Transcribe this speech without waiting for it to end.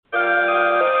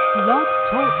Blog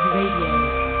Talk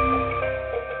Radio.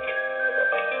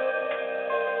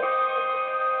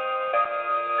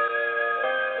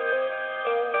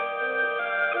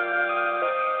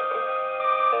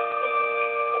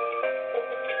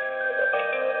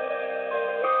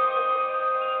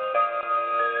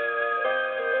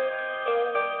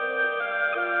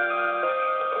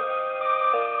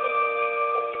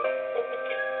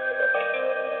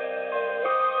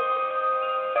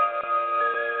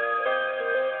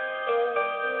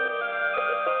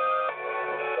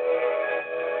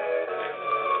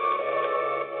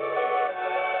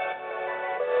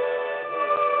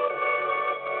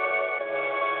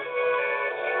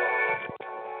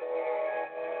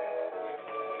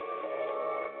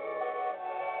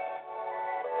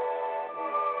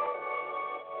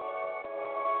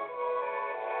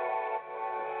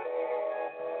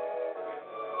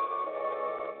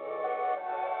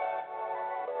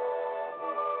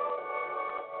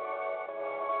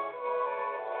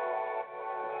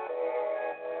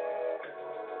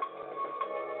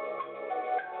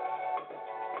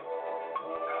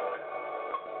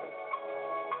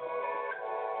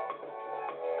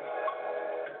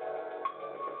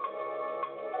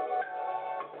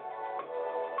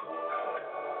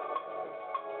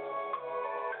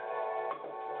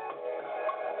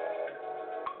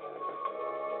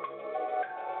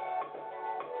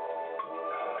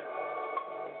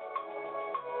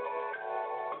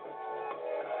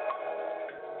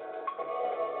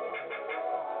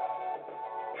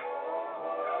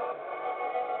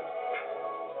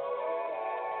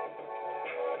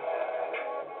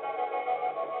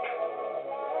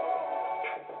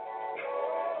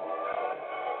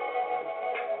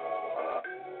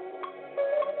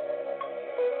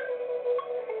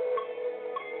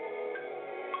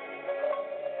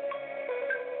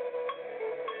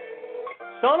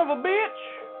 Son of a bitch!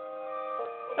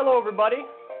 Hello, everybody.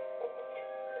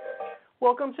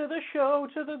 Welcome to the show,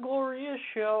 to the glorious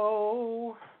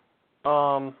show.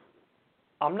 I'm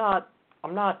not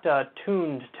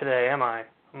tuned today, am I?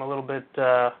 I'm a little bit,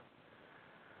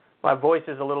 my voice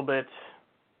is a little bit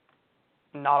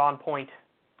not on point,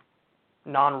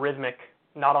 non-rhythmic,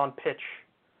 not on pitch.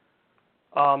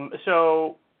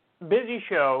 So, busy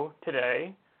show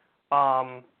today.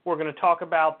 We're going to talk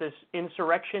about this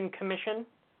insurrection commission,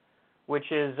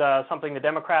 which is something the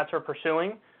Democrats are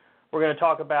pursuing. We're going to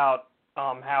talk about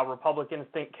how Republicans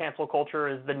think cancel culture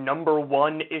is the number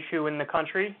one issue in the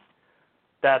country.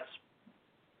 That's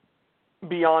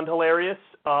beyond hilarious.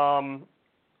 I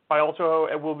also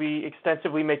will be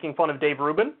extensively making fun of Dave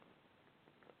Rubin,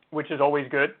 which is always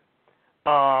good.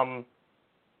 I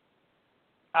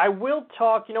will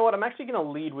talk, you know what, I'm actually going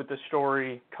to lead with the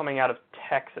story coming out of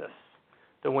Texas.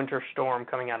 The winter storm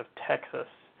coming out of Texas,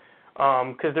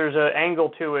 because there's an angle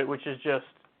to it which is just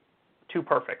too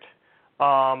perfect.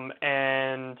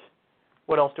 And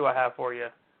what else do I have for you?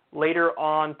 Later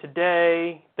on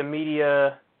today, the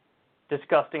media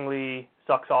disgustingly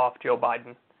sucks off Joe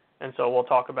Biden, and so we'll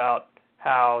talk about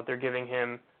how they're giving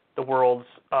him the world's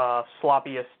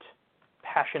sloppiest,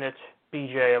 passionate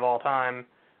BJ of all time,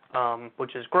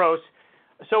 which is gross.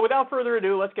 So without further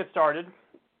ado, let's get started.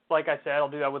 Like I said, I'll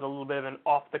do that with a little bit of an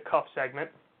off-the-cuff segment.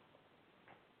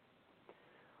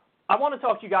 I want to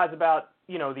talk to you guys about,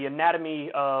 the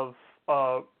anatomy of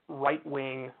a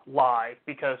right-wing lie,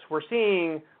 because we're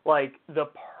seeing, the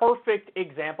perfect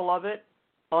example of it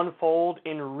unfold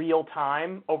in real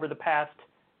time over the past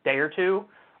day or two,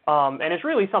 and it's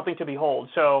really something to behold.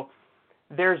 So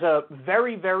there's a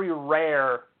very, very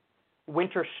rare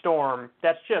winter storm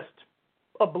that's just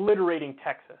obliterating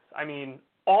Texas. I mean,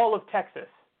 all of Texas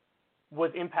was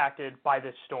impacted by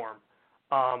this storm.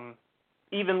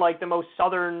 Even the most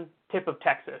southern tip of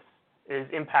Texas is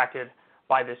impacted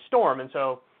by this storm. And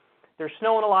so there's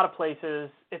snow in a lot of places.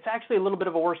 It's actually a little bit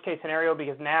of a worst case scenario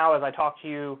because now, as I talk to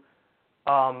you,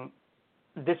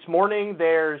 this morning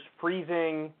there's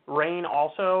freezing rain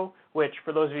also, which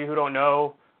for those of you who don't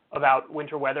know about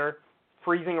winter weather,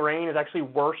 freezing rain is actually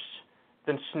worse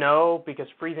than snow because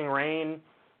freezing rain,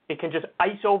 it can just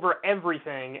ice over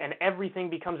everything, and everything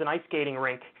becomes an ice skating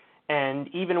rink. And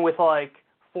even with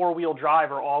four-wheel drive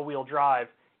or all-wheel drive,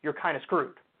 you're kind of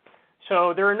screwed.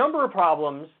 So there are a number of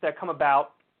problems that come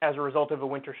about as a result of a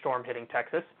winter storm hitting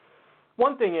Texas.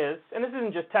 One thing is, and this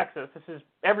isn't just Texas, this is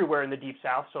everywhere in the Deep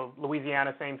South, so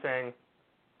Louisiana, same thing,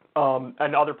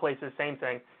 and other places, same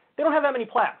thing. They don't have that many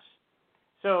plows.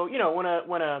 So,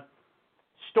 when a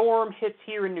storm hits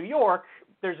here in New York,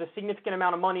 there's a significant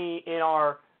amount of money in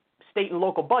our state and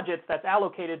local budgets that's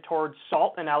allocated towards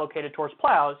salt and allocated towards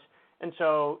plows. And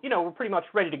so, we're pretty much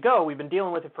ready to go. We've been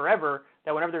dealing with it forever,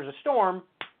 that whenever there's a storm,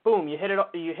 boom, you hit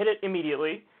it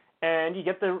immediately, and you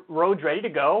get the roads ready to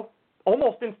go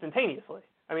almost instantaneously.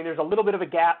 I mean, there's a little bit of a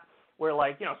gap where,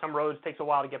 like, some roads takes a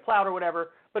while to get plowed or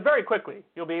whatever, but very quickly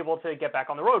you'll be able to get back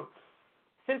on the road.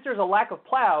 Since there's a lack of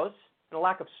plows and a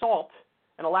lack of salt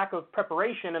and a lack of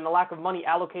preparation and a lack of money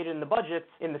allocated in the budgets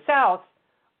in the South,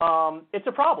 it's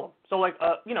a problem. So, like,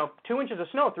 2 inches of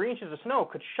snow, 3 inches of snow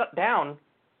could shut down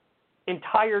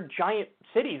entire giant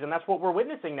cities, and that's what we're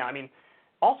witnessing now. I mean,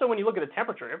 also when you look at the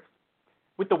temperature,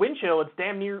 with the wind chill, it's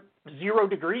damn near 0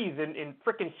 degrees in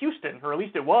frickin' Houston, or at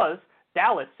least it was.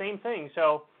 Dallas, same thing.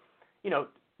 So,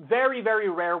 very, very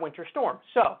rare winter storm.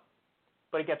 So,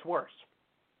 but it gets worse.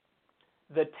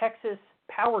 The Texas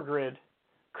power grid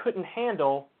couldn't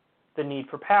handle the need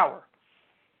for power.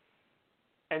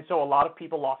 And so a lot of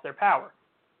people lost their power.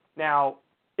 Now,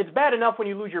 it's bad enough when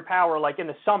you lose your power, like in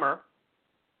the summer.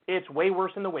 It's way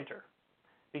worse in the winter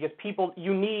because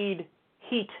you need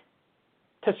heat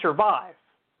to survive.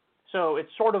 So it's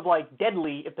sort of like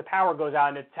deadly if the power goes out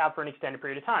and it's out for an extended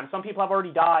period of time. Some people have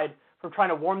already died from trying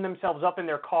to warm themselves up in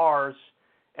their cars,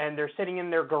 and they're sitting in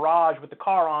their garage with the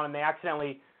car on, and they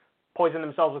accidentally poison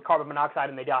themselves with carbon monoxide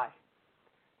and they die.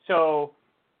 So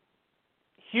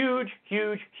huge,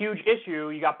 huge, huge issue.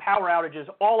 You got power outages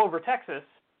all over Texas,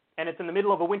 and it's in the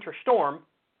middle of a winter storm.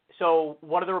 So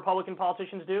what do the Republican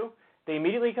politicians do? They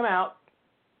immediately come out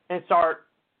and start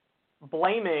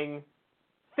blaming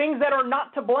things that are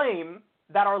not to blame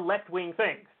that are left-wing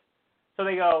things. So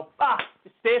they go,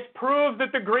 this proves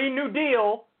that the Green New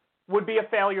Deal would be a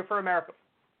failure for America.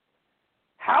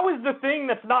 How is the thing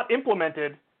that's not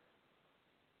implemented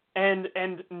and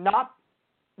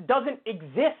doesn't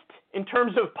exist in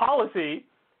terms of policy,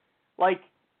 like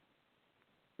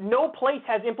no place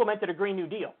has implemented a Green New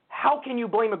Deal. How can you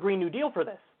blame a Green New Deal for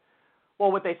this?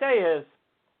 Well, what they say is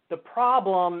the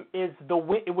problem is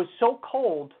it was so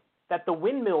cold that the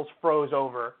windmills froze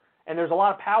over, and there's a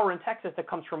lot of power in Texas that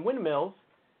comes from windmills,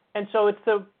 and so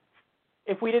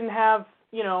if we didn't have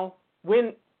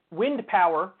wind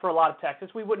power for a lot of Texas,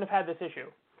 we wouldn't have had this issue.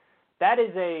 That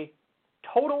is a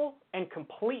total and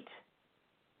complete,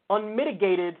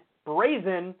 unmitigated,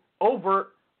 brazen, overt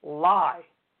lie.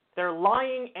 They're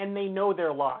lying, and they know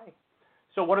they're lying.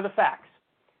 So what are the facts?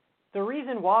 The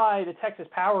reason why the Texas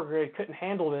power grid couldn't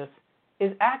handle this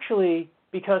is actually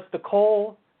because the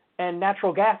coal and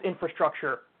natural gas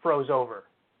infrastructure froze over.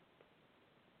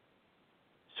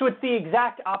 So it's the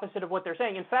exact opposite of what they're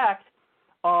saying. In fact,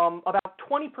 about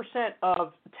 20%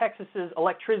 of Texas's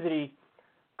electricity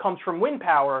comes from wind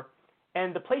power,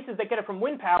 and the places that get it from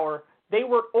wind power, they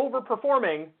were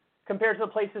overperforming compared to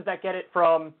the places that get it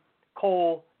from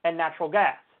coal and natural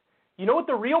gas. You know what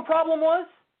the real problem was?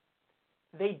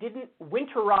 They didn't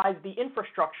winterize the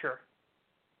infrastructure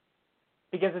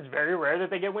because it's very rare that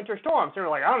they get winter storms. They're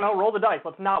like, I don't know, roll the dice.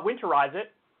 Let's not winterize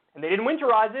it. And they didn't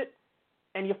winterize it,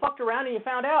 and you fucked around and you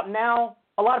found out, and now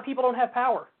a lot of people don't have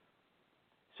power.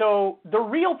 So the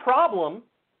real problem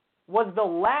was the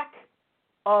lack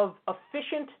of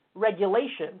efficient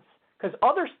regulations, because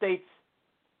other states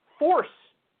force,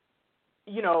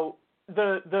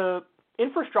 the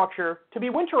infrastructure to be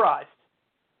winterized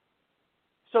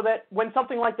so that when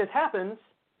something like this happens,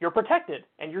 you're protected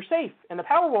and you're safe and the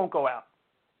power won't go out.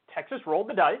 Texas rolled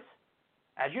the dice,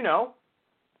 as you know,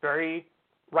 very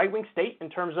right-wing state in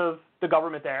terms of the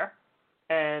government there,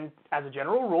 and as a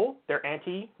general rule, they're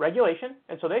anti-regulation,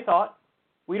 and so they thought,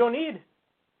 we don't need,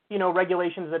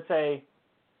 regulations that say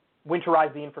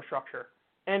winterize the infrastructure.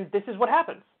 And this is what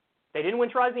happens. They didn't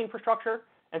winterize the infrastructure,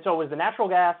 and so it was the natural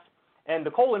gas and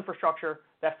the coal infrastructure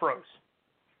that froze.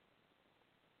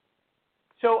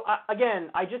 So again,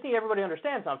 I just need everybody to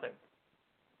understand something.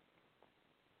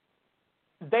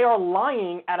 They are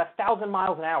lying at 1,000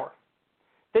 miles an hour.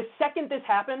 The second this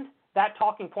happened, that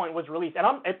talking point was released. And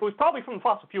it was probably from the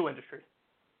fossil fuel industry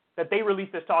that they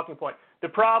released this talking point. The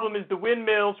problem is the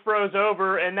windmills froze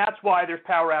over, and that's why there's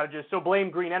power outages, so blame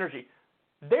green energy.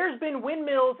 There's been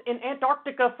windmills in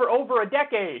Antarctica for over a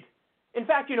decade. In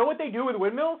fact, you know what they do with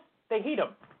windmills? They heat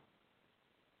them.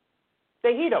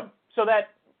 They heat them so that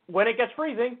when it gets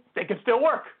freezing, they can still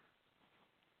work.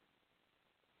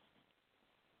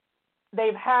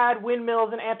 They've had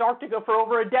windmills in Antarctica for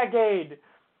over a decade.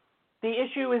 The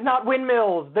issue is not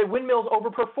windmills. The windmills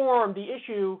overperform. The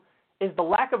issue is the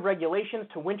lack of regulations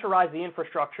to winterize the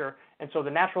infrastructure, and so the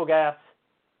natural gas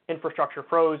infrastructure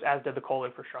froze, as did the coal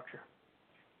infrastructure.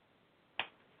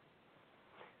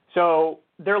 So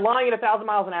they're lying at 1,000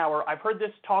 miles an hour. I've heard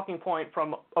this talking point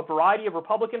from a variety of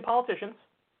Republican politicians,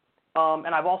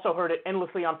 and I've also heard it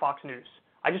endlessly on Fox News.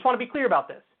 I just want to be clear about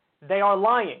this. They are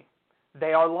lying.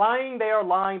 They are lying, they are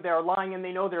lying, they are lying, and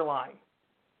they know they're lying.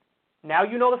 Now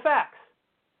you know the facts.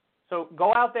 So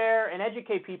go out there and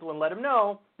educate people and let them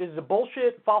know this is a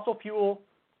bullshit fossil fuel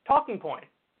talking point.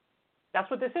 That's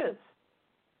what this is.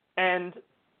 And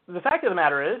the fact of the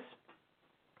matter is,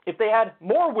 if they had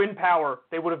more wind power,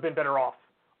 they would have been better off.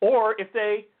 Or if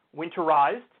they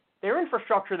winterized their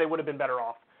infrastructure, they would have been better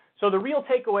off. So the real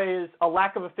takeaway is a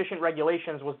lack of efficient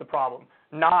regulations was the problem,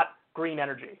 not green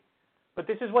energy. But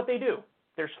this is what they do.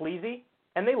 They're sleazy,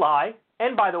 and they lie.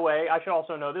 And by the way, I should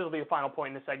also know, this will be the final point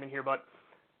in this segment here, but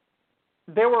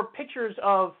there were pictures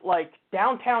of, like,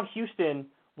 downtown Houston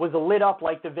was lit up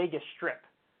like the Vegas Strip.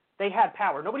 They had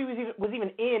power. Nobody was even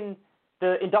in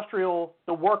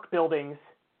the work buildings,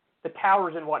 the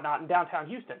towers and whatnot in downtown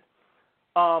Houston.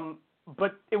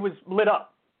 But it was lit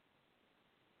up.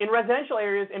 In residential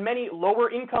areas, in many lower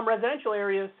income residential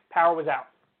areas, power was out.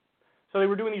 So they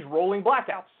were doing these rolling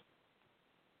blackouts.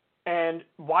 And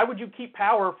why would you keep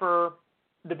power for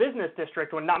the business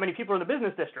district when not many people are in the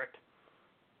business district?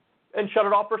 And shut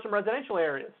it off for some residential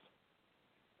areas.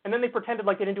 And then they pretended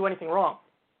like they didn't do anything wrong.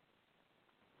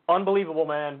 Unbelievable,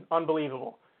 man.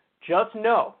 Unbelievable. Just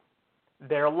know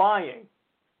they're lying.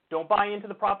 Don't buy into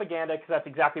the propaganda, because that's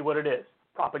exactly what it is.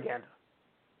 Propaganda.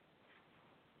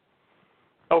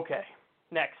 Okay,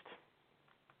 next.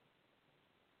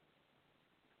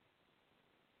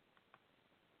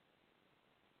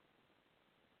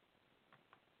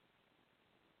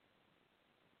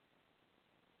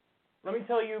 Let me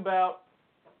tell you about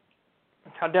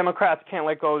how Democrats can't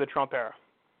let go of the Trump era.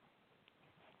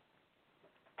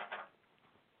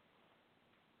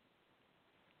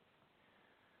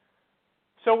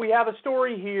 So we have a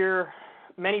story here.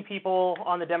 Many people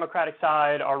on the Democratic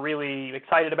side are really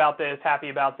excited about this, happy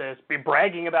about this, be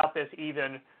bragging about this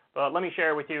even. But let me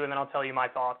share it with you, and then I'll tell you my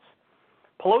thoughts.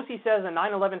 Pelosi says a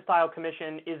 9/11 style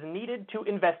commission is needed to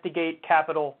investigate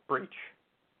Capitol breach.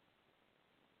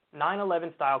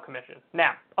 9/11 style commission.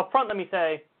 Now, up front, let me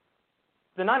say,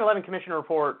 the 9/11 commission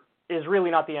report is really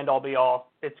not the end-all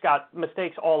be-all. It's got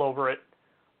mistakes all over it.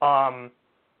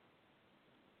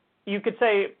 You could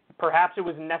say perhaps it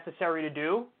was necessary to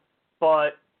do,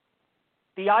 but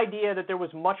the idea that there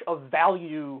was much of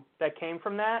value that came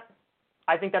from that,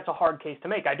 I think that's a hard case to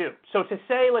make. I do. So to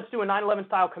say let's do a 9/11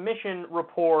 style commission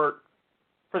report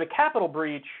for the Capitol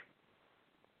breach,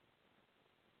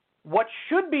 what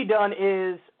should be done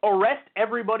is arrest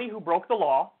everybody who broke the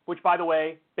law, which, by the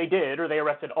way, they did, or they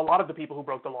arrested a lot of the people who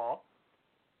broke the law,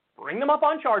 bring them up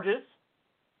on charges,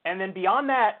 and then beyond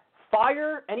that,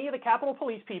 fire any of the Capitol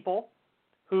Police people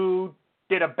who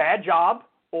did a bad job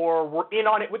or were in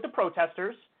on it with the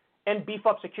protesters, and beef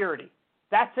up security.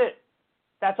 That's it.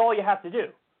 That's all you have to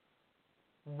do.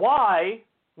 Why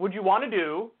would you want to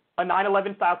do a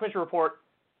 9/11 style commission report?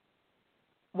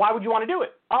 Why would you want to do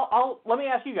it? Let me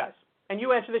ask you guys, and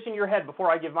you answer this in your head before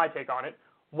I give my take on it.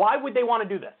 Why would they want to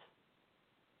do this?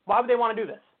 Why would they want to do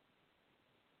this?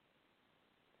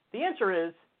 The answer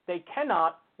is they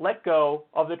cannot let go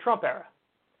of the Trump era,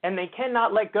 and they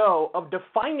cannot let go of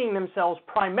defining themselves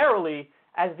primarily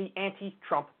as the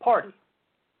anti-Trump party.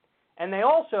 And they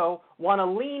also want to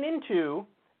lean into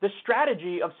the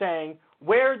strategy of saying,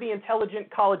 we're the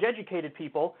intelligent, college-educated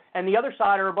people, and the other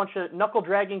side are a bunch of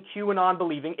knuckle-dragging,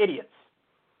 QAnon-believing idiots.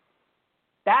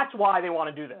 That's why they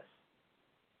want to do this,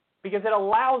 because it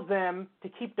allows them to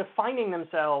keep defining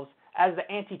themselves as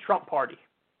the anti-Trump party.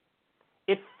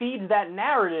 It feeds that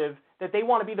narrative that they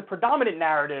want to be the predominant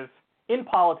narrative in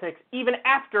politics even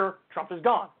after Trump is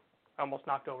gone. I almost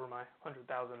knocked over my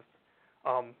 100,000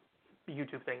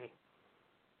 YouTube thingy.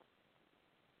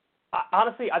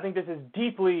 Honestly, I think this is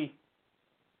deeply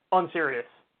unserious,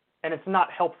 and it's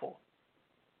not helpful.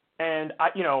 And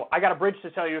I got a bridge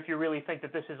to tell you if you really think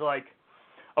that this is like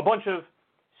a bunch of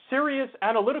serious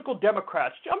analytical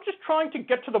Democrats. I'm just trying to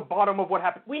get to the bottom of what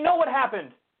happened. We know what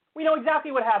happened. We know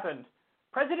exactly what happened.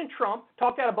 President Trump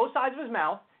talked out of both sides of his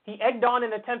mouth. He egged on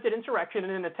an attempted insurrection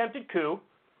and an attempted coup.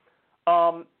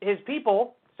 His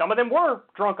people, some of them were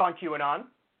drunk on QAnon.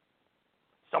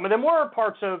 Some of them were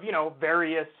parts of,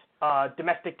 various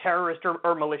domestic terrorist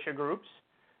or militia groups.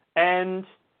 And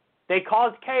they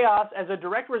caused chaos as a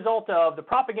direct result of the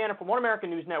propaganda from One American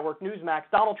News Network, Newsmax,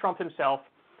 Donald Trump himself.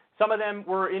 Some of them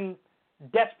were in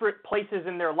desperate places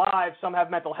in their lives. Some have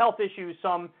mental health issues.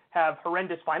 Some have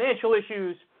horrendous financial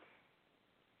issues.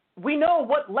 We know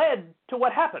what led to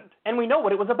what happened, and we know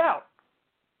what it was about.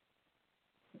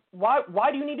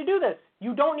 Why do you need to do this?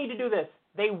 You don't need to do this.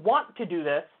 They want to do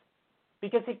this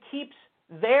because it keeps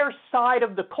their side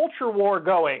of the culture war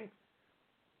going.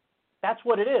 That's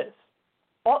what it is.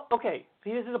 Okay,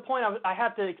 see, this is a point I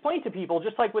have to explain to people,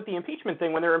 just like with the impeachment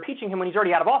thing, when they're impeaching him when he's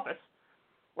already out of office,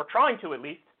 or trying to at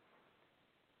least.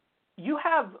 you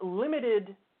have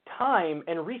limited time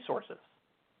and resources.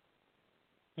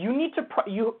 You need to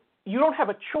you don't have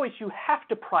a choice. You have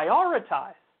to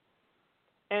prioritize.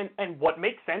 And what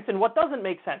makes sense and what doesn't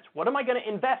make sense. What am I going to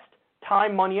invest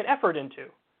time, money, and effort into?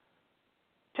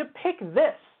 To pick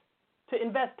this, to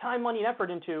invest time, money, and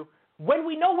effort into, when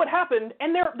we know what happened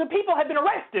and the people have been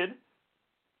arrested.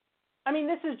 I mean,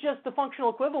 this is just the functional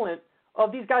equivalent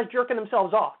of these guys jerking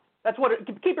themselves off. That's what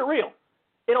keep it real.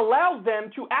 It allows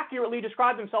them to accurately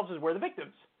describe themselves as we're the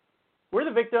victims. We're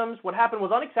the victims. What happened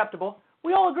was unacceptable.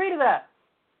 We all agree to that.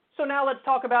 So now let's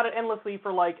talk about it endlessly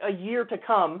for like a year to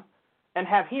come and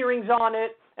have hearings on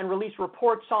it and release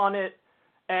reports on it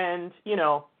and, you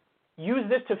know, use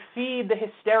this to feed the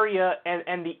hysteria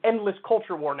and the endless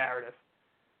culture war narrative.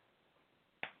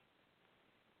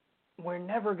 We're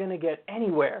never going to get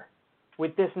anywhere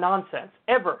with this nonsense,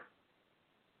 ever.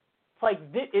 It's like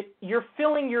you're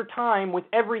filling your time with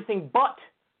everything but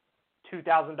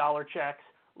 $2,000 checks,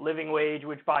 living wage,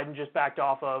 which Biden just backed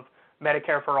off of,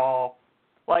 Medicare for all.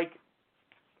 Like,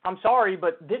 I'm sorry,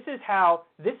 but this is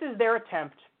their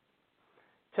attempt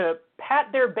to pat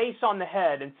their base on the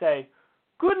head and say,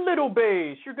 good little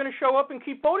base, you're going to show up and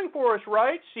keep voting for us,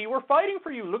 right? See, we're fighting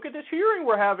for you. Look at this hearing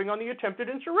we're having on the attempted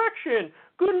insurrection.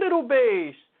 Good little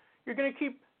base. You're going to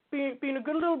keep being a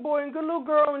good little boy and good little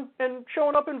girl and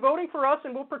showing up and voting for us,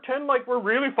 and we'll pretend like we're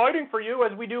really fighting for you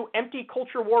as we do empty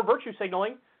culture war virtue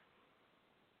signaling.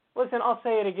 Listen, I'll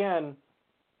say it again.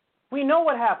 We know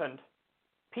what happened.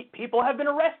 People have been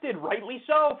arrested, rightly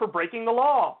so, for breaking the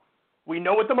law. We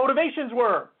know what the motivations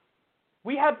were.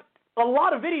 We have a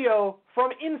lot of video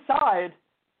from inside,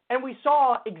 and we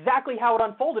saw exactly how it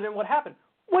unfolded and what happened.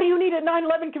 What do you need a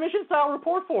 9/11 Commission-style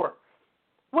report for?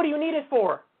 What do you need it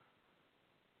for?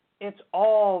 It's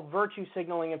all virtue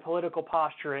signaling and political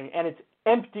posturing, and it's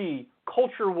empty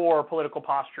culture war political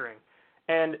posturing.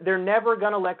 And they're never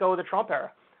going to let go of the Trump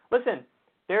era. Listen,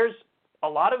 there's a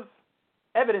lot of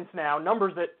evidence now,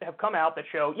 numbers that have come out that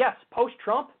show, yes,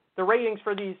 post-Trump, the ratings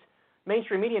for these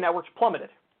mainstream media networks plummeted.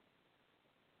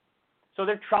 So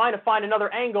they're trying to find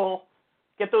another angle,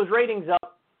 get those ratings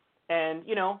up, and,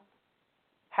 you know,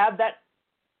 have that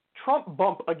Trump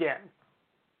bump again.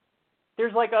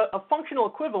 There's like a functional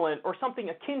equivalent or something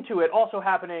akin to it also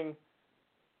happening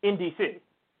in D.C.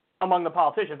 among the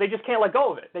politicians. They just can't let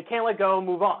go of it. They can't let go and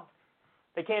move on.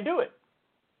 They can't do it.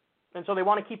 And so they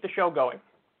want to keep the show going.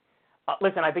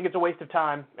 Listen, I think it's a waste of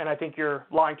time, and I think you're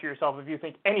lying to yourself if you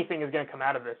think anything is going to come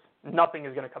out of this. Nothing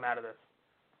is going to come out of this.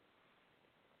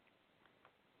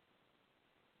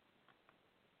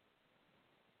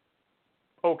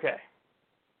 Okay.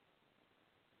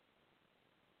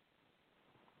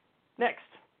 Next.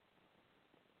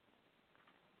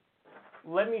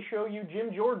 Let me show you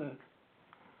Jim Jordan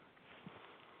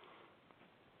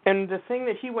and the thing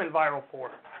that he went viral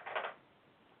for.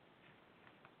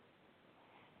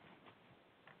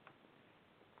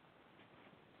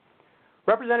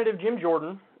 Representative Jim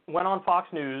Jordan went on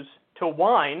Fox News to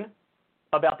whine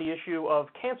about the issue of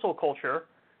cancel culture,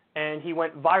 and he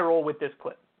went viral with this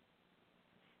clip.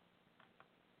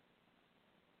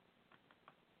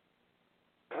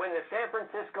 When the San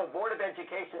Francisco Board of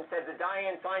Education said the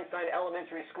Dianne Feinstein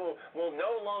Elementary School will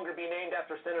no longer be named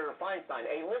after Senator Feinstein,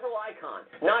 a liberal icon.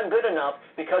 Not good enough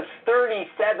because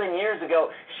 37 years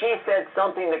ago she said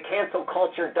something that cancel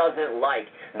culture doesn't like.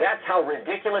 That's how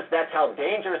ridiculous, that's how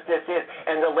dangerous this is.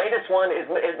 And the latest one is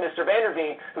Mr.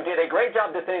 Vanderveen, who did a great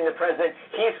job defending the president.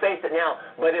 He's faced it now.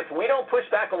 But if we don't push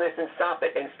back on this and stop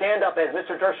it and stand up, as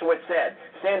Mr. Dershowitz said,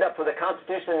 stand up for the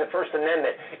Constitution and the First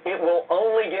Amendment, it will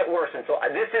only get worse. And so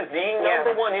this is the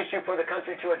number one issue for the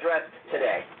country to address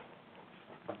today.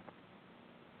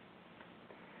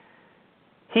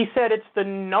 He said it's the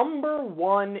number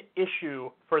one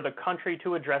issue for the country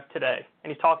to address today.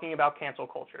 And he's talking about cancel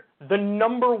culture. The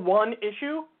number one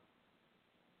issue?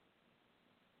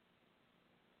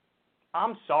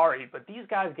 I'm sorry, but these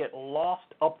guys get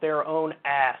lost up their own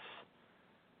ass.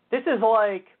 This is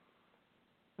like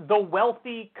the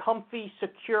wealthy, comfy,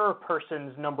 secure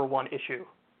person's number one issue.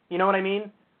 You know what I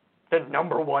mean? The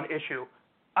number one issue.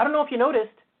 I don't know if you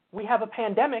noticed, we have a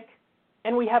pandemic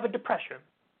and we have a depression.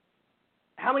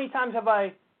 How many times have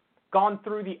I gone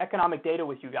through the economic data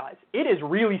with you guys? It is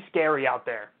really scary out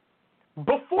there.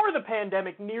 Before the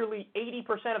pandemic, nearly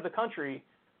 80% of the country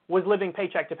was living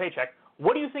paycheck to paycheck.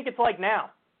 What do you think it's like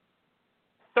now?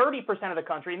 30% of the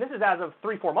country, and this is as of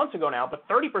 3-4 months ago now, but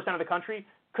 30% of the country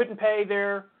couldn't pay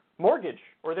their mortgage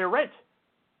or their rent.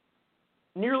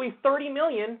 Nearly 30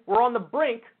 million were on the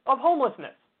brink of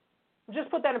homelessness. Just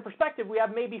put that in perspective, we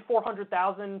have maybe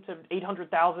 400,000 to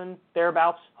 800,000,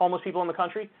 thereabouts, homeless people in the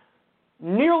country.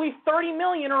 Nearly 30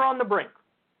 million are on the brink.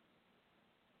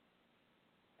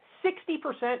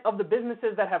 60% of the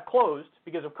businesses that have closed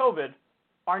because of COVID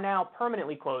are now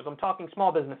permanently closed. I'm talking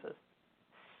small businesses.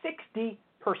 60%.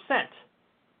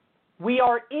 We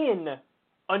are in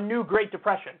a new Great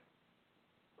Depression.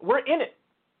 We're in it.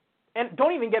 And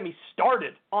don't even get me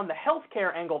started on the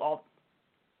healthcare angle.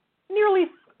 Nearly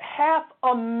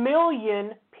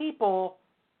 500,000 people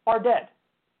are dead.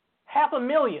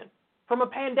 500,000 from a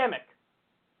pandemic.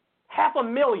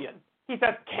 500,000. He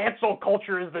says cancel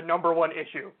culture is the number one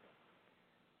issue.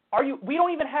 We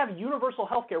don't even have universal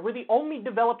health care. We're the only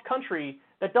developed country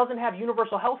that doesn't have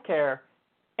universal health care,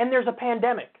 and there's a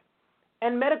pandemic.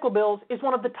 And medical bills is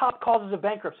one of the top causes of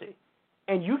bankruptcy.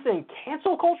 And you think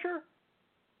cancel culture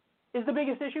is the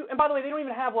biggest issue? And by the way, they don't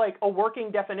even have like a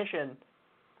working definition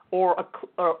or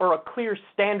a clear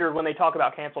standard when they talk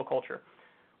about cancel culture.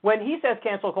 When he says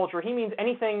cancel culture, he means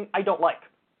anything I don't like.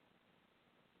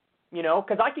 You know,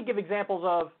 because I could give examples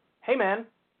of, hey man,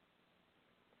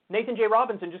 Nathan J.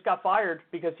 Robinson just got fired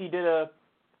because he did a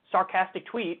sarcastic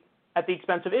tweet at the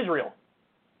expense of Israel.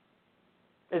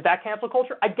 Is that cancel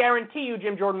culture? I guarantee you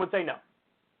Jim Jordan would say no.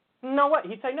 No what?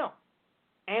 He'd say no.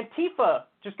 Antifa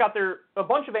a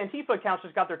bunch of Antifa accounts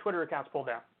just got their Twitter accounts pulled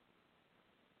down.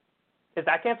 Is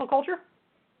that cancel culture?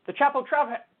 The Chapo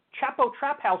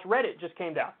Trap House Reddit just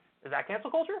came down. Is that cancel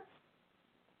culture?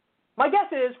 My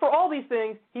guess is, for all these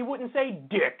things, he wouldn't say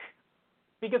dick.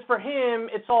 Because for him,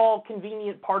 it's all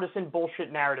convenient partisan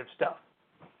bullshit narrative stuff.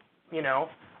 You know?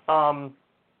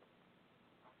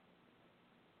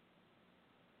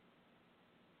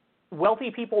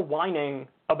 Wealthy people whining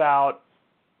about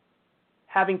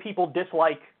having people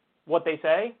dislike what they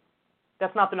say,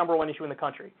 that's not the number one issue in the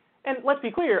country. And let's be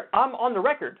clear, I'm on the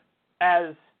record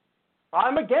as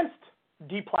I'm against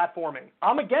deplatforming.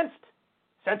 I'm against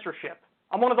censorship.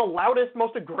 I'm one of the loudest,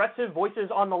 most aggressive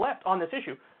voices on the left on this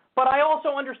issue. But I also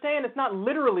understand it's not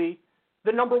literally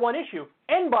the number one issue.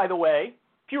 And by the way,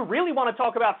 if you really want to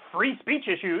talk about free speech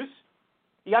issues,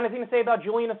 you got anything to say about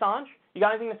Julian Assange? You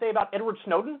got anything to say about Edward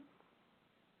Snowden?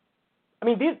 I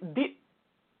mean,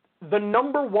 the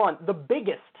number one, the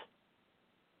biggest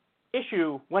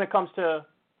issue when it comes to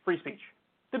free speech,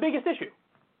 the biggest issue.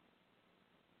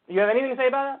 You have anything to say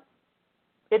about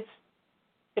that?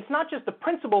 It's not just the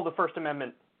principle of the First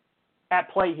Amendment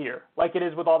at play here, like it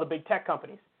is with all the big tech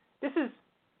companies. This is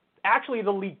actually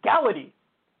the legality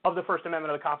of the First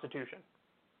Amendment of the Constitution.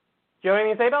 Do you have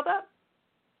anything to say about that?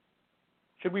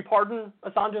 Should we pardon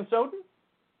Assange and Snowden?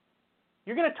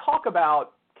 You're going to talk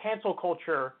about cancel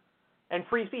culture and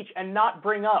free speech and not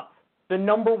bring up the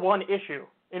number one issue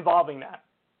involving that.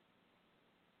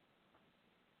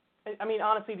 I mean,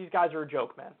 honestly, these guys are a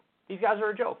joke, man. These guys are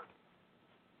a joke.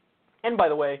 And by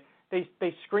the way, they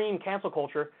scream cancel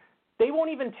culture. They won't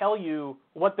even tell you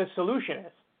what the solution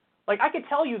is. Like, I could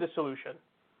tell you the solution.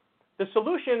 The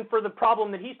solution for the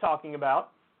problem that he's talking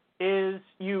about is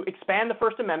you expand the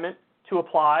First Amendment to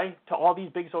apply to all these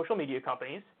big social media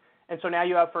companies. And so now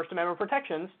you have First Amendment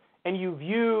protections, and you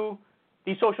view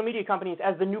these social media companies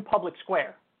as the new public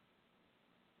square.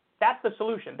 That's the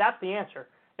solution. That's the answer.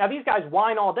 Now, these guys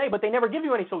whine all day, but they never give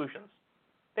you any solutions.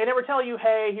 They never tell you,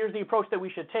 hey, here's the approach that we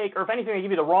should take, or if anything, they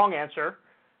give you the wrong answer,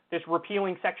 this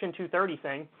repealing Section 230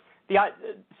 thing.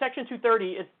 Section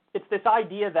 230, it's this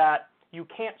idea that you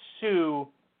can't sue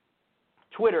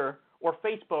Twitter or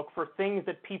Facebook for things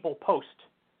that people post.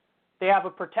 They have a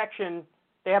protection.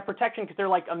 They have protection because they're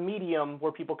like a medium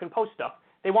where people can post stuff.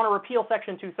 They want to repeal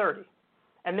Section 230,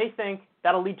 and they think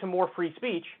that'll lead to more free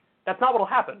speech. That's not what will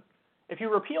happen. If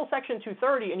you repeal Section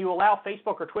 230 and you allow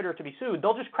Facebook or Twitter to be sued,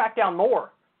 they'll just crack down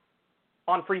more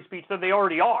on free speech than they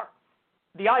already are.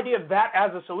 The idea of that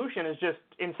as a solution is just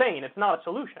insane. It's not a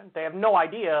solution. They have no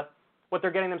idea what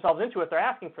they're getting themselves into if they're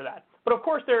asking for that. But of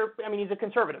course, he's a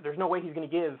conservative. There's no way he's going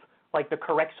to give like the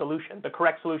correct solution. The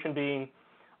correct solution being,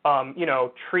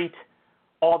 treat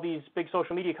all these big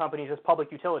social media companies as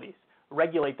public utilities,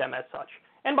 regulate them as such.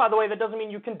 And by the way, that doesn't mean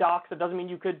you can dox. It doesn't mean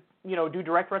you could, do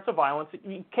direct threats of violence.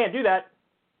 You can't do that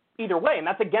either way, and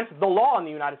that's against the law in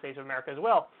the United States of America as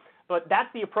well. But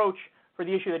that's the approach for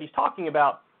the issue that he's talking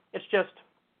about. It's just,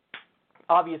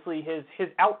 obviously, his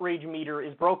outrage meter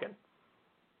is broken.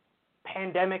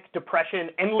 Pandemic, depression,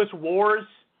 endless wars,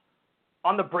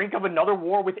 on the brink of another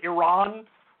war with Iran.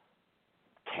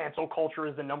 Cancel culture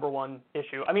is the number one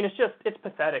issue. I mean, it's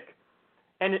pathetic.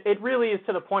 And it really is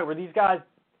to the point where these guys,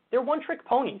 they're one-trick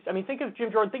ponies. I mean, think of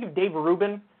Jim Jordan, think of Dave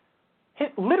Rubin.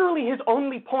 Literally his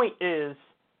only point is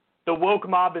the woke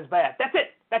mob is bad. That's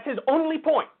it. That's his only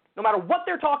point. No matter what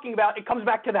they're talking about, it comes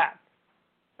back to that.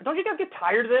 Don't you guys get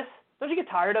tired of this? Don't you get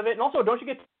tired of it? And also, don't you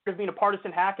get of being a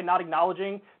partisan hack and not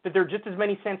acknowledging that there are just as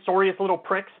many censorious little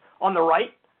pricks on the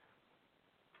right?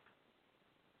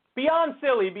 Beyond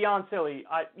silly.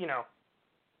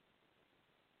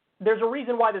 There's a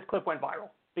reason why this clip went viral,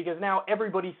 because now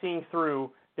everybody's seeing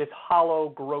through this hollow,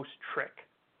 gross trick.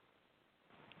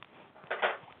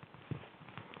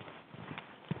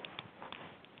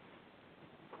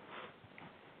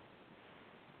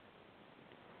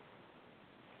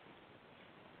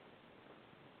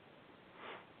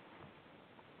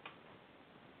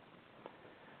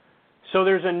 So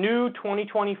there's a new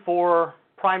 2024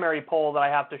 primary poll that I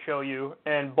have to show you,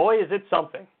 and boy, is it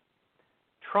something.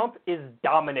 Trump is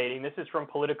dominating. This is from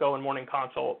Politico and Morning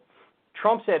Consult.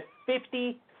 Trump's at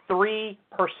 53%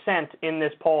 in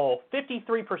this poll.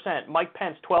 53%. Mike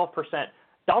Pence, 12%.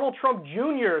 Donald Trump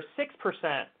Jr.,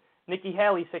 6%. Nikki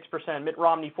Haley, 6%. Mitt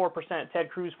Romney, 4%. Ted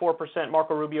Cruz, 4%.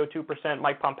 Marco Rubio, 2%.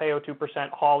 Mike Pompeo, 2%.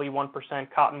 Hawley,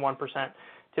 1%. Cotton, 1%.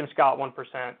 Tim Scott,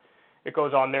 1%. It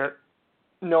goes on there.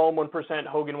 Noam, 1%.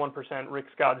 Hogan, 1%. Rick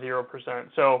Scott, 0%.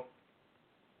 So,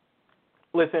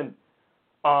 listen,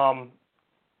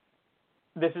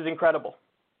 this is incredible.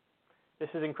 This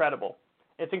is incredible.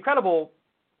 It's incredible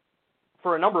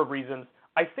for a number of reasons.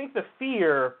 I think the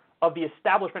fear of the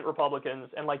establishment Republicans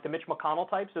and like the Mitch McConnell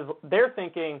types is they're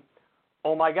thinking,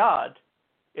 oh my God,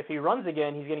 if he runs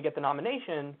again, he's going to get the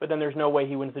nomination, but then there's no way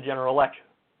he wins the general election.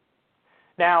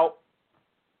 Now,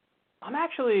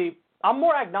 I'm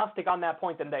more agnostic on that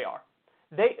point than they are.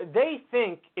 They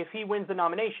think if he wins the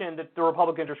nomination that the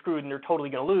Republicans are screwed and they're totally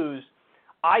going to lose.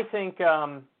 I think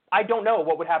I don't know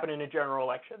what would happen in a general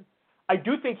election. I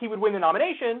do think he would win the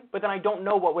nomination, but then I don't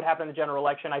know what would happen in the general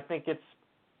election. I think it's,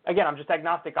 again, I'm just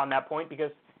agnostic on that point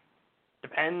because it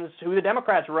depends who the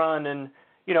Democrats run. And,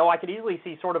 you know, I could easily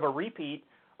see sort of a repeat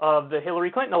of the Hillary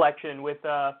Clinton election with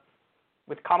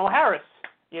Kamala Harris,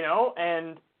 you know,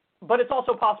 but it's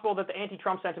also possible that the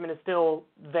anti-Trump sentiment is still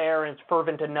there and it's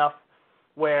fervent enough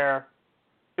where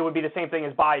it would be the same thing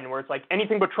as Biden, where it's like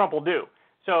anything but Trump will do.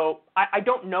 So I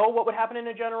don't know what would happen in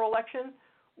a general election.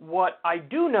 What I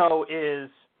do know is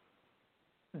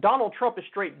Donald Trump is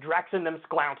straight Draxin them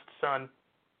sklounced, son.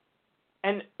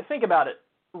 And think about it.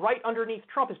 Right underneath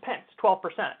Trump is Pence, 12%.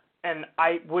 And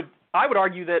I would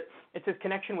argue that it's his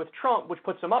connection with Trump which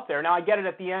puts him up there. Now, I get it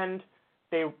at the end.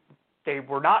 They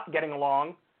were not getting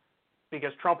along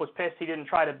because Trump was pissed he didn't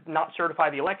try to not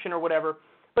certify the election or whatever.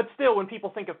 But still, when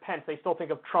people think of Pence, they still think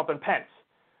of Trump and Pence.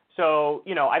 So,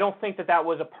 you know, I don't think that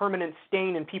was a permanent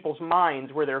stain in people's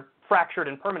minds where they're fractured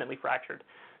and permanently fractured.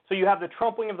 So you have the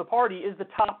Trump wing of the party is the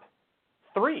top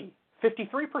three.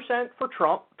 53% for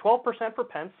Trump, 12% for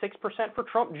Pence, 6% for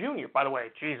Trump Jr., by the way.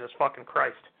 Jesus fucking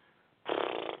Christ.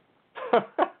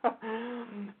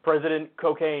 President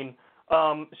Cocaine.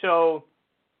 So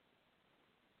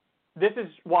this is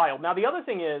wild. Now, the other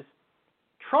thing is,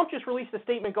 Trump just released a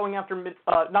statement going after,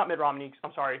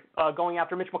 going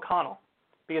after Mitch McConnell.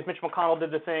 Because Mitch McConnell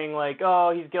did the thing like,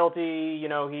 oh, he's guilty, you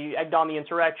know, he egged on the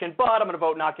insurrection, but I'm going to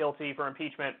vote not guilty for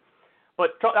impeachment.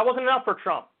 But that wasn't enough for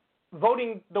Trump.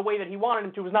 Voting the way that he wanted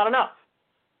him to was not enough.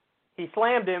 He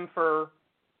slammed him for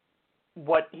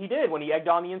what he did when he egged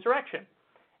on the insurrection.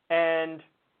 And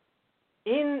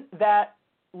in that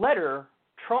letter,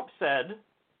 Trump said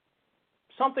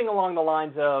something along the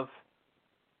lines of,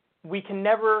 we can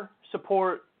never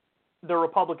support the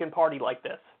Republican Party like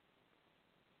this.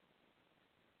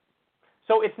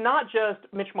 So it's not just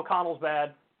Mitch McConnell's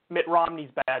bad, Mitt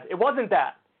Romney's bad. It wasn't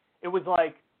that. It was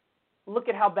like, look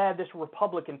at how bad this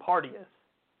Republican Party is.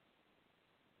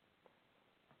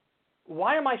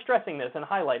 Why am I stressing this and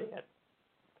highlighting it?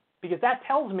 Because that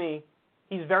tells me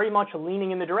he's very much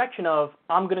leaning in the direction of,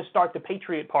 I'm going to start the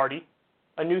Patriot Party,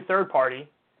 a new third party,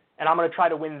 and I'm going to try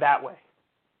to win that way.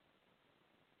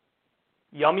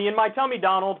 Yummy in my tummy,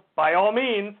 Donald. By all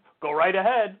means, go right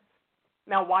ahead.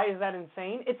 Now, why is that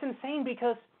insane? It's insane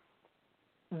because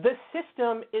the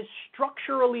system is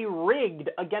structurally rigged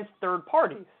against third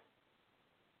parties.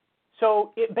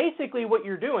 So basically what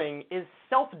you're doing is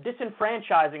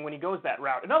self-disenfranchising when he goes that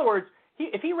route. In other words,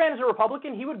 if he ran as a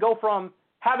Republican, he would go from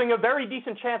having a very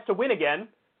decent chance to win again.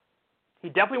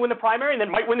 He'd definitely win the primary and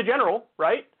then might win the general,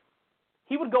 right?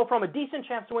 He would go from a decent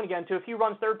chance to win again to if he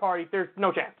runs third party, there's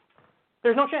no chance.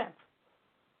 There's no chance.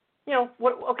 You know,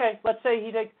 okay, let's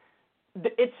say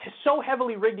it's so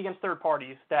heavily rigged against third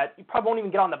parties that you probably won't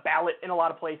even get on the ballot in a lot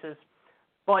of places.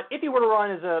 But if he were to run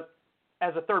as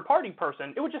a third party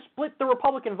person, it would just split the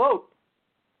Republican vote,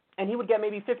 and he would get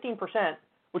maybe 15%,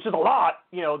 which is a lot.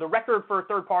 You know, the record for a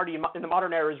third party in the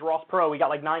modern era is Ross Perot. He got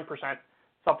like 9%,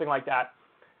 something like that.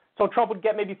 So Trump would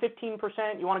get maybe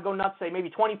 15%. You want to go nuts, say maybe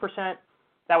 20%.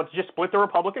 That would just split the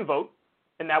Republican vote.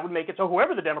 and that would make it so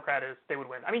whoever the Democrat is, they would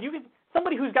win. I mean,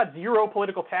 somebody who's got zero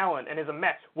political talent and is a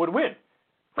mess would win.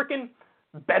 Frickin'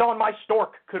 Bet on My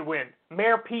Stork could win.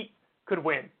 Mayor Pete could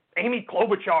win. Amy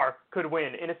Klobuchar could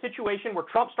win. In a situation where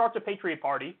Trump starts a Patriot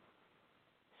Party,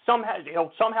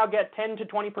 he'll somehow get 10 to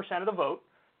 20% of the vote.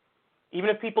 Even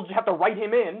if people just have to write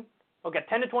him in, he'll get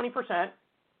 10 to 20%.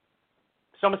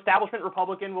 Some establishment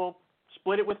Republican will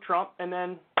split it with Trump, and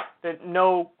then there's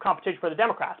no competition for the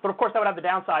Democrats. But, of course, that would have the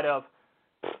downside of,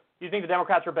 you think the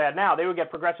Democrats are bad now, they would get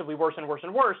progressively worse and worse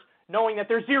and worse, knowing that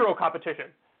there's zero competition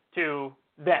to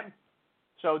them.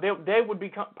 So they would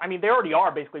become, I mean, they already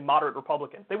are basically moderate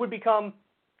Republicans. They would become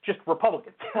just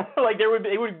Republicans. Like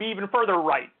it would be even further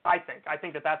right, I think. I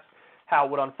think that's how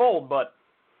it would unfold. But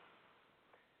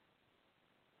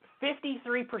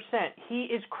 53%, he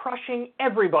is crushing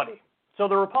everybody. So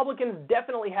the Republicans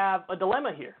definitely have a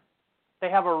dilemma here. They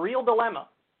have a real dilemma.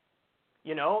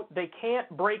 You know, they can't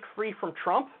break free from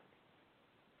Trump,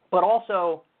 but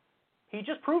also he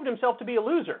just proved himself to be a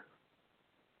loser.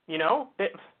 You know,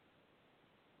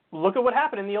 look at what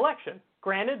happened in the election.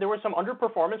 Granted, there was some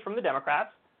underperformance from the Democrats,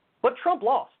 but Trump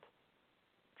lost.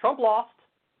 Trump lost.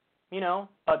 You know,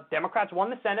 Democrats won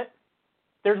the Senate.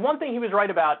 There's one thing he was right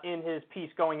about in his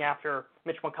piece going after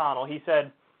Mitch McConnell. He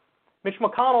said, Mitch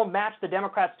McConnell matched the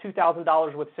Democrats'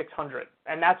 $2,000 with $600,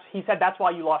 and he said that's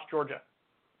why you lost Georgia,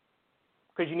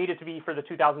 because you needed to be for the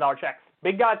 $2,000 checks.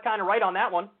 Big guy's kind of right on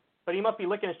that one, but he must be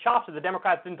licking his chops if the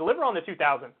Democrats didn't deliver on the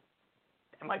 $2,000.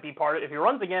 It might be part of, if he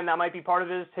runs again, that might be part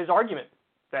of his argument,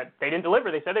 that they didn't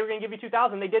deliver. They said they were going to give you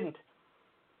 $2,000, they didn't.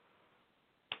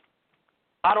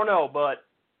 I don't know, but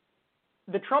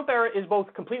the Trump era is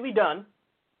both completely done,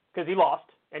 because he lost,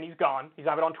 and he's gone. He's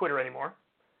not on Twitter anymore.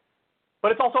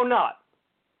 But it's also not,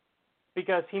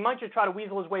 because he might just try to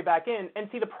weasel his way back in. And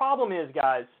see, the problem is,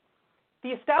 guys, the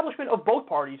establishment of both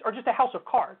parties are just a house of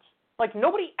cards. Like,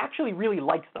 nobody actually really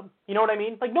likes them. You know what I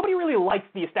mean? Like, nobody really likes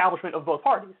the establishment of both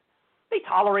parties. They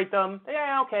tolerate them.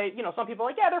 Yeah, okay. You know, some people are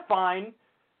like, yeah, they're fine.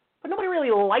 But nobody really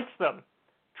likes them.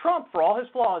 Trump, for all his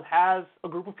flaws, has a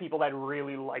group of people that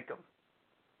really like him.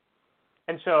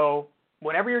 And so,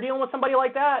 whenever you're dealing with somebody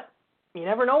like that, you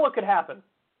never know what could happen.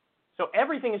 So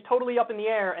everything is totally up in the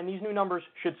air, and these new numbers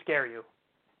should scare you.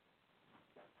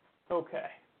 Okay.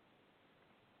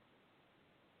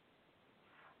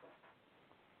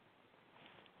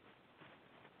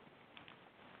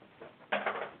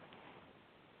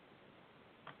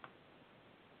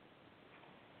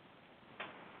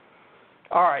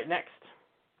 All right, next.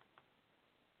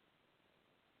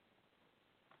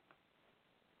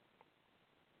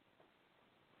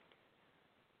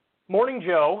 Morning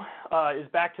Joe is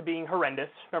back to being horrendous.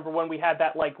 Remember when we had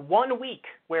that, 1 week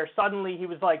where suddenly he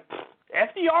was like,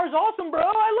 FDR's awesome, bro. I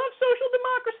love social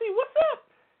democracy. What's up?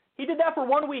 He did that for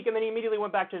 1 week, and then he immediately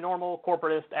went back to normal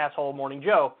corporatist asshole Morning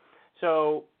Joe.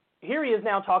 So here he is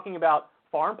now talking about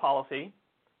foreign policy.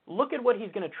 Look at what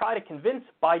he's going to try to convince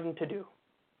Biden to do.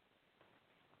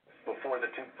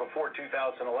 Before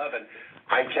 2011,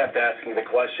 I kept asking the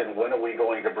question, when are we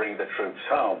going to bring the troops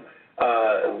home?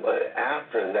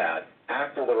 After that,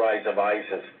 after the rise of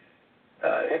ISIS,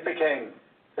 it became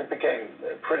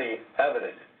pretty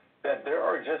evident that there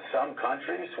are just some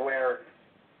countries where,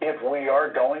 if we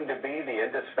are going to be the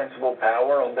indispensable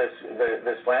power on this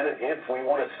planet, if we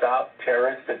want to stop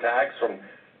terrorist attacks from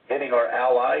hitting our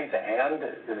allies and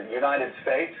the United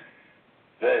States,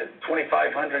 the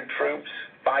 2,500 troops,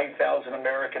 5,000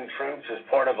 American troops as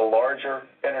part of a larger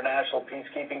international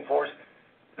peacekeeping force,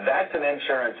 that's an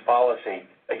insurance policy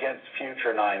against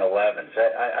future 9/11s.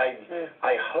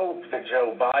 I hope that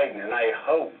Joe Biden, and I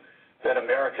hope that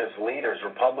America's leaders,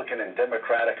 Republican and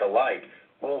Democratic alike,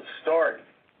 will start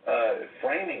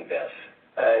framing this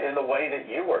in the way that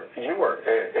you were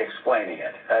explaining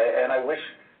it. And I wish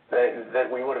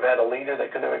that we would have had a leader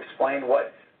that could have explained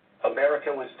what America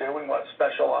was doing, what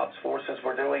special ops forces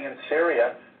were doing in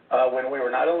Syria when we were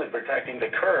not only protecting the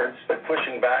Kurds, but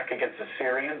pushing back against the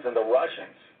Syrians and the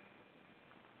Russians.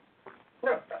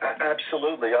 No,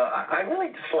 absolutely. I really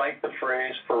dislike the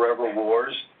phrase "forever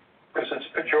wars" because it's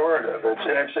pejorative.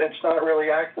 It's not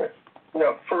really accurate. You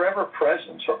know, forever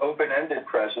presence or open-ended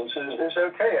presence is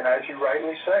okay. And as you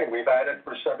rightly say, we've had it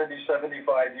for 70,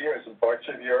 75 years in parts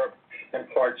of Europe and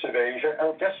parts of Asia.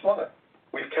 And guess what?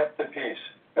 We've kept the peace.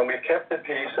 And we've kept the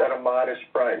peace at a modest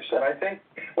price. And I think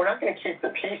we're not going to keep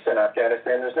the peace in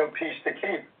Afghanistan. There's no peace to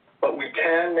keep. But we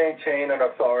can maintain an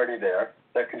authority there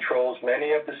that controls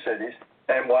many of the cities.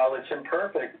 And while it's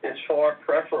imperfect, it's far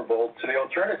preferable to the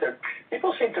alternative.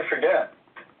 People seem to forget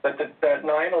that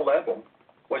 9/11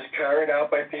 was carried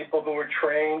out by people who were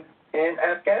trained in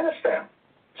Afghanistan.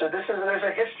 So there's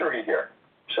a history here.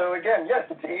 So again, yes,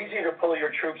 it's easy to pull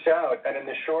your troops out, and in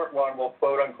the short run, we'll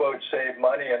quote-unquote save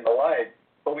money and the like,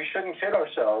 but we shouldn't kid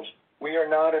ourselves. We are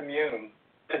not immune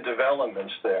to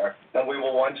developments there, and we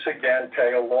will once again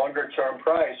pay a longer-term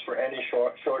price for any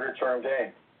shorter-term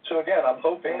gain. So again, I'm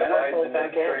hoping the Biden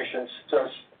administration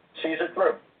just sees it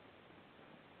through.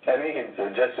 I think it's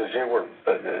just as you were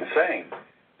saying,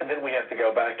 and then we have to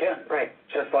go back in, Right.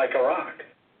 just like Iraq.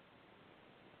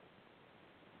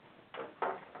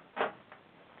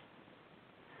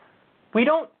 We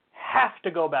don't have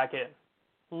to go back in.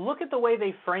 Look at the way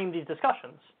they frame these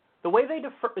discussions. The way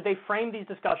they frame these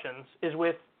discussions is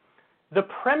with the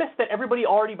premise that everybody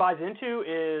already buys into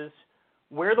is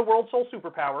we're the world's sole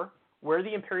superpower, we're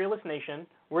the imperialist nation,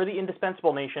 we're the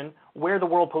indispensable nation, we're the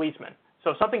world policeman. So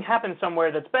if something happens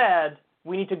somewhere that's bad,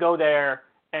 we need to go there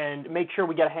and make sure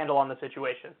we get a handle on the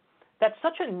situation. That's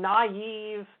such a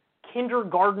naive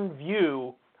kindergarten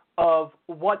view of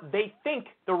what they think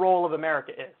the role of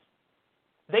America is.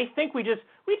 They think we just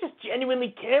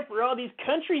genuinely care for all these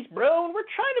countries, bro, and we're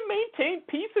trying to maintain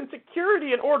peace and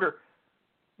security and order.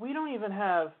 We don't even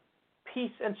have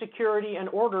peace and security and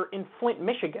order in Flint,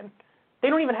 Michigan. They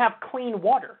don't even have clean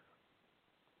water.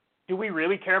 Do we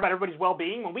really care about everybody's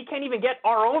well-being when we can't even get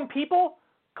our own people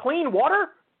clean water?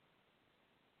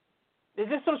 Is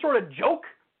this some sort of joke?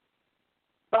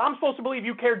 But I'm supposed to believe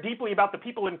you care deeply about the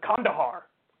people in Kandahar.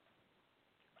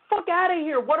 Fuck out of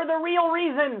here. What are the real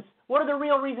reasons? What are the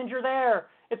real reasons you're there?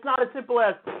 It's not as simple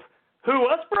as, who,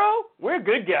 us, bro? We're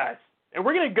good guys. And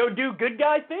we're going to go do good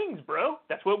guy things, bro.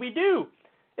 That's what we do.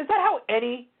 Is that how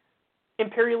any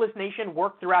imperialist nation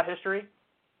worked throughout history?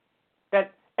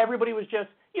 That everybody was just,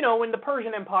 when the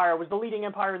Persian Empire was the leading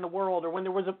empire in the world, or when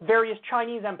there was various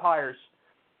Chinese empires.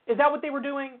 Is that what they were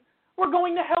doing? We're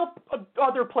going to help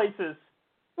other places.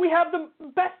 We have the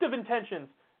best of intentions.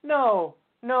 No,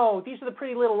 these are the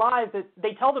pretty little lies that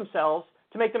they tell themselves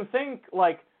to make them think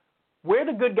like, we're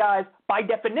the good guys. By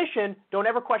definition, don't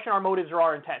ever question our motives or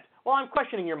our intent. Well, I'm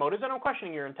questioning your motives and I'm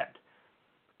questioning your intent.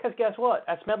 Because guess what?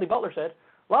 As Smedley Butler said,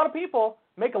 a lot of people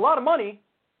make a lot of money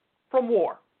from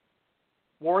war.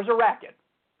 War is a racket.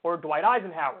 Or Dwight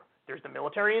Eisenhower, there's the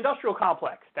military-industrial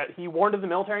complex. That he warned of the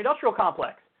military-industrial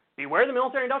complex. Beware the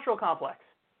military-industrial complex.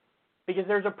 Because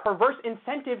there's a perverse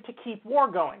incentive to keep war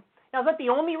going. Now, is that the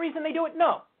only reason they do it?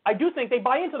 No. I do think they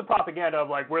buy into the propaganda of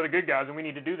like, we're the good guys and we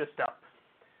need to do this stuff.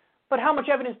 But how much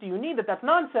evidence do you need that that's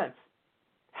nonsense?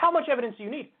 How much evidence do you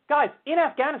need? Guys, in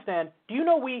Afghanistan, do you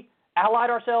know we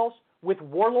allied ourselves with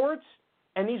warlords?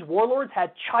 And these warlords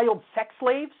had child sex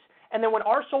slaves? And then when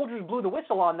our soldiers blew the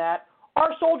whistle on that,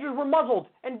 our soldiers were muzzled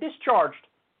and discharged.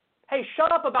 Hey,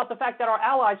 shut up about the fact that our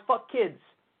allies fuck kids.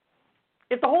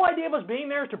 If the whole idea of us being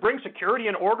there is to bring security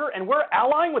and order, and we're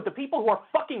allying with the people who are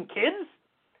fucking kids,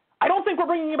 I don't think we're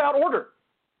bringing about order.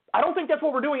 I don't think that's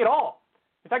what we're doing at all.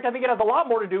 In fact, I think it has a lot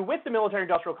more to do with the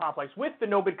military-industrial complex, with the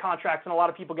no-bid contracts and a lot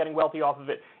of people getting wealthy off of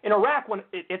it. In Iraq, when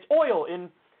it's oil. In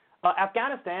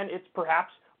Afghanistan, it's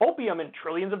perhaps opium and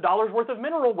trillions of dollars worth of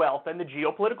mineral wealth and the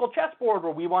geopolitical chessboard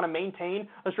where we want to maintain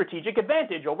a strategic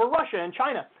advantage over Russia and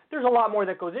China. There's a lot more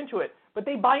that goes into it. But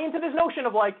they buy into this notion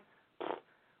of like,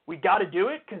 we got to do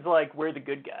it because like we're the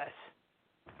good guys.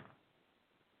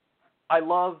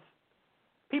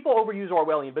 People overuse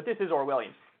Orwellian, but this is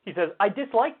Orwellian. He says, I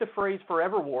dislike the phrase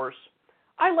forever wars.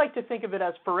 I like to think of it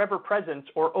as forever presence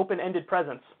or open-ended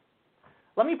presence.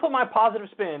 Let me put my positive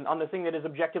spin on the thing that is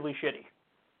objectively shitty.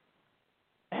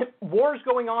 War's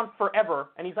going on forever,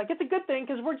 and he's like, it's a good thing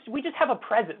because we just have a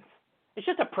presence. It's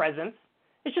just a presence.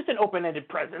 It's just an open-ended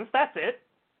presence. That's it.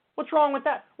 What's wrong with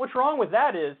that? What's wrong with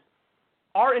that is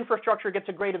our infrastructure gets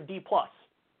a grade of D+,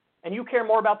 and you care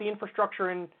more about the infrastructure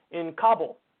in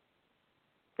Kabul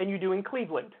than you do in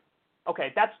Cleveland.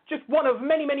 Okay, that's just one of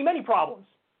many, many, many problems.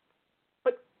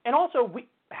 And also,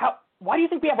 why do you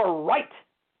think we have a right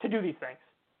to do these things?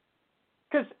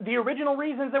 Because the original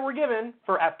reasons that were given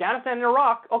for Afghanistan and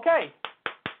Iraq, okay,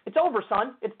 it's over,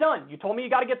 son. It's done. You told me you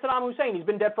got to get Saddam Hussein. He's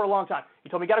been dead for a long time.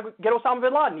 You told me you got to get Osama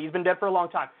bin Laden. He's been dead for a long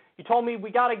time. You told me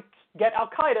we got to get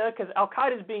Al-Qaeda because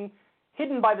Al-Qaeda is being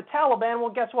hidden by the Taliban. Well,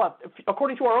 guess what?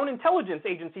 According to our own intelligence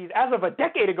agencies, as of a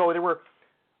decade ago, there were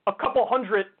a couple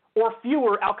hundred or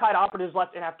fewer Al-Qaeda operatives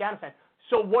left in Afghanistan.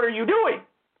 So what are you doing?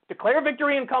 Declare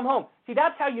victory and come home. See,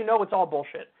 that's how you know it's all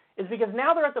bullshit. Is because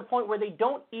now they're at the point where they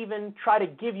don't even try to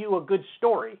give you a good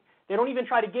story. They don't even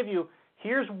try to give you,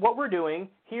 here's what we're doing,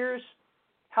 here's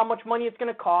how much money it's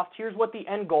going to cost, here's what the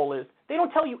end goal is. They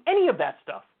don't tell you any of that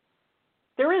stuff.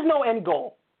 There is no end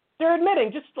goal. They're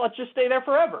admitting, let's just stay there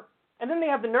forever. And then they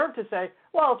have the nerve to say,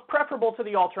 well, it's preferable to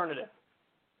the alternative.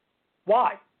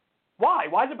 Why? Why?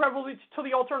 Why is it preferable to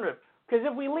the alternative? Because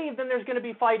if we leave, then there's going to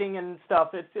be fighting and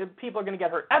stuff. People are going to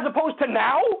get hurt. As opposed to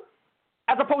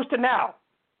now,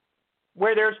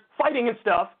 where there's fighting and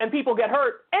stuff, and people get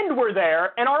hurt, and we're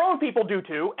there, and our own people do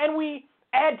too, and we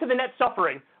add to the net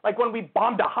suffering, like when we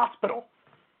bombed a hospital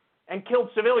and killed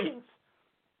civilians.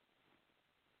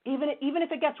 Even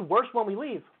if it gets worse when we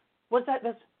leave, what does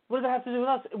that have to do with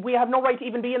us? We have no right to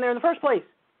even be in there in the first place.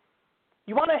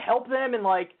 You want to help them and,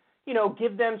 like, you know,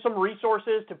 give them some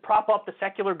resources to prop up the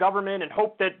secular government and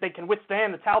hope that they can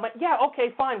withstand the Taliban. Yeah,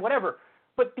 okay, fine, whatever.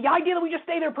 But the idea that we just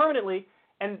stay there permanently,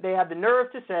 and they have the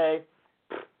nerve to say,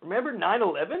 remember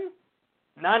 9/11?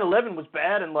 9/11 was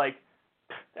bad, and, like,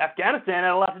 Afghanistan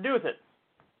had a lot to do with it.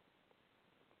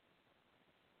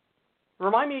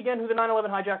 Remind me again who the 9/11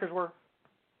 hijackers were.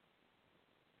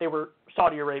 They were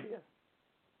Saudi Arabia.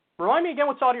 Remind me again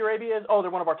what Saudi Arabia is. Oh, they're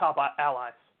one of our top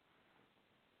allies.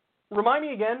 Remind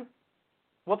me again,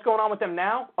 what's going on with them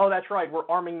now? Oh, that's right, we're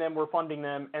arming them, we're funding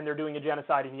them, and they're doing a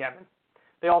genocide in Yemen.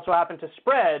 They also happen to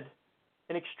spread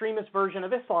an extremist version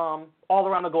of Islam all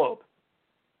around the globe.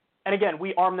 And again,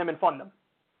 we arm them and fund them.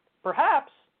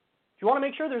 Perhaps, if you want to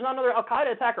make sure there's not another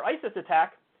Al-Qaeda attack or ISIS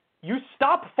attack, you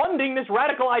stop funding this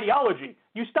radical ideology.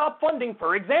 You stop funding,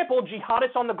 for example,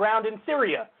 jihadists on the ground in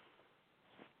Syria.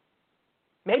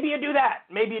 Maybe you do that.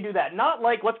 Maybe you do that. Not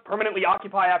like, let's permanently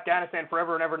occupy Afghanistan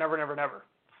forever and ever and ever and ever and ever.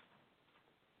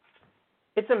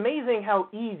 It's amazing how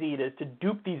easy it is to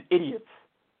dupe these idiots.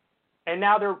 And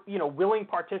now they're, you know, willing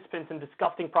participants in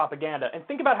disgusting propaganda. And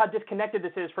think about how disconnected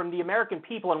this is from the American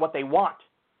people and what they want.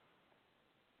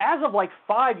 As of like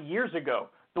 5 years ago,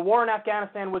 the war in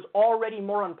Afghanistan was already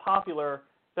more unpopular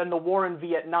than the war in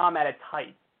Vietnam at its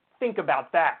height. Think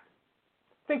about that.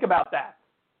 Think about that.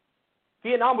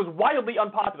 Vietnam was wildly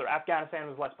unpopular. Afghanistan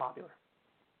was less popular.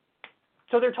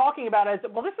 So they're talking about it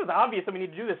as, well, this is obvious that we need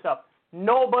to do this stuff.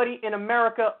 Nobody in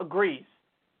America agrees.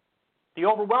 The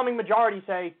overwhelming majority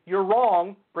say, you're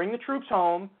wrong, bring the troops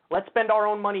home, let's spend our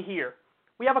own money here.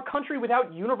 We have a country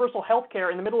without universal health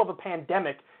care in the middle of a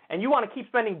pandemic, and you want to keep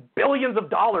spending billions of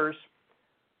dollars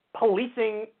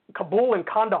policing Kabul and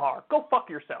Kandahar. Go fuck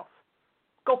yourself.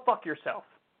 Go fuck yourself.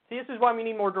 See, this is why we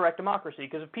need more direct democracy,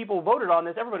 because if people voted on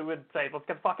this, everybody would say, let's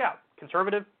get the fuck out.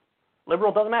 Conservative,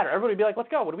 liberal, doesn't matter. Everybody would be like, let's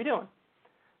go. What are we doing?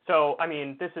 So, I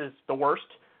mean, this is the worst.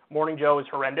 Morning Joe is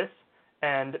horrendous.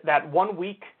 And that 1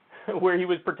 week where he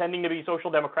was pretending to be social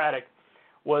democratic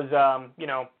was, you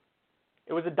know,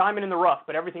 it was a diamond in the rough,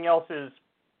 but everything else is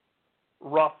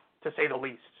rough, to say the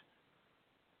least.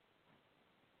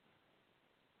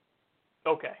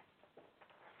 Okay.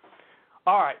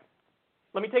 All right.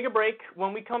 Let me take a break.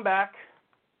 When we come back,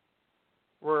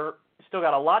 we're still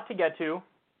got a lot to get to.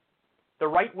 The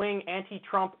right-wing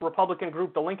anti-Trump Republican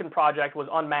group, the Lincoln Project, was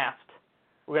unmasked.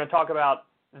 We're going to talk about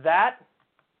that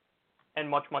and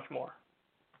much, much more.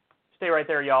 Stay right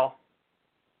there, y'all.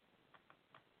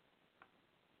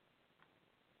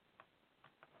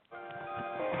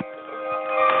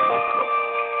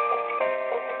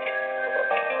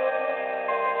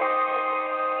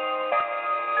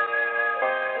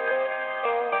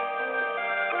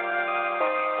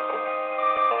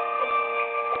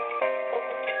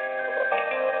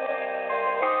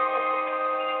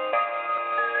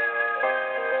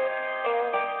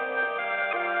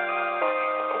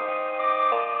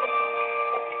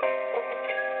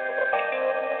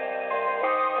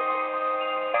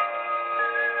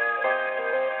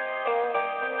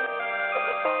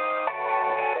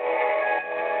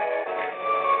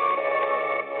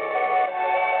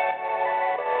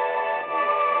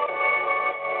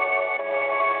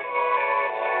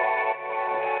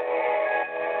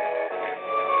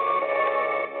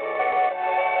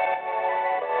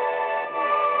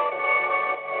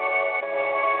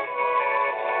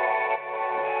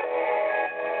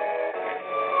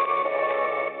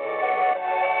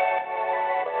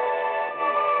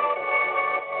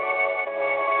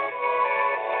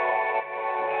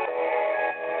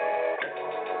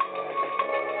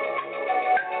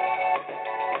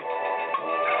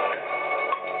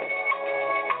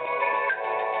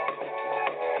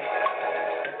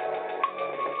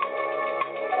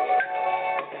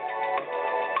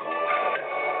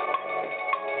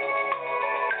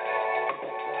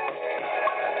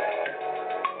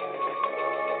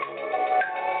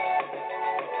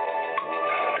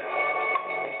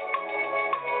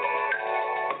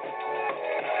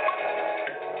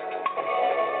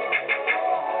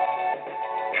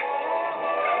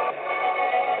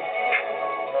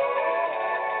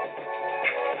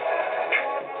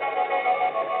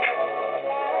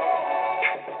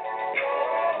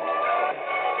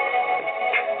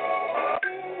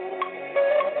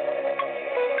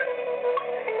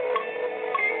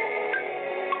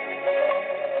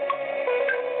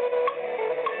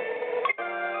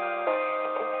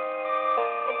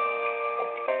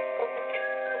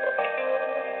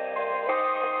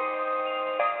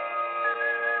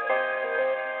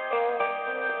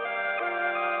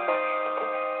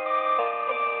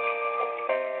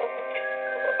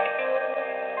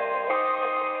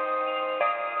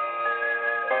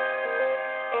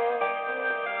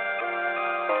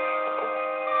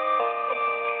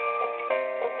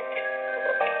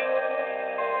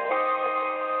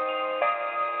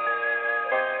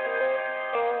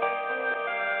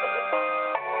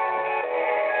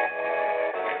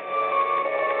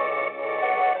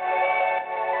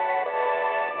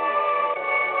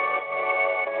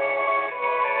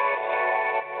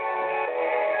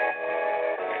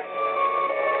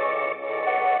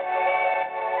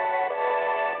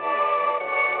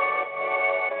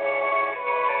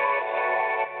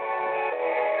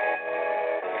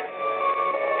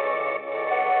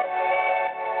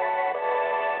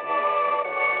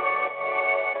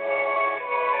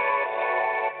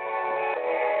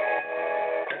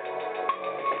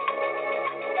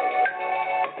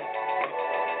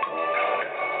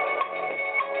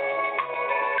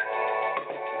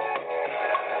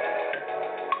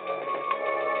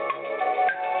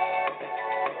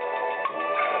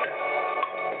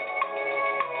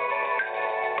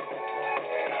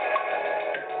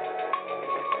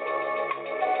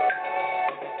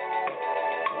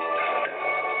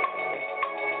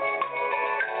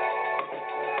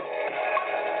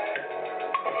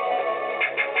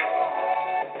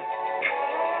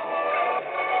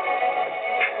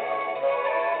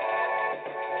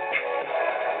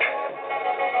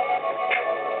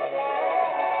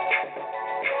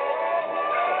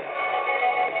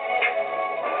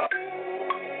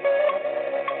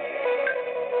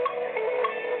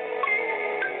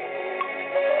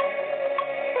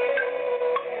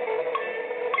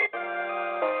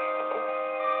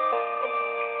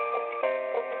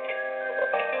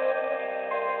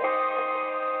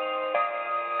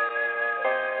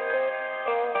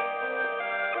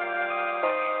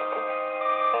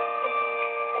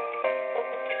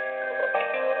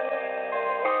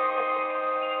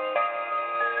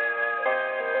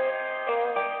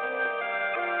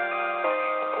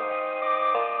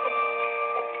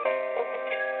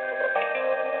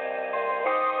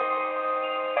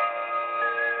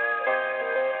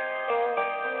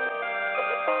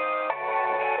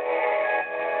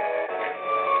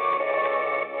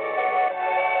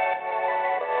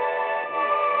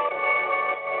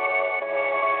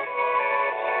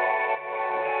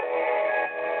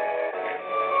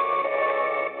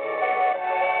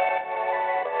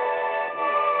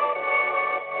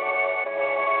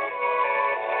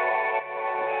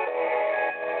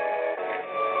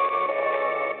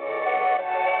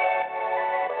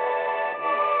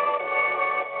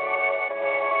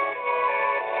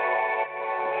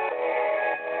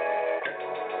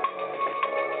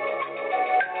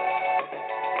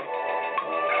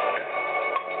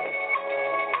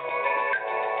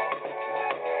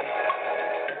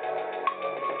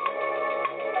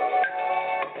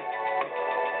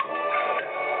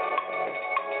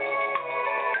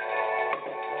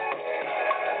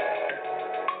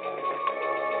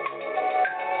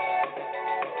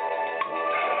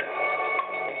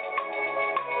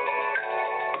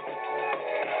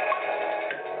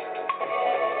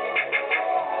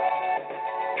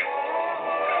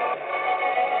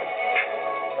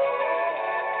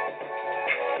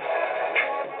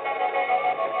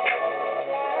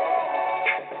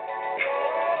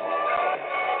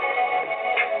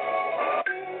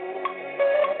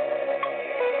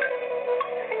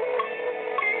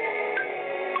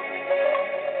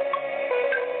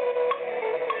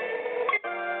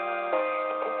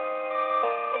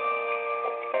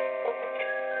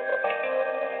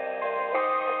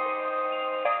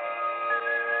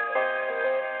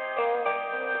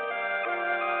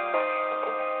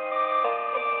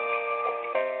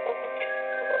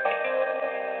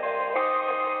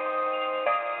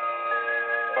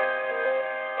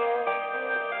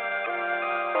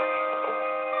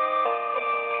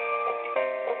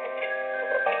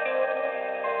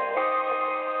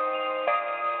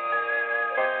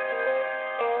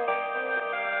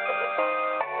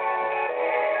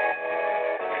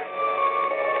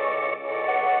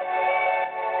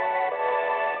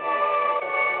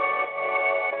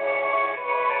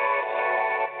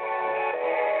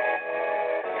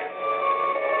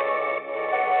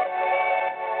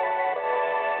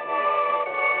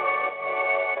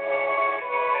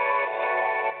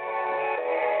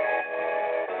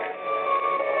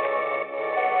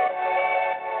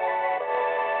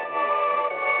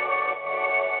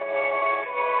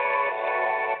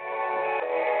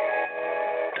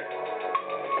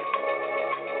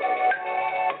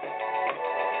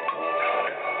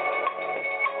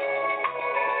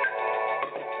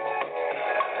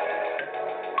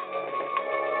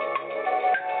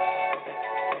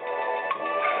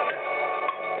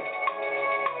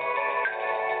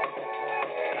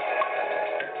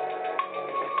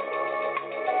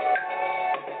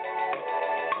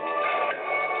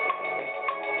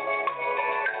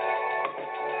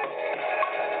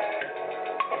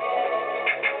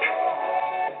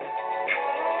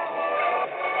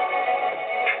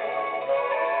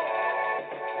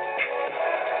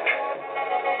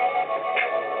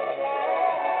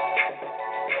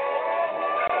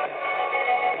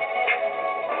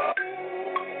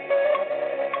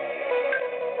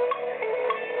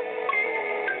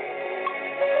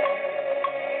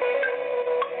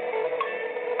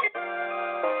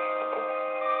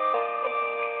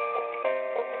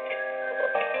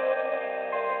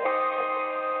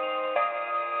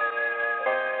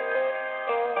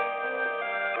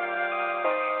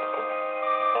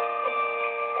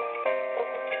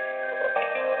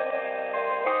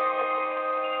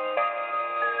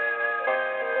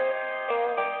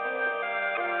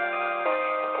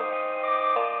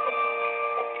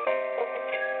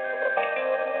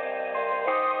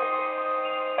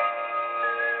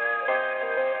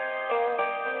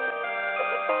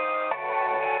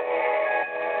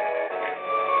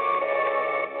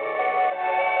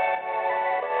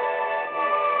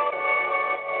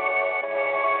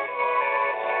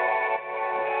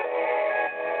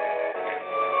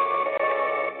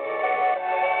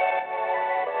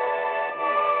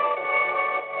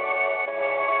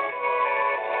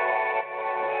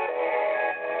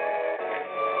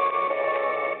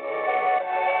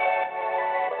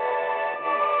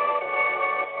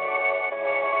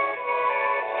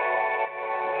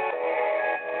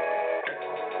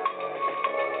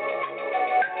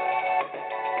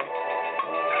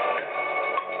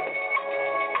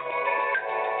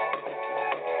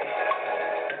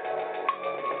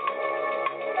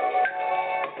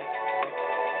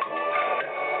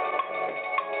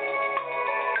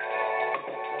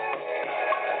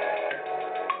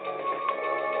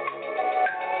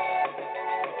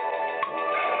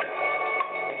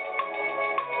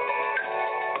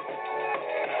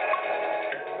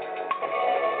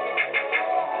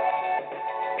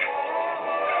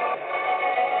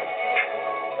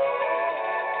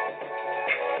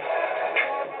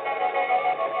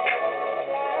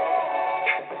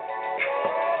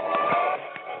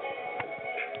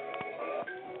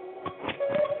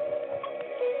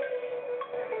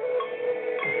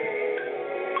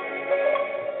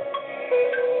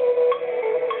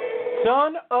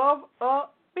 Son of a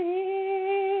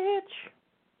bitch.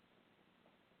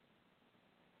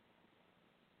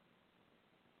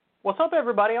 What's up,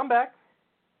 everybody? I'm back.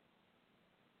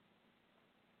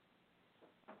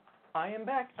 I am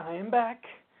back.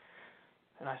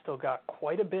 And I still got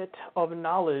quite a bit of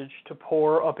knowledge to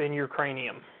pour up in your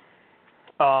cranium.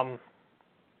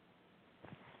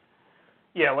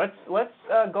 Yeah, let's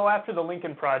go after the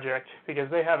Lincoln Project, because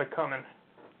they have it coming.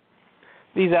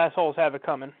 These assholes have it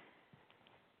coming.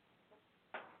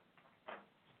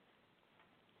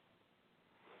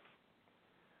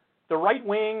 The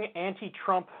right-wing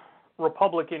anti-Trump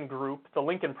Republican group, the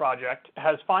Lincoln Project,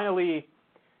 has finally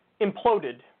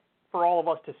imploded for all of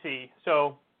us to see.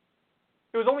 So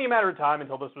it was only a matter of time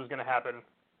until this was going to happen.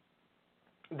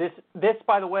 This,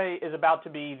 by the way, is about to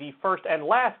be the first and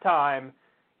last time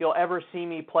you'll ever see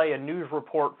me play a news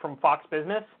report from Fox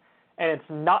Business, and it's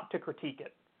not to critique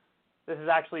it. This is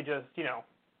actually just,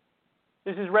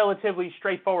 this is relatively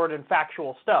straightforward and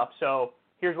factual stuff. So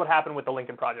here's what happened with the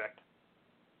Lincoln Project.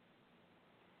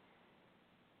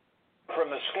 From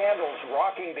the scandals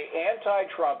rocking the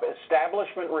anti-Trump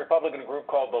establishment Republican group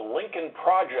called the Lincoln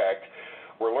Project,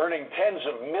 we're learning tens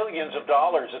of millions of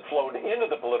dollars that flowed into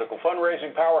the political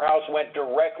fundraising powerhouse went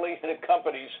directly to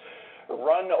companies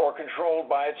run or controlled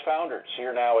by its founders.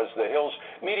 Here now is the Hill's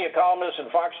media columnist and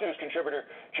Fox News contributor,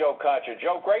 Joe Concha.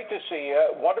 Joe, great to see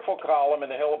you. Wonderful column in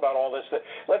the Hill about all this.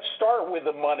 Let's start with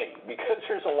the money, because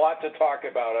there's a lot to talk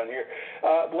about on here.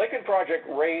 Lincoln Project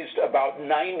raised about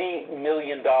 $90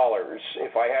 million,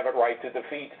 if I have it right, to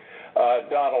defeat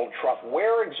Donald Trump.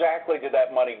 Where exactly did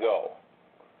that money go?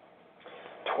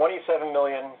 $27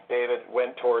 million, David,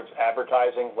 went towards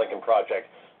advertising. Lincoln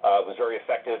Project was very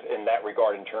effective in that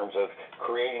regard in terms of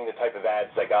creating the type of ads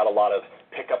that got a lot of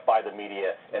pickup by the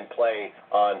media and play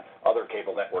on other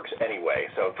cable networks anyway.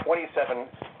 So $27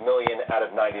 million out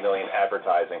of $90 million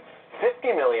advertising.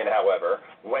 $50 million, however,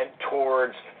 went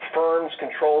towards firms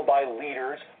controlled by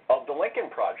leaders of the Lincoln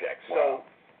Project. So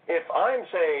if I'm,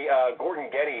 say, Gordon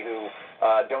Getty, who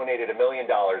donated $1 million,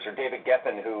 or David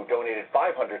Geffen, who donated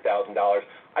 $500,000,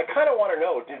 I kind of want to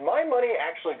know, did my money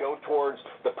actually go towards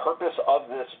the purpose of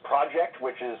this project,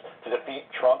 which is to defeat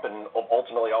Trump and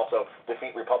ultimately also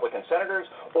defeat Republican senators,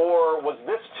 or was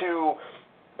this to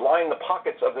line the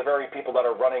pockets of the very people that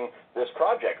are running this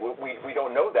project? We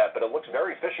don't know that, but it looks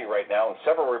very fishy right now, and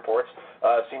several reports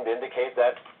seem to indicate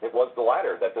that it was the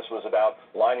latter, that this was about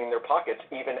lining their pockets,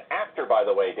 even after, by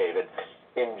the way, David,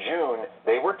 in June,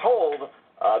 they were told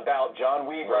about John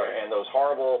Weaver and those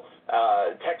horrible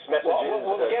text messages.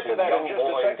 We'll get to that in just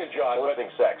a second, John. But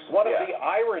sex. One of the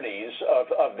ironies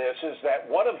of this is that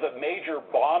one of the major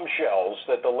bombshells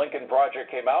that the Lincoln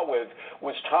Project came out with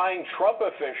was tying Trump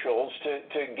officials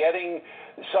to getting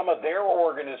some of their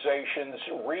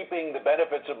organizations reaping the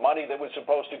benefits of money that was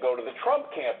supposed to go to the Trump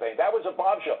campaign. That was a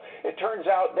bombshell. It turns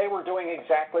out they were doing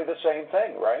exactly the same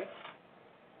thing, right?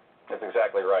 That's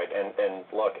exactly right. And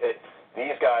look,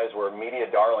 these guys were media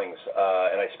darlings,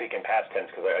 and I speak in past tense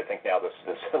because I think now this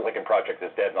Lincoln Project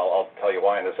is dead, and I'll tell you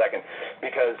why in a second.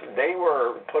 Because they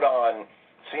were put on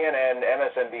CNN,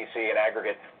 MSNBC, in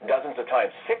aggregate dozens of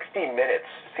times. 60 Minutes,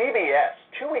 CBS,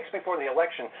 2 weeks before the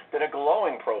election, did a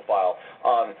glowing profile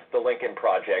on the Lincoln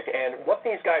Project. And what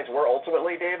these guys were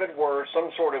ultimately, David, were some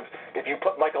sort of, if you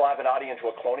put Michael Avenatti into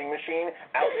a cloning machine,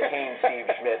 out came Steve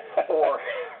Schmidt, or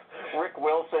Rick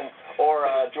Wilson, or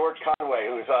George Conway,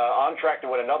 who's on track to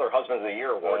win another Husband of the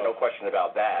Year award, no question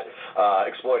about that,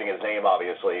 exploiting his name,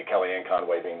 obviously, Kellyanne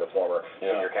Conway being the former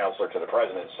senior counselor to the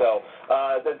president. So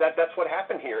that's what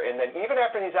happened here. And then even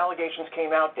after these allegations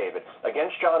came out, David,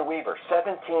 against John Weaver,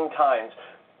 17 times,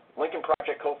 Lincoln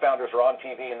Project co-founders were on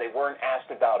TV, and they weren't asked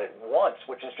about it once,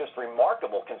 which is just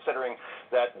remarkable considering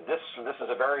that this is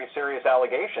a very serious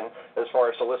allegation as far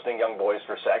as soliciting young boys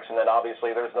for sex, and then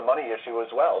obviously there's the money issue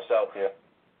as well. So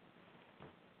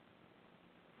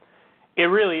it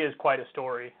really is quite a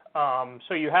story.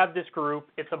 So you have this group.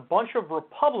 It's a bunch of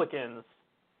Republicans,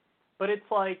 but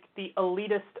it's like the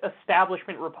elitist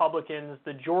establishment Republicans,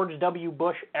 the George W.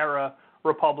 Bush era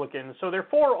Republicans. So they're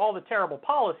for all the terrible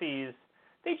policies.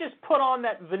 They just put on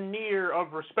that veneer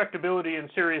of respectability and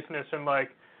seriousness and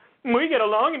like, we get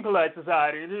along in polite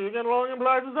society. Do you get along in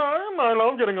polite society? I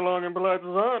love getting along in polite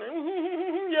society.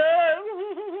 Yes.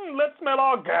 Let's smell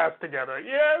our gas together.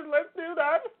 Yes, let's do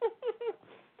that.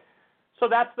 So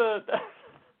that's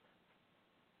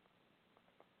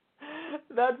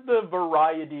the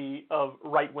variety of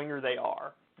right-winger they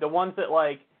are. The ones that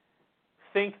like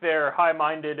think they're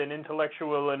high-minded and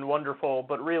intellectual and wonderful,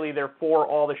 but really they're for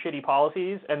all the shitty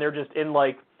policies, and they're just in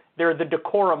like, they're the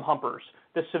decorum humpers,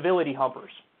 the civility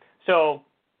humpers. So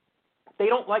They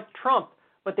don't like Trump,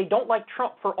 but they don't like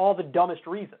Trump for all the dumbest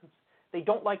reasons. They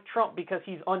don't like Trump because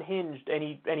he's unhinged and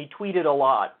he tweeted a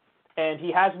lot and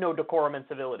he has no decorum and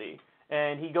civility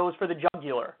and he goes for the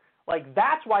jugular. Like,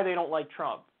 that's why they don't like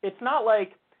Trump. It's not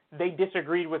like they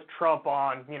disagreed with Trump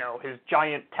on, you know, his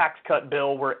giant tax cut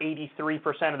bill where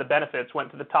 83% of the benefits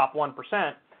went to the top 1%.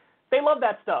 They love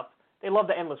that stuff. They love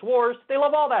the endless wars. They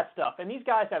love all that stuff. And these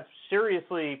guys have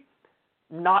seriously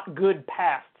not good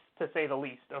pasts, to say the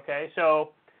least, okay? So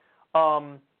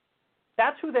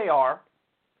that's who they are.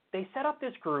 They set up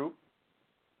this group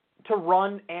to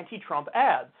run anti-Trump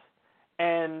ads.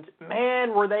 And,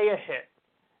 man, were they a hit.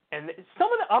 And some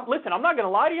of them, listen, I'm not going to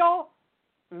lie to y'all,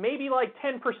 maybe like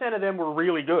 10% of them were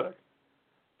really good.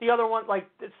 The other one, like,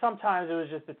 sometimes it was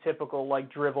just the typical,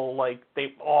 like, drivel, like,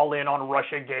 they all in on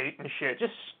Russiagate and shit,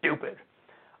 just stupid.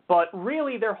 But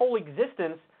really, their whole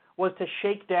existence was to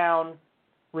shake down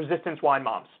resistance wine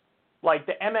moms. Like,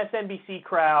 the MSNBC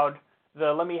crowd,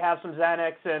 the let me have some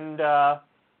Xanax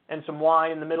and some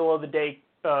wine in the middle of the day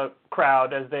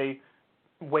crowd as they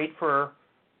wait for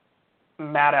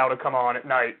Maddow to come on at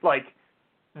night. Like,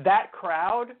 that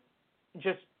crowd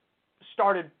just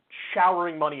started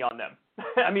showering money on them.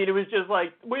 I mean, it was just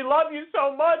like, we love you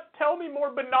so much, tell me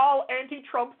more banal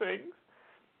anti-Trump things.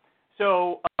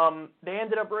 So they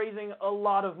ended up raising a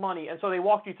lot of money, and so they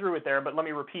walked you through it there, but let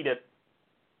me repeat it.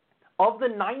 Of the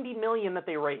 $90 million that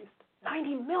they raised,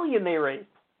 $90 million they raised,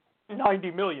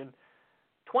 $90 million,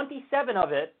 27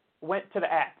 of it went to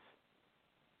the ads.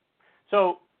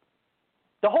 So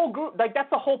the whole group, like, that's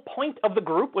the whole point of the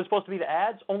group, was supposed to be the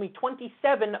ads. Only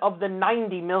 27 of the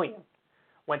 90 million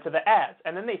went to the ads.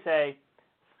 And then they say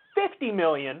 50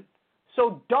 million,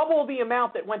 so double the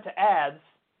amount that went to ads,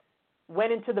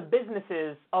 went into the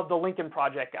businesses of the Lincoln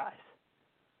Project guys.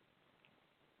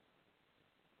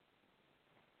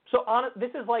 So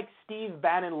this is like Steve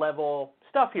Bannon level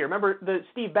stuff here. Remember, the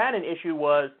Steve Bannon issue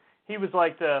was he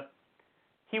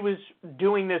was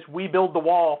doing this We Build the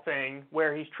Wall thing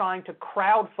where he's trying to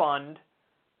crowdfund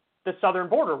the southern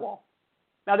border wall.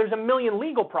 Now, there's a million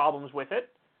legal problems with it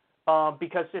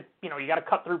because you got to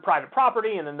cut through private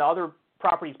property, and then the other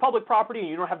property is public property, and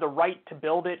you don't have the right to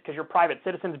build it because you're private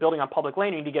citizens building on public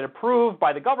land. You need to get approved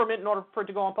by the government in order for it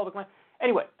to go on public land.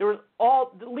 Anyway, there was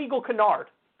all the legal canard.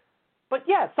 But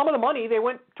yeah, some of the money, they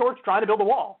went towards trying to build a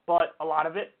wall, but a lot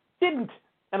of it didn't.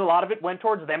 And a lot of it went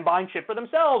towards them buying shit for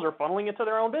themselves or funneling it to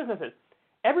their own businesses.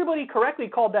 Everybody correctly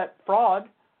called that fraud.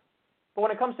 But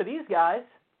when it comes to these guys,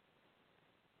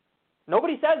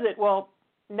 nobody says it. Well,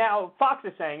 now Fox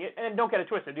is saying it, and don't get it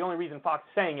twisted. The only reason Fox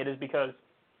is saying it is because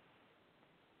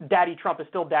Daddy Trump is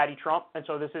still Daddy Trump, and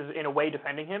so this is in a way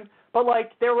defending him. But,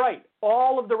 like, they're right.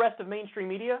 All of the rest of mainstream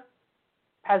media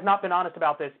has not been honest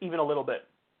about this even a little bit.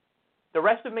 The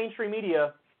rest of mainstream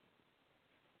media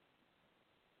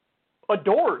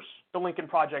adores the Lincoln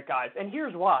Project guys, and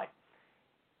here's why.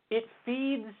 It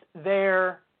feeds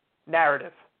their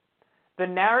narrative. The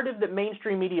narrative that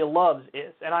mainstream media loves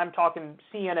is, and I'm talking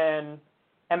CNN,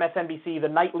 MSNBC, the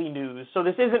nightly news. So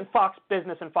this isn't Fox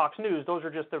Business and Fox News. Those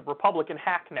are just the Republican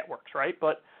hack networks, right?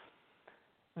 But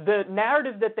the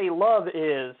narrative that they love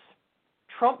is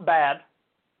Trump bad,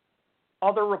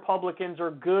 other Republicans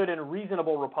are good and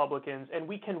reasonable Republicans, and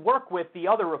we can work with the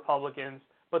other Republicans,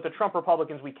 but the Trump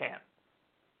Republicans we can't.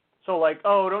 So, like,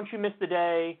 oh, don't you miss the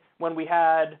day when we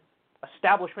had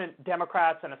establishment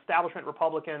Democrats and establishment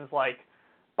Republicans like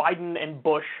Biden and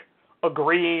Bush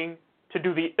agreeing to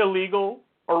do the illegal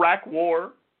Iraq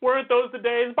war? Weren't those the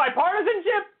days?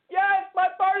 Bipartisanship! Yes,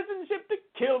 bipartisanship to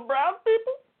kill brown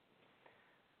people.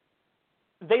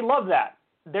 They love that.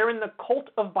 They're in the cult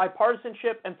of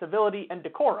bipartisanship and civility and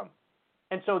decorum.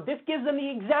 And so this gives them the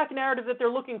exact narrative that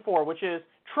they're looking for, which is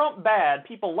Trump bad,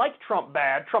 people like Trump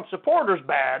bad, Trump supporters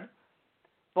bad,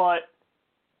 but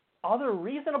other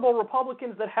reasonable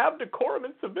Republicans that have decorum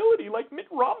and civility, like Mitt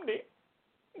Romney,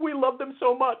 we love them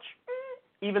so much.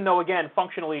 Even though, again,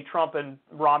 functionally Trump and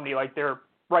Romney, like, they're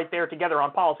right there together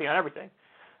on policy on everything.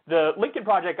 The Lincoln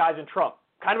Project guys and Trump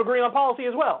kind of agree on policy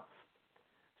as well.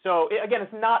 So, again,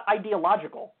 it's not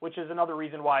ideological, which is another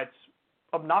reason why it's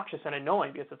obnoxious and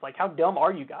annoying, because it's like, how dumb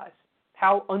are you guys?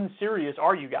 How unserious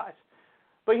are you guys?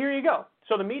 But here you go.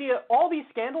 So the media, all these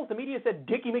scandals, the media said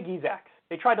Dickie McGee's acts.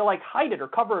 They tried to, like, hide it or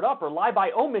cover it up or lie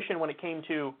by omission when it came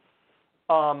to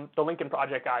the Lincoln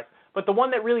Project guys. But the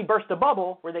one that really burst the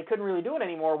bubble, where they couldn't really do it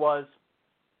anymore, was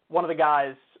one of the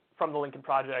guys from the Lincoln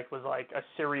Project was, like, a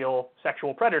serial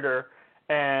sexual predator,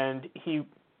 and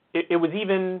it was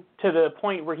even to the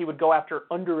point where he would go after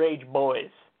underage boys.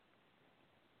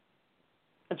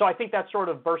 And so I think that sort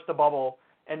of burst the bubble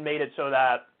and made it so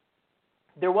that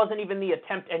there wasn't even the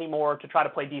attempt anymore to try to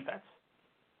play defense.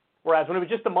 Whereas when it was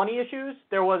just the money issues,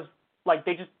 there was, like,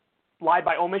 they just lied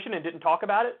by omission and didn't talk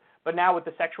about it. But now with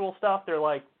the sexual stuff, they're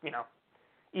like,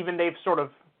 even they've sort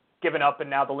of given up, and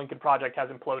now the Lincoln Project has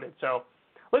imploded. So,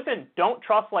 listen, don't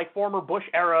trust, like, former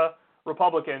Bush-era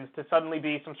Republicans to suddenly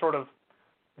be some sort of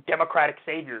Democratic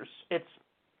saviors.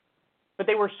 But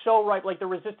they were so ripe, like the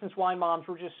resistance wine moms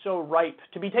were just so ripe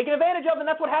to be taken advantage of, and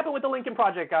that's what happened with the Lincoln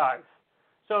Project guys.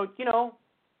 So,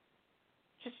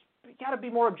 just you got to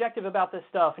be more objective about this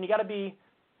stuff, and you got to be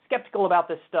skeptical about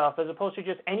this stuff, as opposed to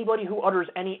just anybody who utters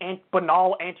any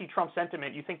banal anti-Trump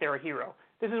sentiment, you think they're a hero.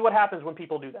 This is what happens when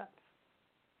people do that.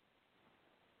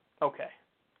 Okay.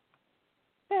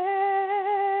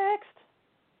 Next.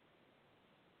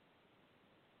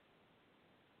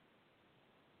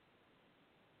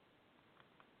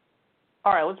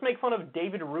 All right, let's make fun of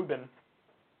David Rubin.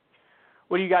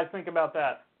 What do you guys think about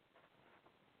that?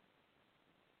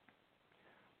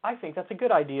 I think that's a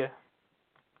good idea.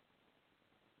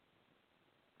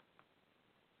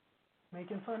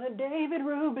 Making fun of David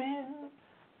Rubin,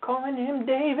 calling him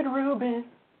David Rubin.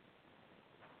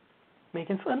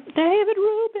 Making fun of David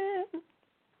Rubin.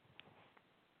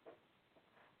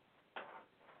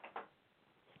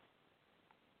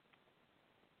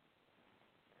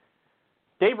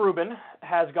 Dave Rubin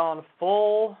has gone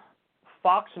full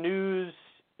Fox News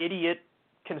idiot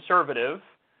conservative.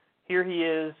 Here he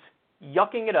is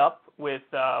yucking it up with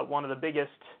one of the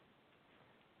biggest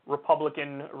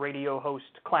Republican radio host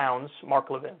clowns,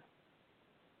 Mark Levin.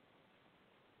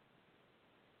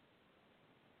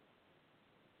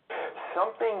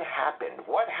 Something happened.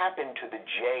 What happened to the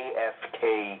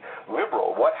JFK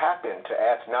liberal? What happened to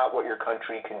ask not what your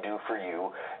country can do for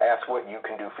you, ask what you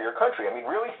can do for your country? I mean,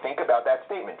 really think about that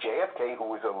statement. JFK,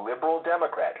 who was a liberal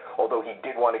Democrat, although he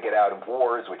did want to get out of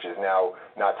wars, which is now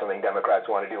not something Democrats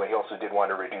want to do, and he also did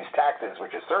want to reduce taxes,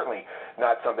 which is certainly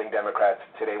not something Democrats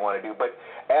today want to do. But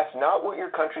ask not what your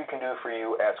country can do for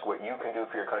you, ask what you can do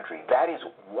for your country. That is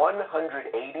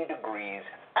 180 degrees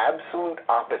absolute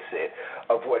opposite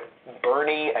of what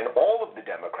Bernie and all of the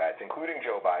Democrats, including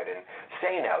Joe Biden,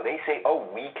 say now. They say, oh,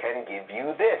 we can give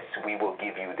you this. We will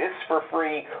give you this for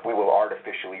free. We will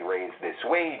artificially raise this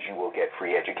wage. You will get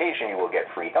free education. You will get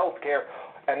free health care.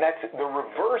 And that's the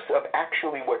reverse of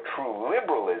actually what true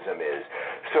liberalism is.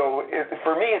 So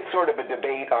for me, it's sort of a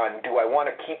debate on, do I want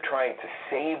to keep trying to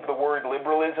save the word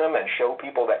liberalism and show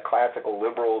people that classical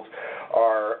liberals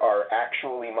are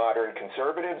actually modern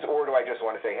conservatives, or do I just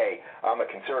want to say, hey, I'm a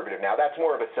conservative? Now, that's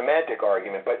more of a semantic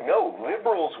argument, but no,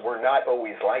 liberals were not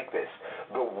always like this.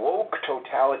 The woke,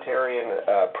 totalitarian,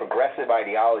 progressive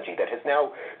ideology that has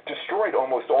now destroyed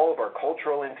almost all of our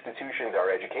cultural institutions,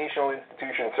 our educational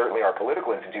institutions, certainly our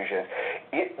political institutions,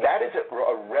 that is a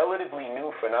relatively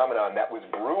new phenomenon that was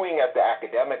brewing at the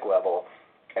academic level,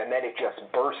 and then it just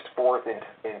burst forth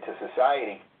into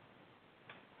society.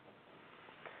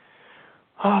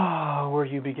 Oh, where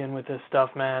do you begin with this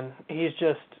stuff, man? He's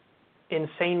just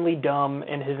insanely dumb,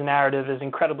 and his narrative is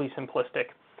incredibly simplistic.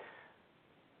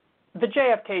 The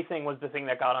JFK thing was the thing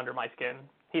that got under my skin.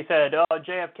 He said,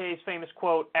 JFK's famous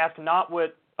quote, ask not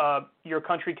what your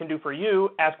country can do for you,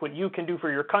 ask what you can do for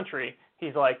your country.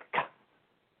 He's like,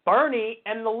 Bernie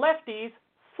and the lefties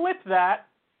flipped that,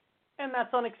 and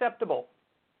that's unacceptable.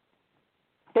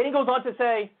 Then he goes on to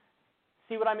say,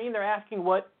 see what I mean? They're asking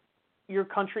what your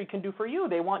country can do for you.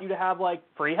 They want you to have, like,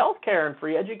 free health care and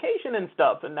free education and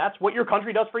stuff, and that's what your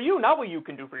country does for you, not what you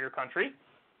can do for your country.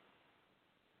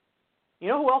 You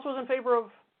know who else was in favor of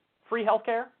free health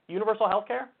care, universal health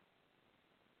care?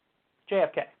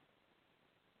 JFK.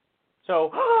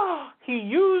 So he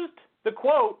used the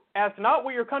quote, ask not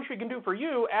what your country can do for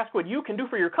you, ask what you can do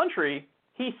for your country.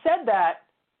 He said that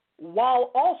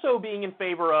while also being in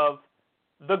favor of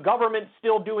the government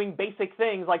still doing basic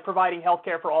things like providing health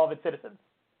care for all of its citizens.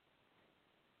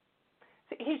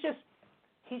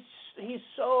 He's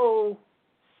so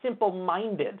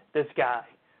simple-minded, this guy.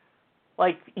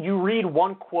 Like, you read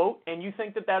one quote and you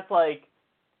think that that's, like,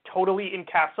 totally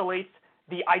encapsulates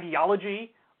the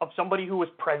ideology of somebody who was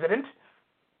president.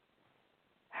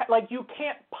 Like, you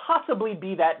can't possibly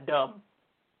be that dumb.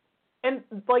 And,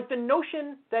 like, the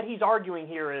notion that he's arguing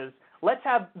here is, let's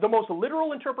have the most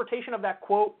literal interpretation of that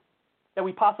quote that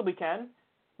we possibly can,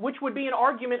 which would be an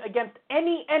argument against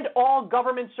any and all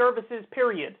government services,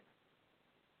 period.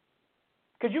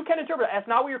 Because you can interpret it, ask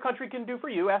not what your country can do for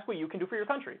you, ask what you can do for your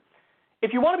country.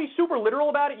 If you want to be super literal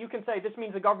about it, you can say this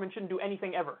means the government shouldn't do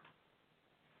anything ever.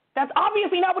 That's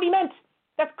obviously not what he meant.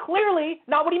 That's clearly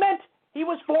not what he meant. He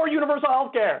was for universal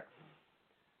health care.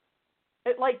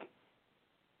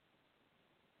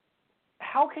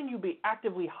 How can you be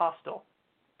actively hostile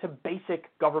to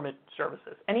basic government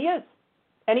services? And he is.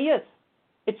 And he is.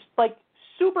 It's like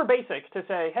super basic to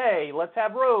say, hey, let's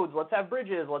have roads, let's have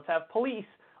bridges, let's have police,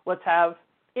 let's have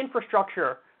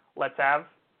infrastructure, let's have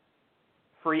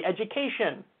free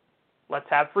education, let's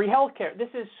have free health care. This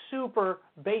is super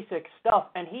basic stuff,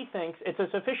 and he thinks it's a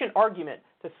sufficient argument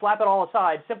to slap it all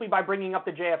aside simply by bringing up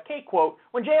the JFK quote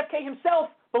when JFK himself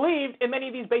believed in many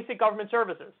of these basic government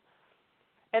services.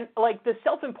 And, like, the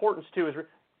self-importance, too, is,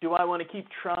 do I want to keep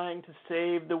trying to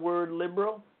save the word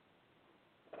liberal?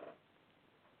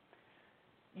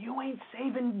 You ain't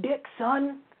saving dick,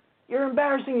 son. You're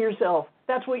embarrassing yourself.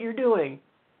 That's what you're doing.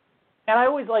 And I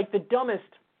always like the dumbest,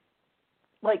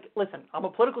 like, listen, I'm a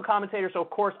political commentator, so of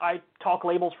course I talk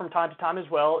labels from time to time as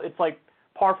well. It's like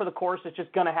par for the course. It's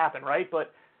just going to happen, right?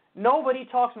 But nobody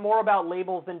talks more about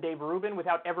labels than Dave Rubin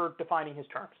without ever defining his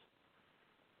terms.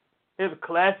 There's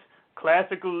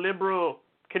classical liberal,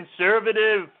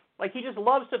 conservative. Like, he just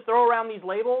loves to throw around these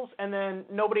labels, and then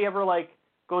nobody ever, like,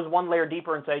 goes one layer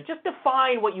deeper and say, just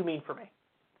define what you mean for me.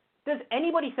 Does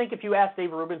anybody think if you ask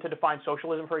Dave Rubin to define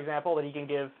socialism, for example, that he can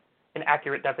give an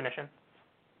accurate definition?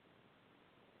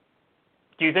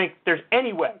 Do you think there's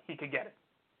any way he could get it?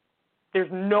 There's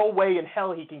no way in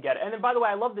hell he can get it. And then, by the way,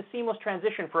 I love the seamless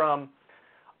transition from,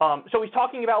 so he's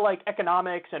talking about, like,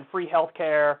 economics and free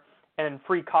healthcare and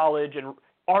free college and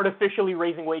artificially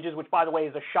raising wages, which, by the way,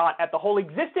 is a shot at the whole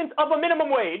existence of a minimum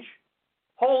wage.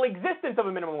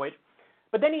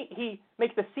 But then he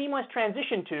makes the seamless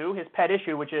transition to his pet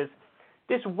issue, which is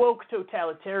this woke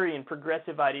totalitarian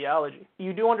progressive ideology.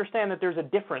 You do understand that there's a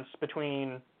difference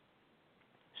between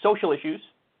social issues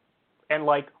and,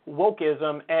 like,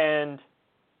 wokeism and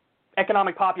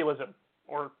economic populism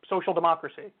or social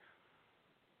democracy,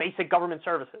 basic government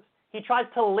services. He tries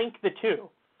to link the two.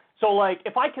 So, like,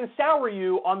 if I can sour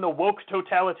you on the woke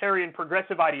totalitarian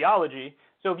progressive ideology,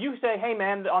 so if you say, hey,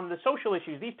 man, on the social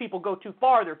issues, these people go too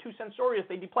far, they're too censorious,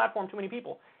 they deplatform too many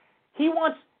people. He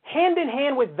wants, hand in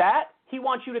hand with that, he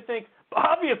wants you to think,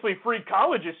 obviously free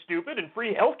college is stupid and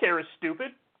free healthcare is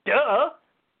stupid. Duh.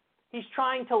 He's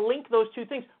trying to link those two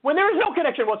things when there is no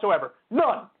connection whatsoever.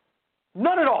 None.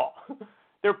 None at all.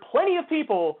 There are plenty of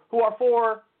people who are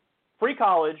for free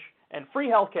college and free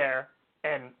healthcare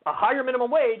and a higher minimum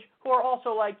wage who are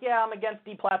also like, yeah, I'm against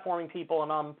deplatforming people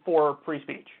and I'm for free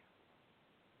speech.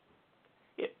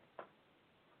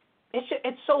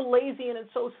 It's so lazy and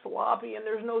it's so sloppy and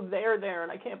there's no there,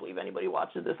 and I can't believe anybody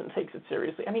watches this and takes it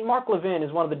seriously. I mean, Mark Levin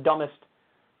is one of the dumbest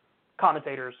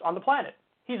commentators on the planet.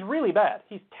 He's really bad.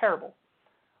 He's terrible.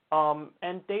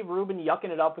 And Dave Rubin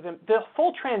yucking it up with him. The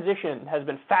full transition has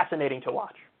been fascinating to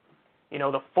watch. You know,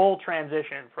 the full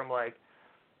transition from, like,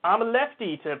 I'm a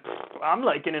lefty to, I'm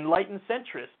like an enlightened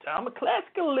centrist. I'm a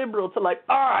classical liberal to, like,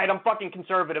 all right, I'm fucking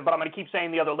conservative, but I'm going to keep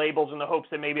saying the other labels in the hopes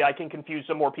that maybe I can confuse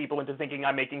some more people into thinking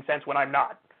I'm making sense when I'm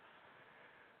not.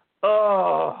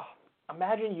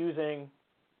 Imagine using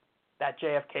that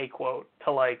JFK quote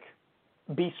to, like,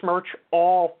 besmirch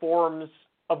all forms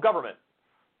of government.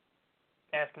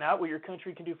 Ask not what your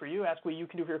country can do for you, ask what you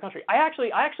can do for your country. I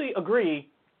actually agree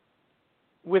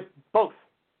with both.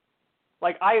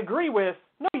 Like, I agree with,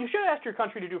 no, you should ask your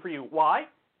country to do for you. Why?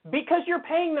 Because you're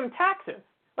paying them taxes.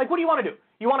 Like, what do you want to do?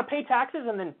 You want to pay taxes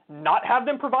and then not have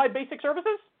them provide basic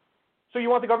services? So you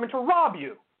want the government to rob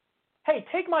you. Hey,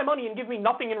 take my money and give me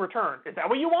nothing in return. Is that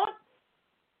what you want?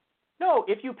 No,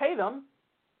 if you pay them,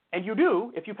 and you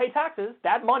do, if you pay taxes,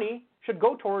 that money should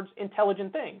go towards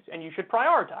intelligent things, and you should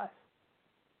prioritize.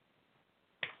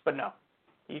 But no.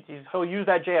 He'll use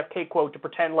that JFK quote to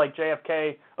pretend like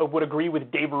JFK would agree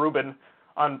with Dave Rubin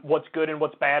on what's good and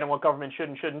what's bad and what government should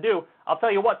and shouldn't do. I'll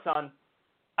tell you what, son.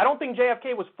 I don't think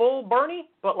JFK was full Bernie,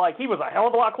 but, like, he was a hell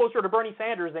of a lot closer to Bernie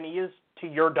Sanders than he is to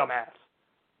your dumbass.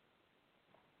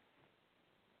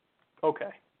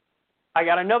 Okay. I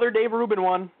got another Dave Rubin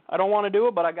one. I don't want to do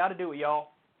it, but I got to do it, y'all.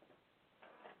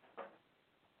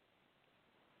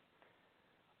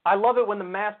 I love it when the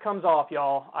mask comes off,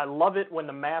 y'all. I love it when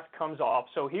the mask comes off.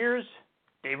 So here's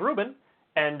Dave Rubin,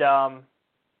 and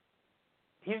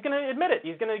he's going to admit it.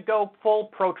 He's going to go full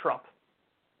pro-Trump.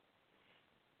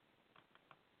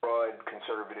 Broad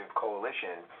conservative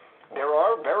coalition. There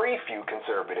are very few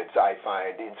conservatives I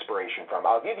find inspiration from.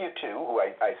 I'll give you two who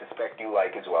I suspect you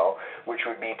like as well, which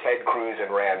would be Ted Cruz and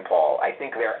Rand Paul. I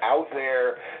think they're out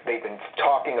there. They've been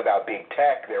talking about big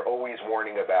tech. They're always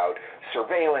warning about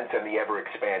surveillance and the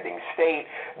ever-expanding state.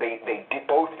 They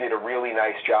both did a really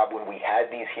nice job when we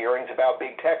had these hearings about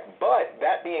big tech. But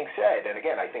that being said, and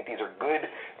again, I think these are good,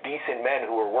 decent men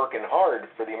who are working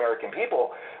hard for the American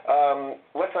people.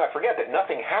 Let's not forget that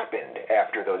nothing happened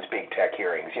after those big tech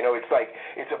hearings. You know,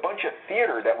 it's a bunch of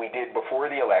theater that we did before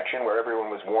the election where everyone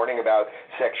was warning about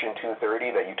Section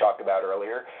 230 that you talked about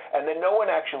earlier, and then no one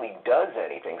actually does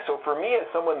anything. So for me, as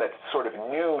someone that's sort of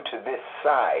new to this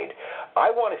side, I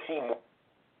want to see more.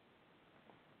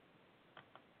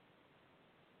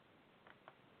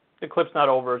 The clip's not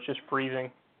over. It's just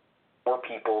freezing. More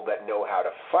people that know how to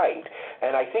fight.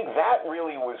 And I think that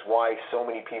really was why so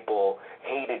many people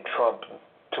hated Trump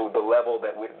to the level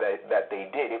that they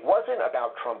did. It wasn't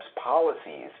about Trump's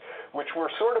policies, which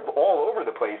were sort of all over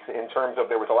the place in terms of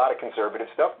there was a lot of conservative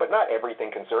stuff, but not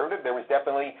everything conservative. There was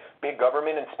definitely big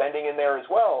government and spending in there as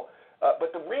well.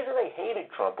 But the reason they hated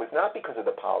Trump was not because of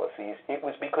the policies. It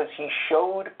was because he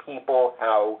showed people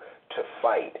how to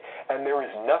fight. And there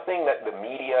is nothing that the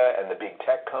media and the big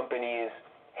tech companies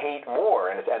hate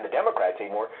more, and the Democrats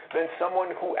hate more, than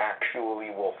someone who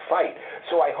actually will fight.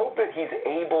 So I hope that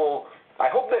I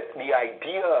hope that the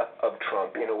idea of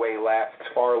Trump, in a way, lasts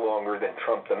far longer than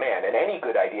Trump the man. And any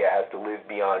good idea has to live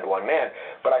beyond one man.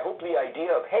 But I hope the idea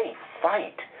of, hey,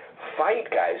 fight,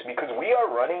 guys, because we are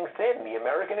running thin. The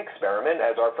American experiment,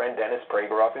 as our friend Dennis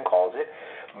Prager often calls it,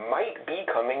 might be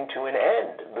coming to an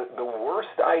end. The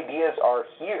worst ideas are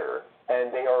here,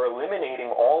 and they are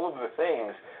eliminating all of the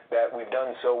things that we've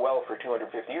done so well for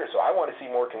 250 years. So I want to see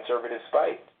more conservatives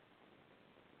fight.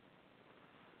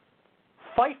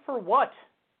 Fight for what?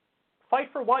 Fight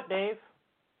for what, Dave?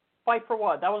 Fight for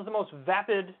what? That was the most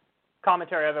vapid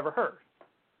commentary I've ever heard.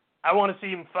 I want to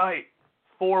see him fight.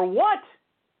 For what?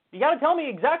 You got to tell me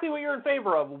exactly what you're in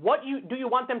favor of. What do you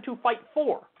want them to fight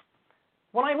for?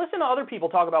 When I listen to other people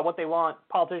talk about what they want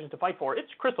politicians to fight for, it's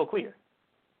crystal clear.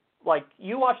 Like,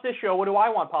 you watch this show, what do I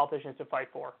want politicians to fight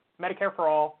for? Medicare for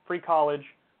all, free college,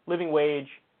 living wage,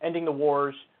 ending the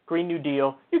wars, Green New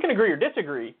Deal. You can agree or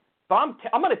disagree, but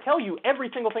I'm going to tell you every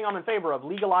single thing I'm in favor of.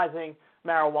 Legalizing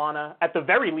marijuana, at the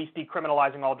very least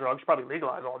decriminalizing all drugs, probably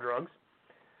legalize all drugs.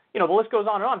 You know, the list goes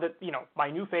on and on. My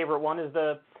new favorite one is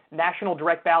the National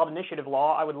Direct Ballot Initiative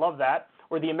law. I would love that.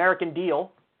 Or the American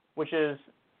Deal, which is,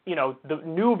 the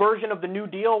new version of the New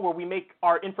Deal where we make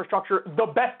our infrastructure the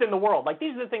best in the world. Like,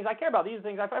 these are the things I care about. These are the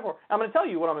things I fight for. I'm going to tell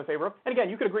you what I'm in favor of. And again,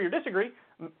 you could agree or disagree.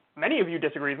 Many of you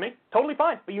disagree with me. Totally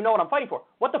fine. But you know what I'm fighting for.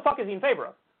 What the fuck is he in favor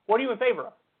of? What are you in favor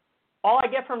of? All I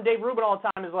get from Dave Rubin all the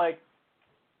time is like,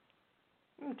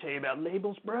 I'm going to tell you about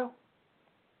labels, bro.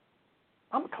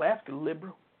 I'm a classical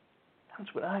liberal.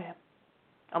 That's what I am.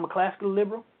 I'm a classical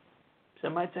liberal.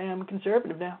 Some might say I'm a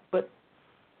conservative now. But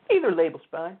either label's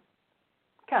fine.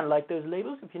 Kind of like those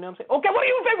labels, if you know what I'm saying. Okay, what are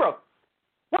you in favor of?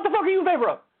 What the fuck are you in favor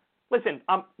of? Listen,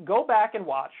 go back and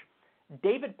watch.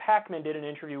 David Pakman did an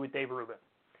interview with Dave Rubin,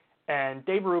 and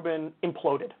Dave Rubin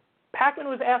imploded. Pakman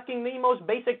was asking the most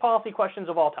basic policy questions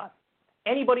of all time.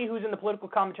 Anybody who's in the political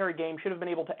commentary game should have been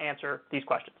able to answer these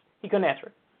questions. He couldn't answer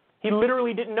it. He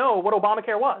literally didn't know what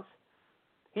Obamacare was.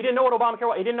 He didn't know what Obamacare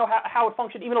was. He didn't know how it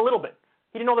functioned even a little bit.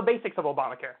 He didn't know the basics of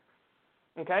Obamacare.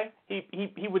 Okay?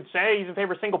 He would say he's in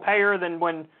favor of single payer, then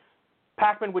when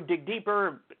Pakman would dig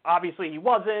deeper, obviously he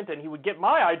wasn't, and he would get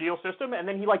my ideal system, and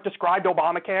then he described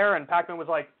Obamacare, and Pakman was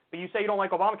like, but you say you don't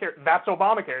like Obamacare, that's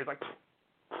Obamacare. He's like,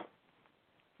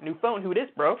 new phone, who it is,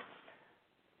 bro?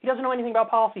 He doesn't know anything about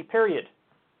policy, period.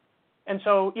 And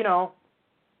so,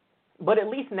 but at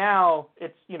least now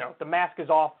it's, the mask is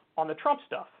off on the Trump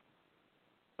stuff.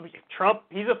 I mean, Trump,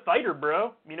 he's a fighter,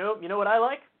 bro. You know what I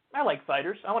like? I like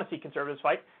fighters. I want to see conservatives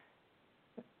fight.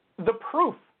 The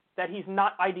proof that he's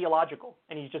not ideological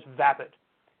and he's just vapid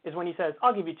is when he says,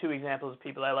 I'll give you two examples of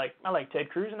people I like. I like Ted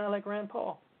Cruz and I like Rand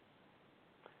Paul.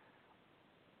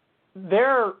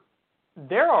 There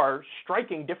are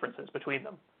striking differences between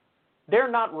them.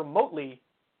 They're not remotely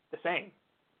the same.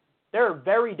 There are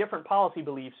very different policy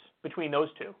beliefs between those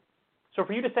two. So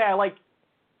for you to say I like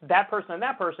that person and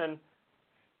that person,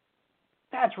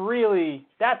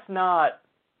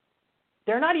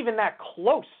 they're not even that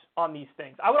close on these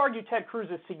things. I would argue Ted Cruz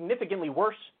is significantly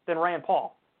worse than Rand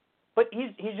Paul. But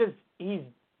he's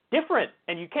different,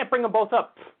 and you can't bring them both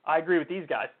up. I agree with these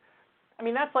guys. I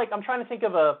mean, that's like, I'm trying to think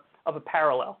of a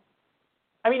parallel.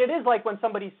 I mean, it is like when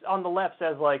somebody on the left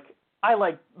says, I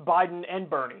like Biden and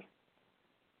Bernie.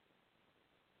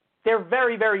 They're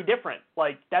very, very different.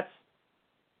 I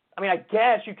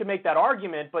guess you could make that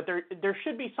argument, but there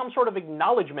should be some sort of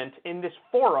acknowledgement in this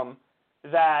forum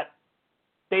that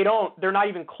they're not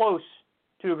even close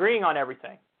to agreeing on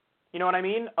everything. You know what I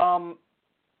mean?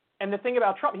 And the thing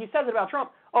about Trump, he says it about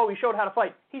Trump, he showed how to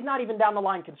fight. He's not even down the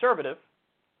line conservative,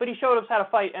 but he showed us how to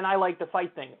fight, and I like the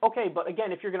fight thing. Okay, but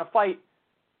again, if you're going to fight,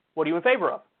 what are you in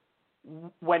favor of?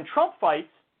 When Trump fights,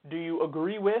 do you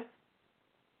agree with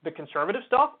the conservative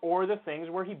stuff or the things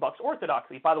where he bucks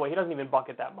orthodoxy. By the way, he doesn't even buck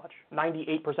it that much.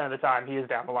 98% of the time he is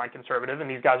down the line conservative, and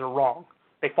these guys are wrong.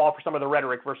 They fall for some of the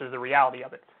rhetoric versus the reality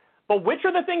of it. But which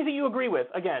are the things that you agree with?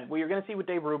 Again, what you're going to see with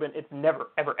Dave Rubin, it's never,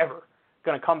 ever, ever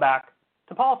going to come back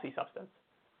to policy substance.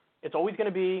 It's always going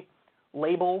to be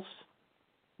labels,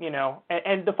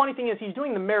 and the funny thing is he's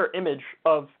doing the mirror image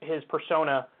of his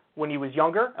persona when he was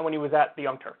younger and when he was at the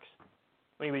Young Turks.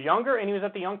 When he was younger and he was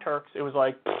at the Young Turks, it was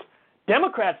like,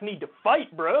 Democrats need to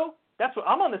fight, bro. That's what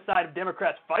I'm on the side of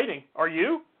Democrats fighting. Are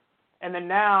you? And then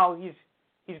now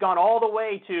he's gone all the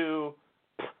way to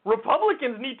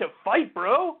Republicans need to fight,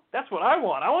 bro. That's what I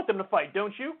want. I want them to fight,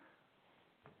 don't you?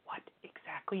 What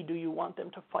exactly do you want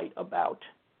them to fight about?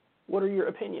 What are your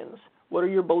opinions? What are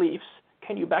your beliefs?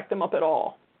 Can you back them up at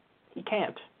all? He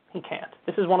can't. He can't.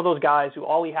 This is one of those guys who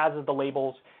all he has is the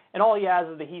labels, and all he has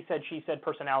is the he said, she said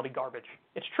personality garbage.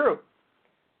 It's true.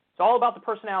 It's all about the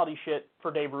personality shit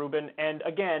for Dave Rubin, and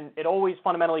again, it always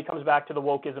fundamentally comes back to the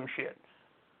wokeism shit.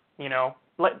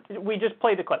 We just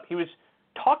played the clip. He was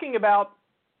talking about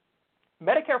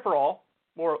Medicare for all,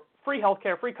 or free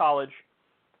healthcare, free college,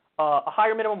 a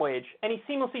higher minimum wage, and he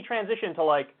seamlessly transitioned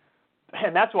to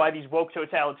and that's why these woke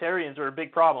totalitarians are a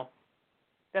big problem.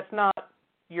 That's not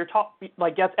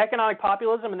that's economic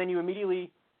populism, and then you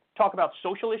immediately talk about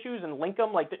social issues and link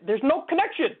them. There's no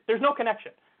connection. There's no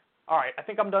connection. All right, I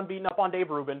think I'm done beating up on Dave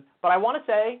Rubin, but I want to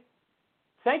say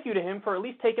thank you to him for at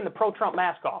least taking the pro-Trump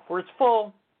mask off, where it's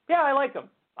full. Yeah, I like him.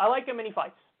 I like him, and he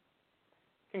fights.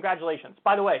 Congratulations.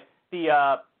 By the way,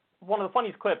 one of the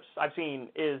funniest clips I've seen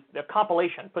is the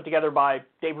compilation put together by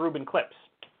Dave Rubin Clips,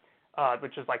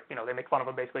 which is they make fun of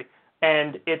him basically,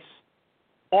 and it's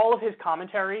all of his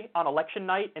commentary on election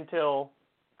night until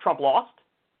Trump lost.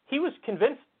 He was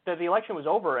convinced that the election was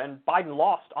over and Biden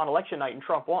lost on election night and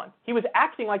Trump won. He was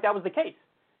acting like that was the case.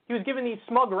 He was giving these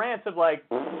smug rants of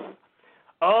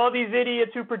all these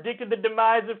idiots who predicted the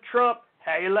demise of Trump.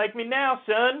 How you like me now,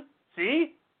 son?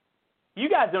 See? You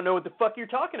guys don't know what the fuck you're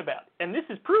talking about. And this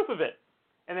is proof of it.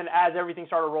 And then as everything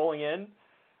started rolling in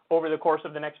over the course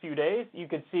of the next few days, you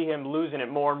could see him losing it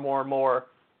more and more and more.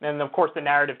 And, of course, the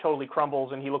narrative totally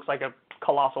crumbles, and he looks like a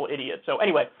colossal idiot. So,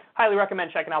 anyway, highly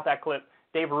recommend checking out that clip.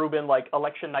 Dave Rubin,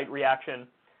 election night reaction.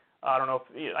 I don't know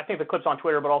I think the clip's on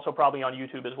Twitter, but also probably on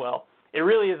YouTube as well. It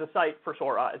really is a sight for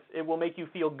sore eyes. It will make you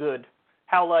feel good.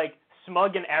 How,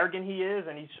 smug and arrogant he is,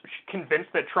 and he's convinced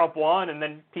that Trump won, and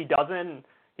then he doesn't. And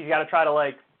he's got to try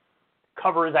to,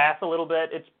 cover his ass a little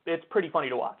bit. It's pretty funny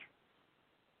to watch.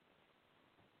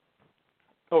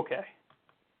 Okay,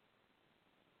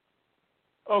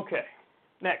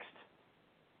 next.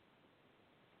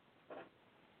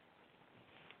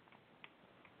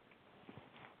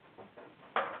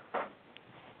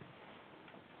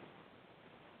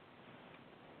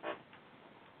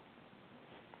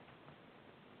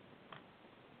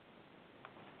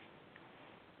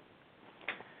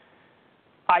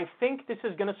 I think this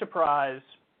is going to surprise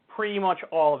pretty much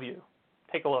all of you.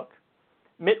 Take a look.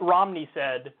 Mitt Romney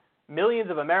said,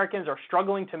 millions of Americans are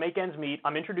struggling to make ends meet.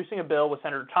 I'm introducing a bill with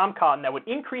Senator Tom Cotton that would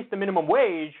increase the minimum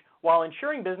wage while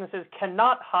ensuring businesses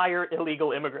cannot hire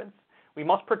illegal immigrants. We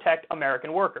must protect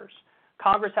American workers.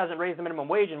 Congress hasn't raised the minimum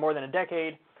wage in more than a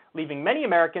decade, leaving many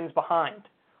Americans behind.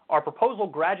 Our proposal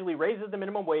gradually raises the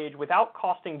minimum wage without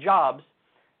costing jobs,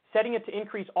 setting it to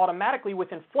increase automatically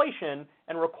with inflation,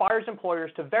 and requires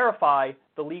employers to verify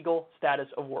the legal status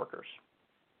of workers.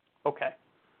 Okay.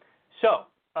 So,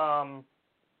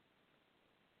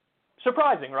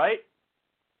 surprising, right?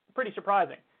 Pretty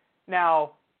surprising.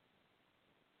 Now,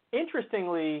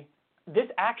 interestingly, this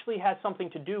actually has something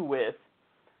to do with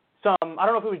I don't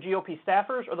know if it was GOP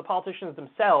staffers or the politicians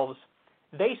themselves.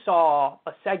 They saw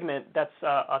a segment that's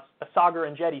a Saagar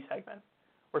and Jetty segment,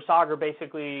 where Saagar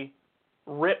basically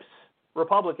rips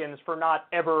Republicans for not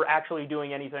ever actually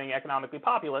doing anything economically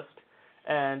populist.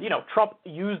 And, Trump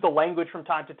used the language from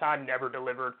time to time, never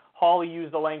delivered. Hawley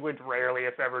used the language, rarely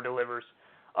if ever delivers.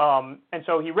 And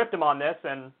so he ripped him on this,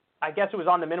 and I guess it was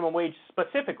on the minimum wage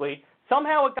specifically.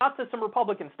 Somehow it got to some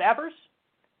Republican staffers,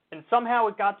 and somehow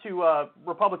it got to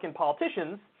Republican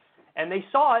politicians, and they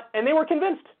saw it, and they were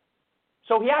convinced.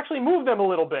 So he actually moved them a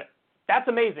little bit. That's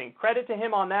amazing. Credit to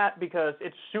him on that, because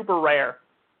it's super rare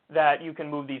that you can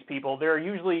move these people. They're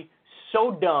usually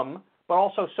so dumb, but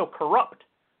also so corrupt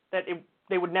that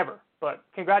they would never. But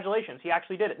congratulations, he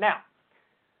actually did it. Now,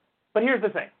 but here's the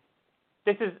thing.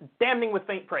 This is damning with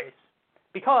faint praise,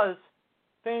 because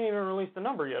they ain't even released the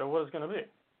number yet of what it's going to be.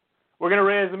 We're going to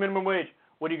raise the minimum wage.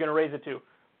 What are you going to raise it to?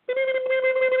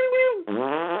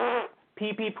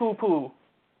 Pee pee poo poo.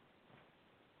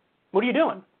 What are you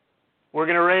doing? We're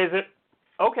going to raise it.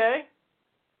 Okay.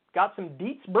 Got some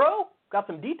deets, bro? Got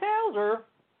some details, or?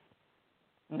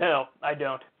 No, I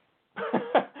don't.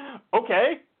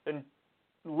 Okay, then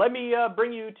let me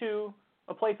bring you to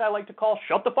a place I like to call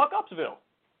Shut the Fuck Upsville.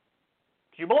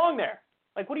 You belong there.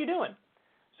 Like, what are you doing?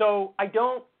 So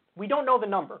we don't know the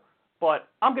number, but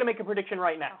I'm going to make a prediction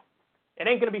right now. It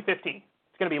ain't going to be 15.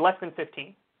 It's going to be less than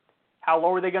 15. How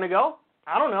low are they going to go?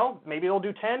 I don't know. Maybe they'll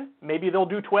do 10. Maybe they'll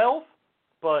do 12.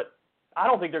 But I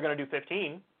don't think they're going to do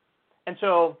 15. And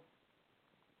so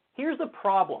here's the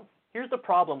problem. Here's the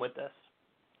problem with this.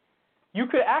 You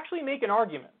could actually make an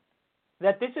argument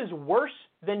that this is worse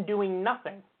than doing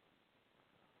nothing.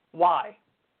 Why?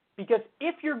 Because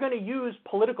if you're going to use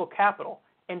political capital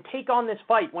and take on this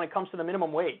fight when it comes to the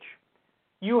minimum wage,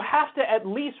 you have to at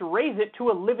least raise it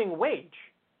to a living wage.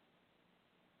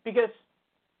 Because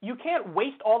you can't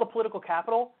waste all the political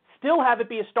capital, still have it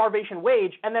be a starvation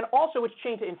wage, and then also it's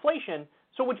chained to inflation,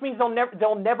 so which means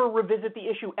they'll never revisit the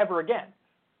issue ever again.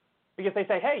 Because they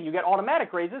say, hey, you get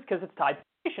automatic raises because it's tied to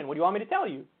inflation. What do you want me to tell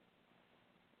you?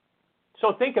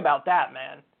 So think about that,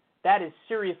 man. That is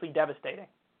seriously devastating.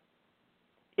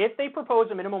 If they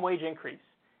propose a minimum wage increase,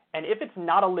 and if it's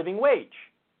not a living wage,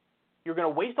 you're going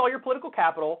to waste all your political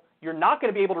capital, you're not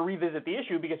going to be able to revisit the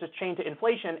issue because it's chained to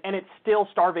inflation, and it's still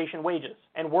starvation wages,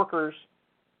 and workers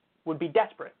would be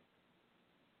desperate.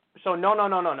 So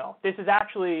no. This is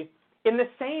actually, in the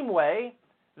same way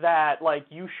that, like,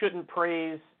 you shouldn't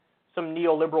praise some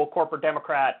neoliberal corporate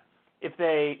Democrat if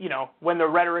they, when the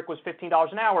rhetoric was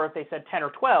 $15 an hour, if they said 10 or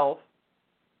 12,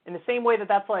 in the same way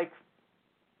that's like,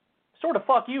 sort of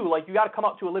fuck you, like you got to come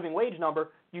up to a living wage number,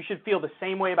 you should feel the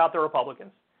same way about the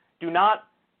Republicans. Do not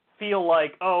feel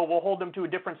like, oh, we'll hold them to a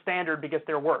different standard because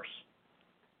they're worse.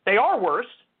 They are worse,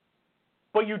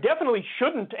 but you definitely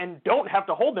shouldn't and don't have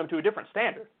to hold them to a different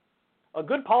standard. A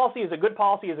good policy is a good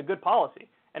policy is a good policy.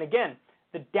 And again,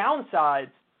 the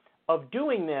downsides of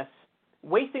doing this,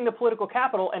 wasting the political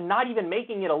capital and not even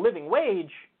making it a living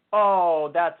wage, oh,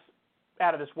 that's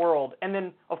out of this world. And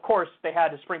then, of course, they had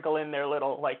to sprinkle in their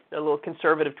little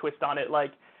conservative twist on it,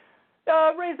 like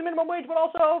raise the minimum wage, but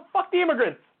also fuck the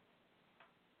immigrants.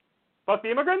 Fuck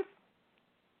the immigrants?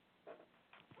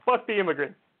 Fuck the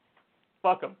immigrants.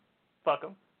 Fuck them. Fuck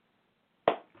them.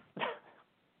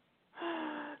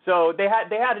 So they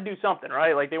had to do something,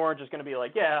 right? Like they weren't just going to be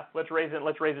like, yeah, let's raise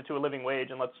it to a living wage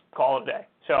and let's call it a day.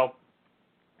 So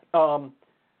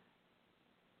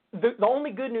the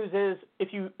only good news is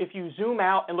if you zoom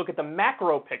out and look at the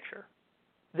macro picture,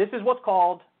 this is what's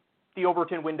called the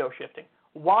Overton window shifting.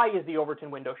 Why is the Overton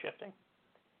window shifting?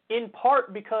 In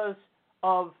part because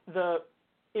of the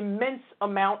immense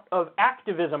amount of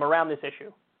activism around this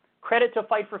issue. Credit to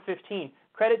Fight for 15.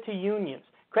 Credit to unions.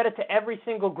 Credit to every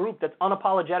single group that's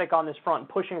unapologetic on this front and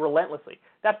pushing relentlessly.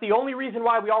 That's the only reason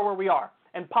why we are where we are.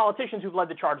 And politicians who've led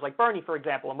the charge, like Bernie, for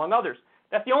example, among others.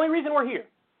 That's the only reason we're here.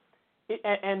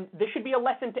 And this should be a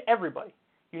lesson to everybody.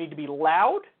 You need to be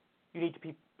loud. You need to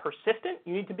be persistent.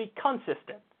 You need to be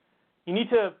consistent. You need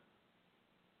to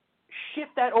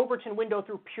shift that Overton window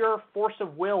through pure force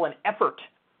of will and effort.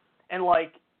 And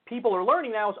like people are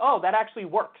learning now is, oh, that actually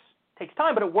works. Takes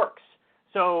time, but it works.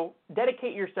 So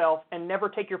dedicate yourself and never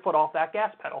take your foot off that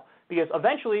gas pedal, because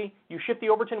eventually you shift the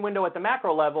Overton window at the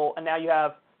macro level, and now you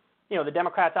have, the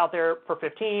Democrats out there for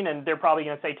 15, and they're probably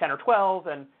going to say 10 or 12.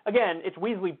 And again, it's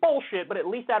Weasley bullshit, but at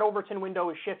least that Overton window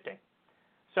is shifting.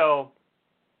 So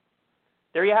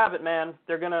there you have it, man.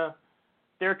 They're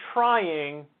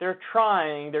trying,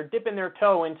 they're dipping their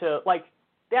toe into, like,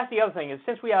 that's the other thing is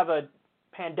since we have a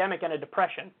pandemic and a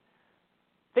depression,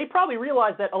 they probably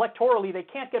realize that electorally they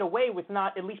can't get away with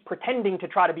not at least pretending to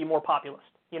try to be more populist,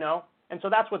 And so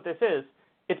that's what this is.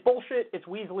 It's bullshit, it's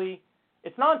Weasley,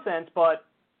 it's nonsense, but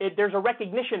there's a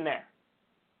recognition there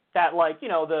that, like,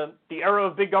 the era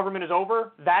of big government is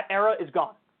over, that era is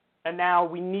gone. And now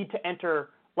we need to enter,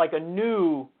 like, a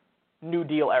New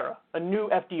Deal era, a new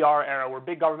FDR era where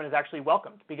big government is actually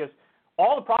welcomed, because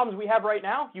all the problems we have right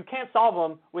now, you can't solve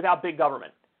them without big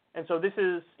government. And so this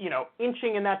is,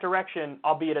 inching in that direction,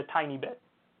 albeit a tiny bit.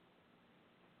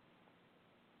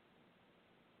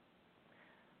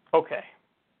 Okay.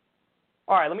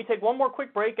 All right, let me take one more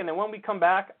quick break, and then when we come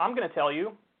back, I'm going to tell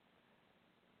you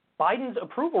Biden's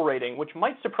approval rating, which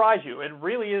might surprise you. It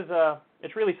really is,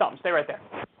 it's really something. Stay right there.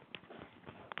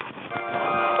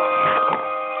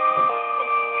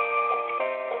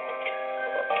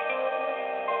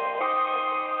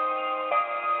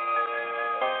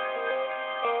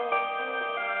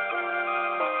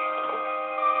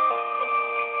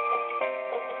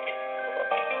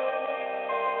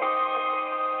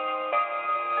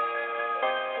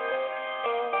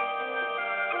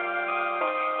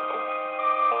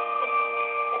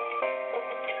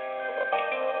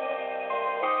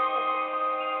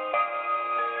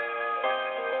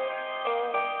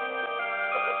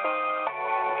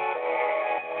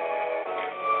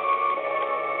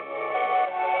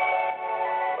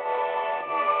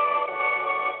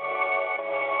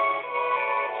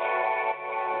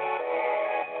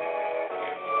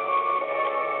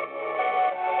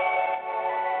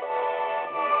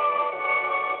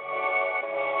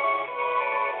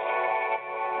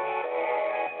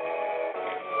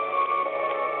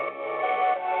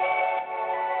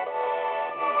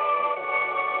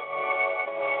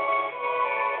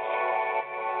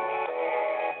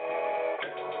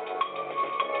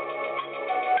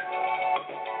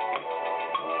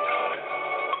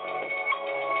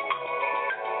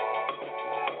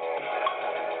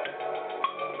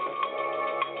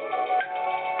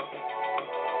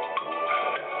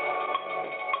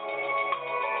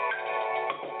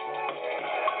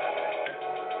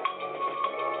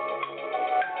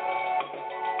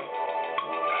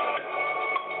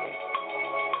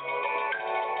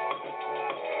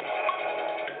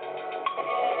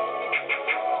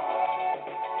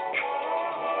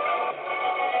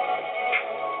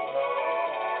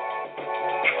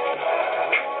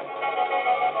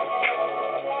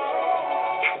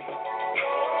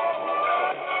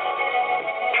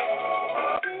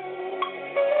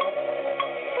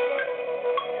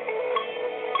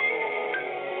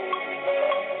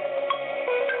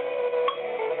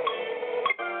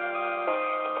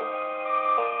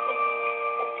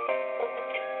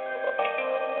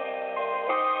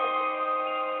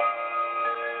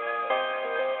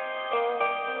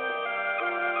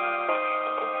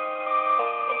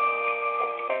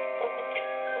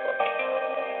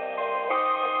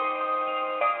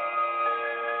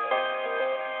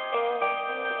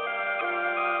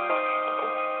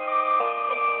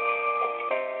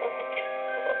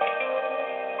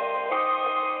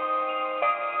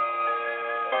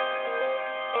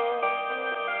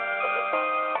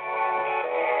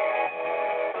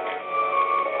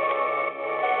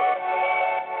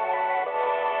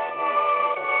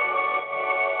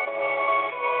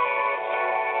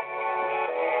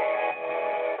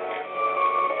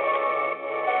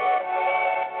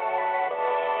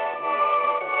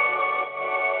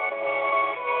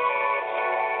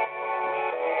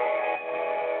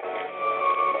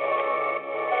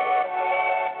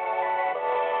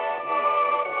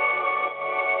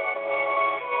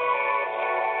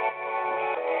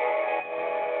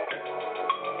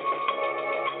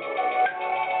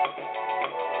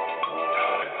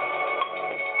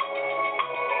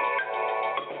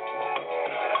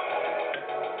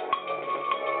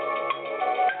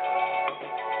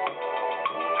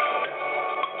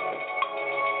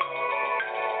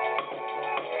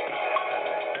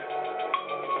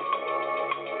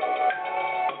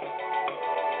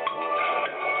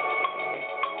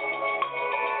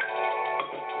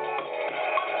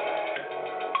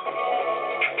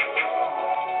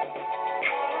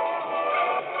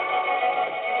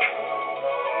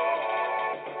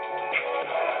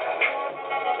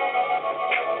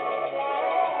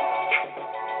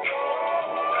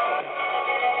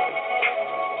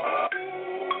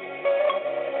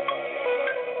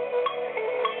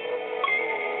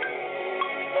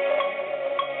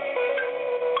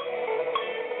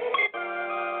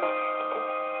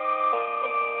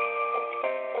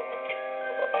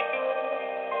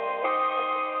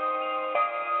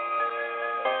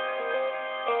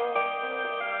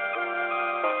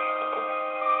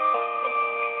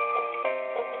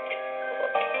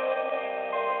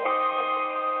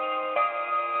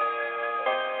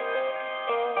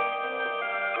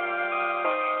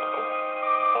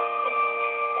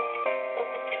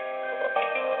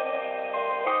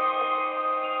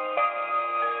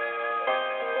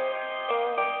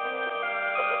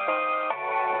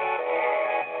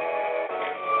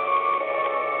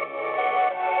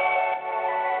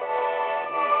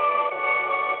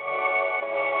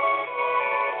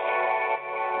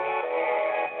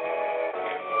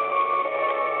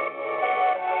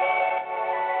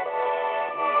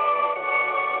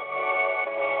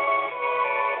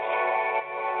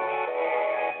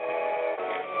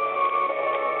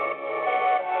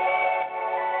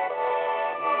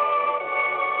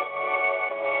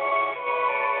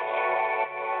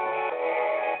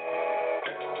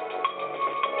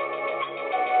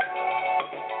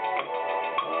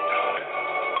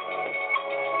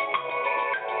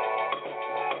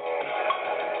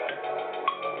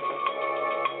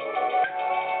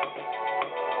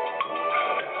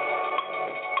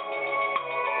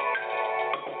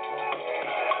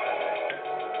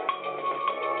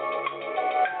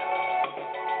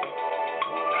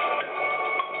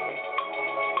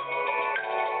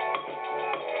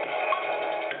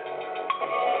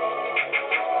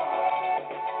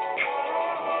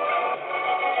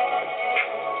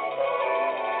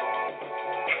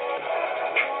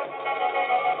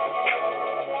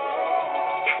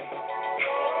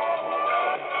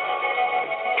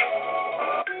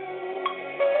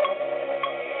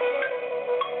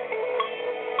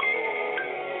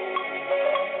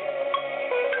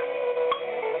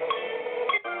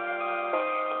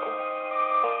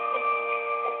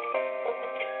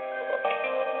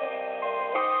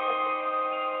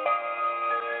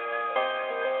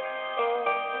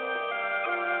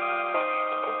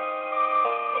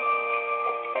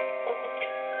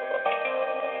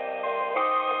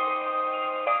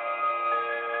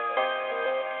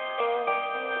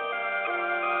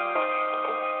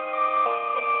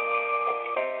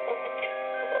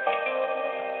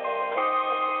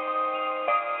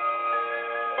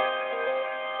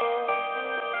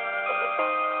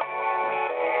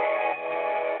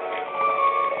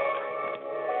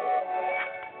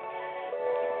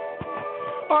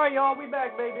 All right, y'all, we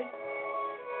back, baby.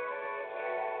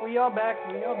 We are back.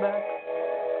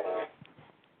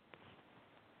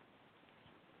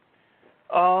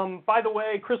 By the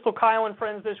way, Crystal, Kyle, and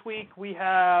friends, this week we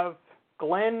have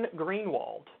Glenn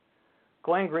Greenwald.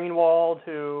 Glenn Greenwald,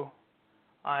 who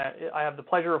I have the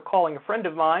pleasure of calling a friend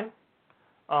of mine.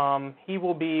 He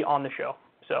will be on the show.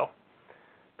 So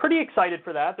pretty excited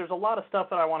for that. There's a lot of stuff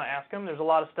that I want to ask him. There's a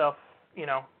lot of stuff,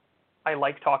 I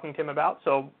like talking to him about.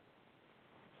 So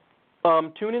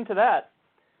tune into that.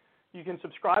 You can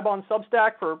subscribe on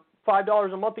Substack for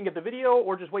 $5 a month and get the video,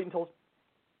 or just wait until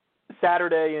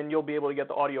Saturday and you'll be able to get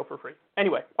the audio for free.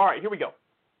 Anyway, all right, here we go.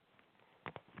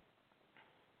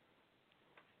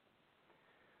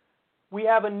 We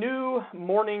have a new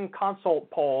Morning Consult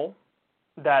poll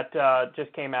that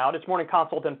just came out. It's Morning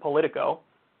Consult and Politico.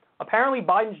 Apparently,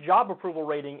 Biden's job approval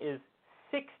rating is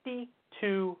 62%.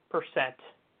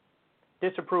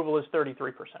 Disapproval is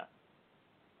 33%.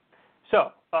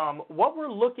 So what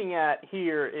we're looking at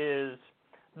here is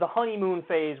the honeymoon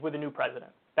phase with a new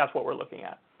president. That's what we're looking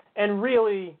at. And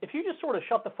really, if you just sort of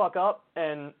shut the fuck up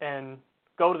and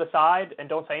go to the side and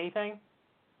don't say anything,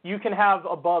 you can have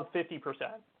above 50%.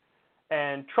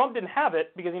 And Trump didn't have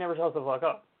it because he never shuts the fuck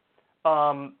up.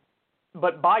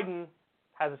 But Biden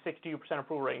has a 62%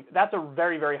 approval rating. That's a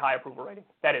very, very high approval rating.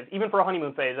 That is. Even for a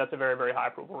honeymoon phase, that's a very, very high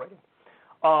approval rating.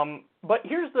 But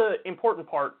here's the important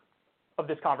part of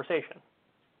this conversation.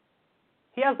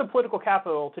 He has the political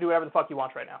capital to do whatever the fuck he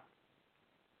wants right now.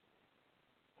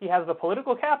 He has the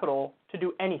political capital to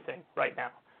do anything right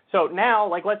now. So now,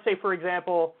 like, let's say, for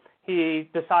example, he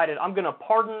decided, I'm going to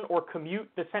pardon or commute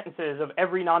the sentences of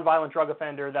every nonviolent drug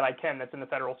offender that I can that's in the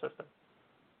federal system.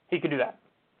 He could do that.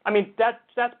 I mean,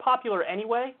 that's popular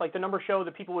anyway. Like, the numbers show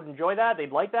that people would enjoy that.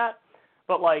 They'd like that.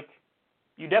 But, like,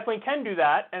 you definitely can do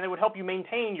that, and it would help you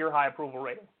maintain your high approval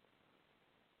rating.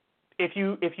 If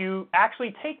you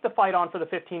actually take the fight on for the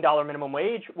 $15 minimum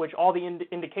wage, which all the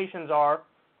indications are,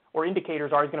 or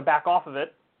indicators are, he's going to back off of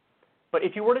it. But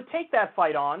if you were to take that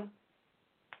fight on,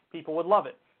 people would love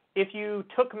it. If you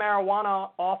took marijuana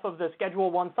off of the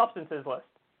Schedule I substances list,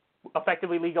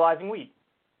 effectively legalizing weed,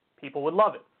 people would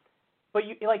love it. But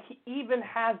he even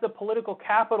has the political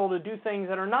capital to do things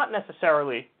that are not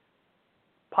necessarily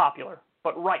popular,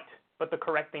 but right, but the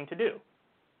correct thing to do.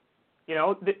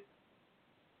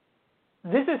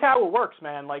 This is how it works,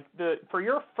 man. Like, for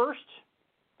your first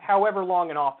however long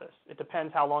in office, it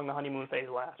depends how long the honeymoon phase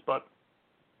lasts, but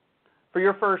for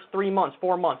your first 3 months,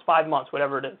 4 months, 5 months,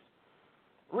 whatever it is,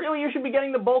 really you should be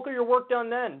getting the bulk of your work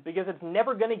done then, because it's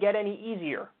never going to get any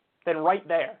easier than right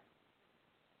there.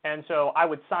 And so I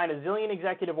would sign a zillion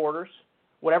executive orders.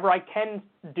 Whatever I can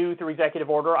do through executive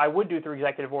order, I would do through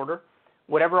executive order.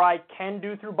 Whatever I can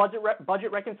do through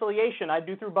budget reconciliation, I'd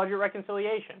do through budget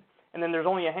reconciliation. And then there's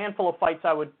only a handful of fights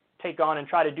I would take on and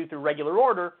try to do through regular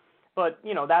order. But,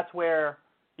 that's where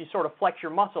you sort of flex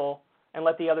your muscle and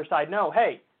let the other side know,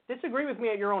 hey, disagree with me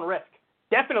at your own risk.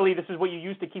 Definitely this is what you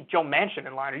use to keep Joe Manchin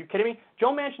in line. Are you kidding me?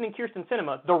 Joe Manchin and Kyrsten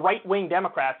Sinema, the right-wing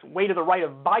Democrats, way to the right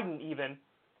of Biden even,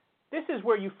 this is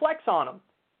where you flex on them.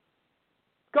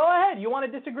 Go ahead. You want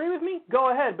to disagree with me? Go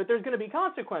ahead. But there's going to be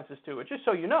consequences to it, just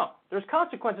so you know. There's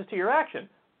consequences to your action.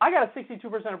 I got a 62%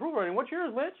 approval rating. What's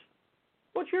yours, bitch?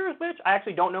 What's yours, bitch? I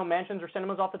actually don't know Manchin's or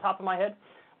Sinema's off the top of my head.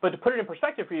 But to put it in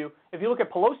perspective for you, if you look at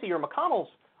Pelosi or McConnell's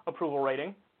approval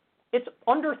rating, it's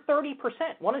under 30%.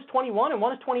 One is 21 and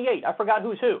one is 28. I forgot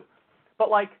who's who. But,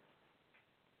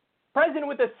 president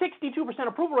with a 62%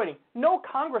 approval rating, no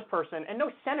congressperson and no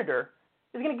senator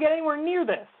is going to get anywhere near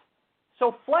this.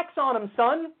 So flex on him,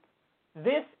 son.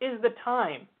 This is the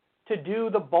time to do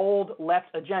the bold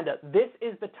left agenda. This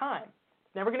is the time.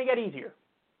 It's never going to get easier,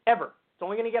 ever. It's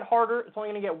only going to get harder. It's only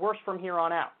going to get worse from here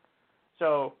on out.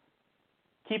 So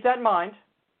keep that in mind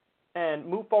and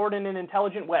move forward in an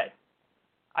intelligent way.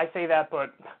 I say that,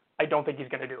 but I don't think he's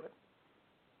going to do it.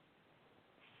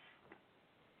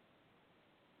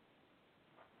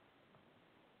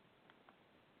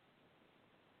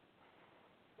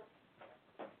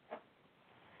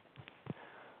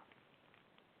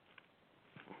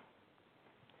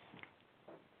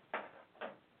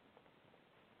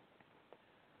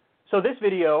 So this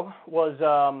video was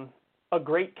a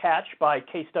great catch by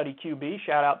Case Study QB.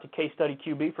 Shout out to Case Study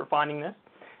QB for finding this.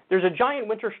 There's a giant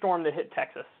winter storm that hit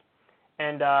Texas.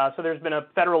 And so there's been a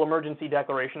federal emergency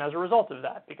declaration as a result of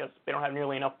that because they don't have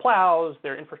nearly enough plows,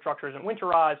 their infrastructure isn't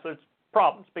winterized, so it's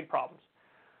problems, big problems.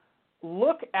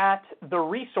 Look at the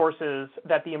resources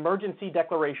that the emergency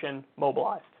declaration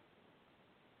mobilized.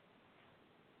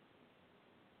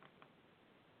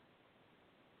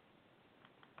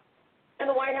 And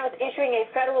the White House issuing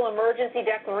a federal emergency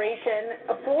declaration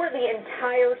for the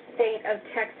entire state of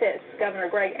Texas. Governor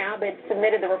Greg Abbott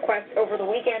submitted the request over the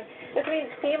weekend. This means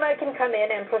FEMA can come in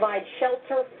and provide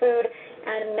shelter, food,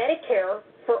 and Medicare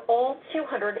for all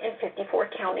 254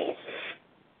 counties.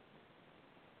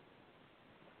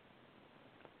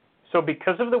 So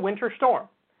because of the winter storm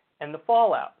and the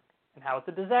fallout and how it's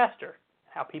a disaster,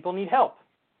 how people need help,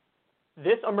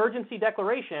 this emergency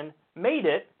declaration made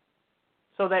it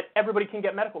so that everybody can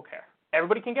get medical care.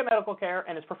 Everybody can get medical care,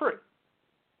 and it's for free.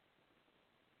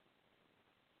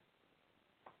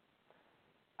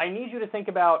 I need you to think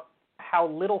about how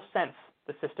little sense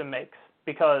the system makes,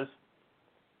 because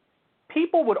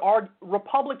people would argue,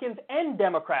 Republicans and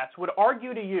Democrats would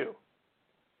argue to you,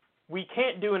 we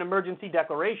can't do an emergency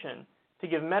declaration to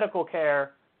give medical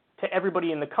care to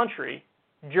everybody in the country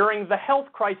during the health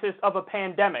crisis of a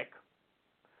pandemic,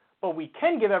 but we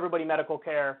can give everybody medical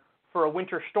care for a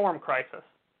winter storm crisis.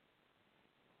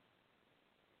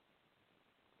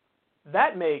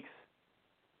 That makes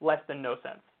less than no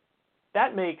sense.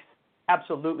 That makes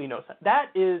absolutely no sense. That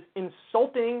is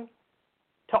insulting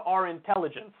to our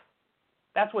intelligence.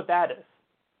 That's what that is.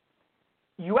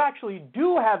 You actually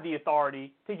do have the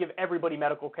authority to give everybody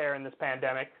medical care in this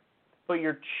pandemic, but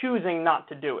you're choosing not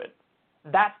to do it.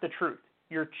 That's the truth.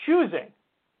 You're choosing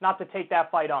not to take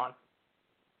that fight on.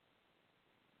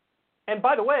 And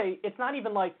by the way, it's not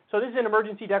even like, so this is an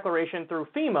emergency declaration through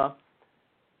FEMA.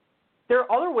 There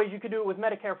are other ways you could do it with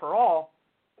Medicare for All,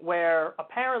 where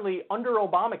apparently under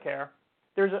Obamacare,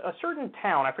 there's a certain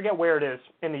town, I forget where it is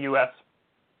in the U.S.,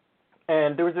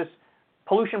 and there was this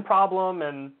pollution problem,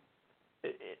 and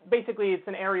basically it's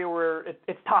an area where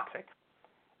it's toxic.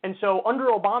 And so under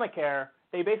Obamacare,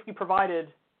 they basically provided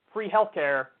free health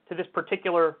care to this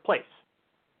particular place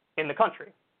in the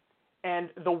country.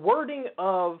 And the wording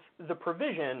of the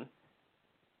provision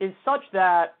is such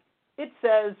that it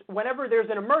says whenever there's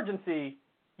an emergency,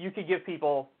 you could give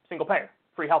people single payer,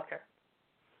 free health care.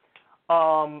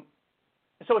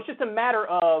 So it's just a matter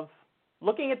of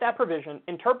looking at that provision,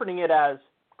 interpreting it as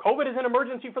COVID is an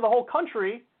emergency for the whole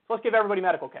country, so let's give everybody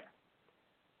medical care.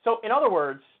 So in other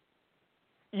words,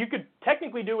 you could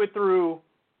technically do it through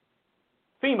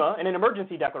FEMA in an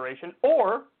emergency declaration,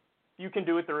 or you can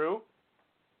do it through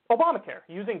Obamacare,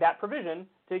 using that provision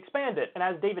to expand it. And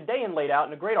as David Dayen laid out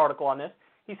in a great article on this,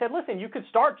 he said, listen, you could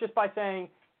start just by saying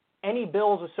any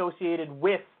bills associated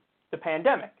with the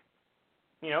pandemic.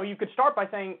 You know, you could start by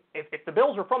saying if the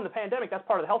bills are from the pandemic, that's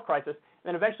part of the health crisis, and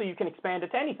then eventually you can expand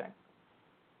it to anything.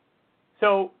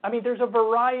 So, I mean, there's a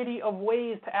variety of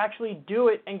ways to actually do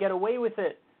it and get away with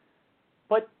it,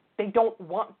 but they don't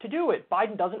want to do it.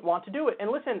 Biden doesn't want to do it.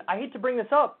 And listen, I hate to bring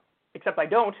this up, except I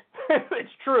don't. It's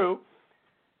true.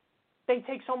 They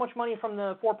take so much money from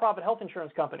the for-profit health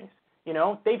insurance companies. You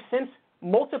know, they've since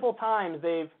multiple times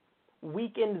they've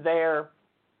weakened their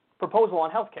proposal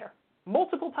on health care.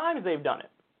 Multiple times they've done it.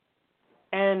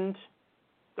 And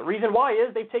the reason why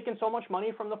is they've taken so much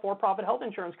money from the for-profit health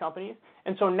insurance companies.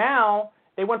 And so now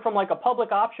they went from like a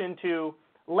public option to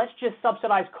let's just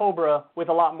subsidize COBRA with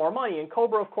a lot more money. And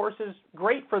COBRA, of course, is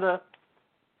great for the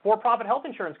for-profit health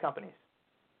insurance companies.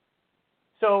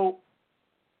 So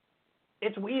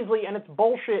it's Weasley and it's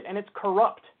bullshit and it's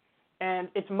corrupt. And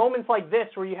it's moments like this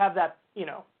where you have that, you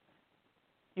know,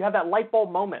 you have that light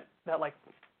bulb moment that like,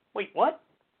 wait, what?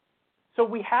 So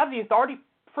we have the authority,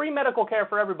 free medical care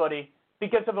for everybody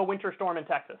because of a winter storm in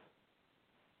Texas.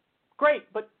 Great,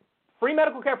 but free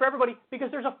medical care for everybody because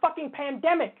there's a fucking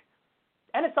pandemic.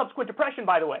 And a subsequent depression,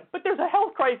 by the way. But there's a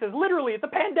health crisis, literally, it's a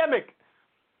pandemic.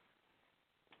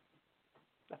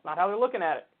 That's not how they're looking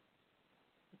at it.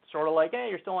 It's sort of like, hey,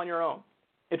 you're still on your own.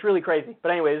 It's really crazy.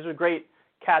 But anyway, this is a great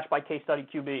catch by Case Study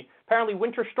QB. Apparently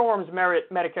winter storms merit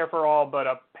Medicare for all, but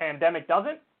a pandemic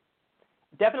doesn't.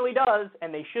 Definitely does,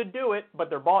 and they should do it, but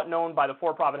they're bought and owned by the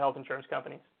for-profit health insurance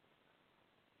companies.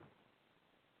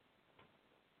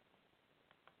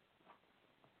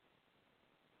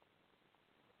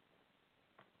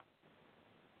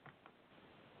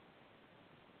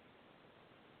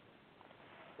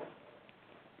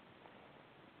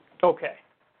 Okay.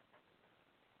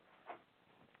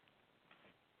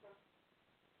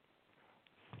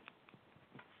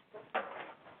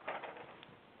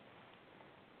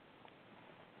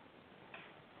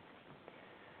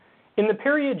 In the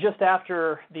period just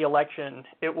after the election,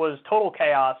 it was total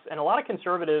chaos, and a lot of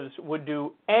conservatives would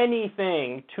do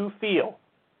anything to feel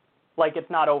like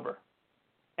it's not over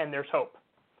and there's hope.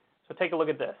 So take a look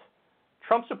at this.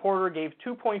 Trump supporter gave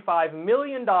 $2.5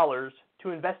 million to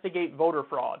investigate voter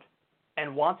fraud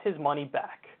and wants his money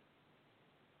back.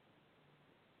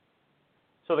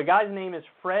 So the guy's name is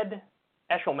Fred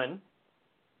Eshelman,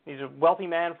 He's a wealthy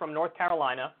man from North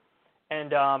Carolina,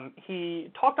 and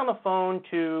he talked on the phone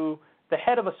to the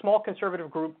head of a small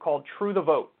conservative group called True the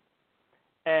Vote.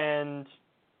 And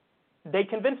they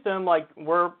convinced him, like,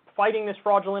 we're fighting this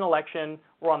fraudulent election.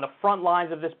 We're on the front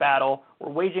lines of this battle.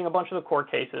 We're waging a bunch of the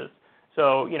court cases.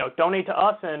 So, donate to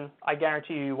us, and I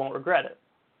guarantee you won't regret it.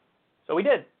 So we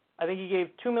did. I think he gave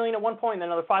 $2 million at one point, and then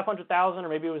another $500,000, or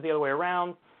maybe it was the other way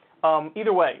around.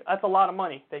 Either way, that's a lot of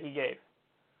money that he gave.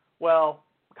 Well,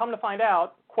 come to find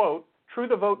out, quote, True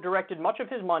the Vote directed much of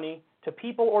his money to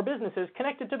people or businesses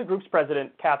connected to the group's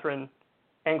president, Catherine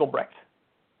Engelbrecht.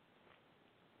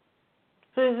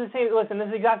 So this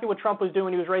is exactly what Trump was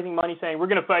doing. He was raising money saying, we're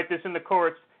going to fight this in the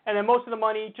courts, and then most of the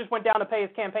money just went down to pay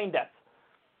his campaign debts.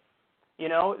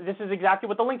 This is exactly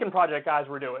what the Lincoln Project guys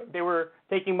were doing. They were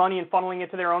taking money and funneling it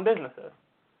to their own businesses.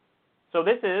 So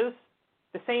this is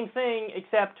the same thing,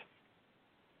 except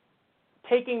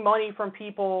taking money from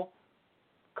people,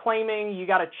 claiming you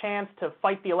got a chance to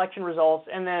fight the election results,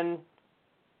 and then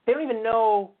they don't even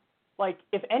know, like,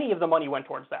 if any of the money went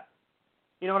towards that.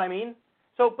 You know what I mean?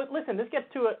 So, but listen, this gets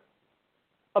to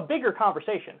a bigger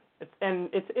conversation, it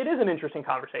is an interesting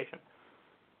conversation.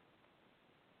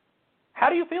 How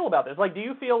do you feel about this? Like, do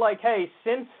you feel like, hey,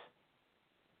 since,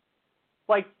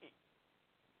 like,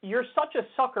 you're such a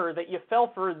sucker that you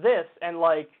fell for this, and,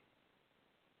 like,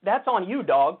 that's on you,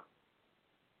 dog?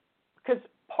 Because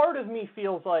part of me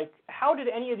feels like, how did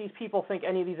any of these people think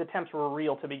any of these attempts were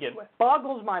real to begin with?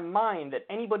 Boggles my mind that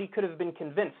anybody could have been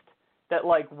convinced that,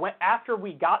 like, after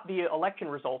we got the election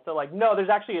results, they're like, no, there's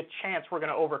actually a chance we're going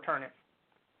to overturn it.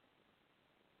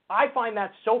 I find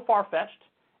that so far-fetched,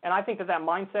 and I think that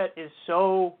mindset is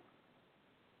so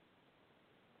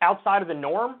outside of the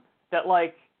norm that,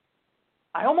 like,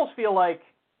 I almost feel like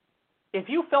if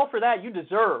you fell for that, you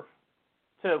deserve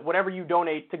to whatever you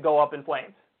donate to go up in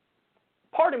flames.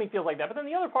 Part of me feels like that, but then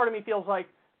the other part of me feels like,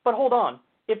 but hold on,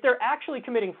 if they're actually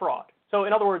committing fraud, so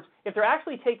in other words, if they're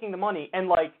actually taking the money and,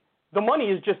 like, the money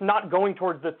is just not going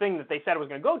towards the thing that they said it was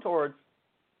going to go towards,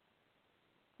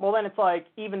 well, then it's like,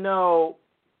 even though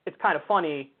it's kind of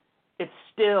funny, it's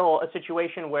still a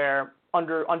situation where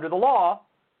under the law,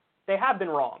 they have been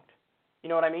wronged. You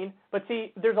know what I mean? But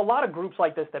see, there's a lot of groups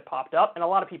like this that popped up, and a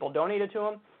lot of people donated to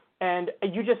them, and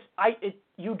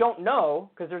you don't know,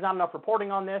 because there's not enough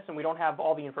reporting on this, and we don't have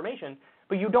all the information,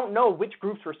 but you don't know which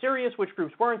groups were serious, which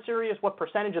groups weren't serious, what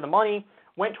percentage of the money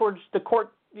went towards the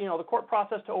court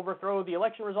process to overthrow the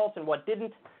election results and what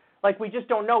didn't. Like, we just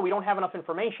don't know. We don't have enough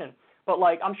information. But,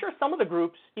 like, I'm sure some of the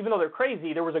groups, even though they're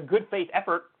crazy, there was a good faith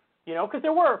effort, because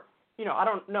there were, I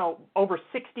don't know, over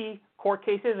 60 court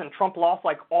cases, and Trump lost,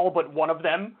 like, all but one of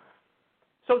them.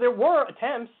 So there were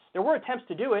attempts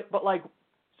to do it, but, like,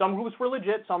 some groups were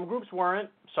legit, some groups weren't,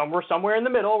 some were somewhere in the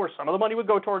middle where some of the money would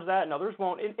go towards that and others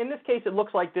won't. In this case, it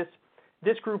looks like this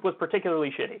group was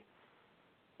particularly shitty.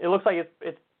 It looks like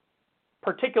it's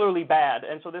particularly bad,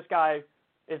 and so this guy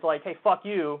is like, hey, fuck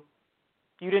you,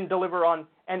 you didn't deliver on,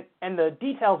 and the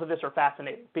details of this are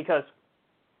fascinating, because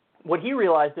what he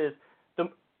realized is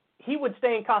he would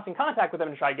stay in constant contact with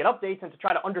them to try to get updates and to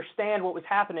try to understand what was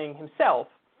happening himself.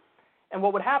 And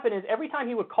what would happen is every time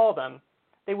he would call them,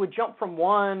 they would jump from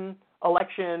one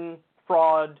election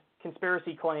fraud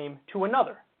conspiracy claim to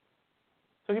another.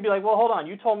 So he'd be like, well, hold on,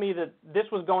 you told me that this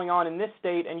was going on in this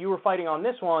state and you were fighting on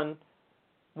this one.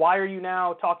 Why are you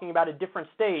now talking about a different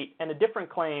state and a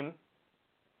different claim?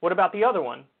 What about the other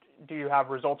one? Do you have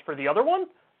results for the other one?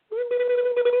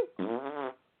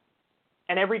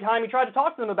 And every time he tried to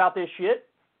talk to them about this shit,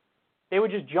 they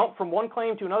would just jump from one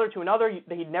claim to another.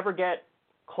 He'd never get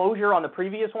closure on the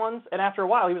previous ones. And after a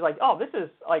while, he was like, oh, this is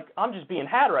like, I'm just being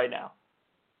had right now.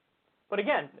 But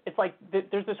again, it's like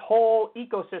there's this whole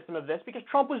ecosystem of this, because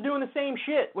Trump was doing the same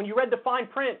shit. When you read the fine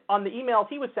print on the emails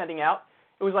he was sending out,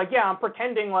 it was like, yeah, I'm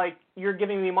pretending like you're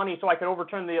giving me money so I could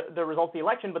overturn the results of the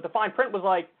election. But the fine print was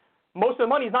like, most of the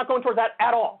money is not going towards that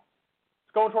at all.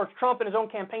 It's going towards Trump and his own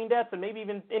campaign debts and maybe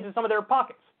even into some of their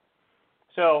pockets.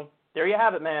 So there you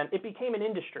have it, man. It became an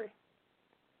industry.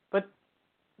 But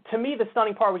to me, the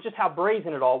stunning part was just how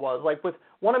brazen it all was. Like with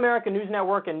One American News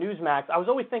Network and Newsmax, I was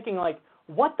always thinking, like,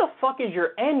 what the fuck is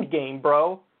your end game,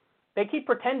 bro? They keep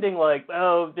pretending like,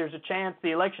 oh, there's a chance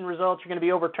the election results are going to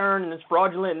be overturned and it's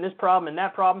fraudulent and this problem and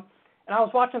that problem. And I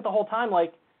was watching it the whole time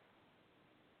like,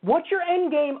 what's your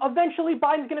end game? Eventually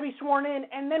Biden's going to be sworn in,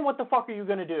 and then what the fuck are you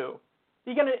going to do?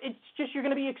 You're going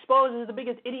to be exposed as the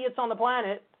biggest idiots on the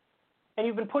planet, and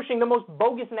you've been pushing the most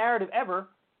bogus narrative ever.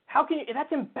 How can you?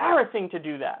 That's embarrassing to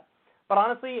do that. But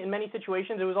honestly, in many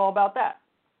situations, it was all about that.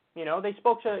 They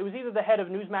spoke to, it was either the head of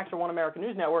Newsmax or One American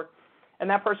News Network, and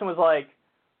that person was like,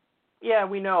 yeah,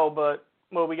 we know, but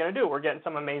what are we going to do? We're getting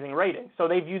some amazing ratings. So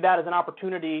they view that as an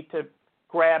opportunity to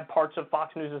grab parts of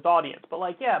Fox News' audience. But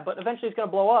but eventually it's going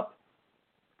to blow up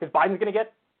because Biden's going to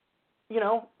get,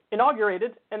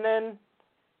 inaugurated, and then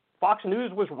Fox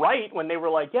News was right when they were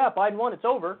like, yeah, Biden won, it's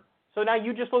over. So now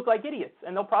you just look like idiots,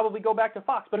 and they'll probably go back to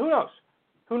Fox. But who knows?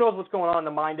 Who knows what's going on in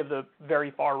the mind of the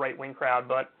very far right-wing crowd.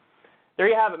 But there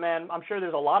you have it, man. I'm sure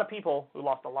there's a lot of people who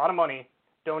lost a lot of money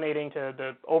donating to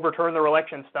the overturn their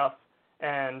election stuff,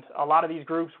 and a lot of these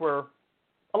groups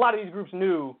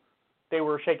knew they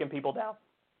were shaking people down.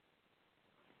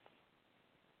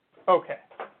 Okay.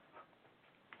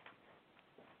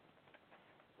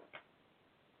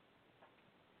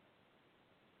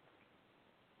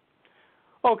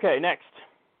 Okay, next.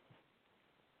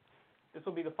 This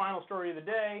will be the final story of the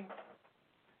day.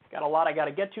 Got a lot I got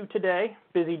to get to today.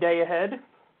 Busy day ahead.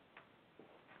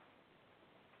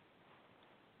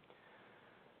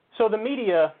 So the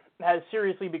media has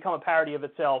seriously become a parody of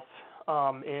itself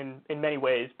in many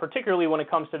ways, particularly when it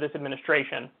comes to this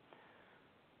administration.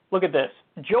 Look at this.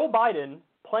 Joe Biden,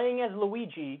 playing as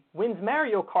Luigi, wins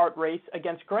Mario Kart race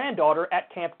against granddaughter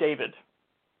at Camp David.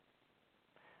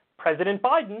 President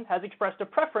Biden has expressed a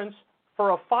preference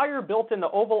for a fire built in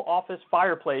the Oval Office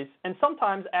fireplace and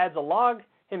sometimes adds a log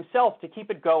himself to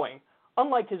keep it going.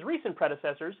 Unlike his recent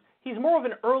predecessors, he's more of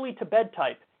an early-to-bed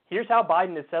type. Here's how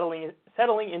Biden is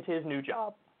settling into his new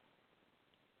job.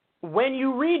 When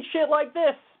you read shit like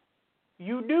this,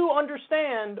 you do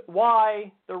understand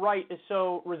why the right is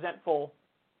so resentful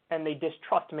and they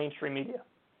distrust mainstream media.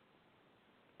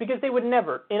 Because they would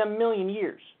never, in a million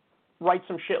years, write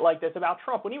some shit like this about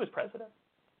Trump when he was president.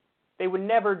 They would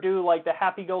never do like the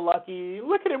happy-go-lucky,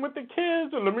 look at him with the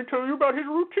kids and let me tell you about his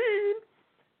routine.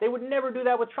 They would never do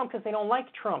that with Trump because they don't like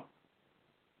Trump.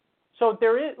 So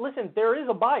there is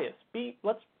a bias.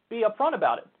 Let's be upfront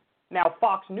about it. Now,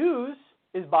 Fox News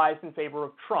is biased in favor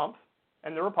of Trump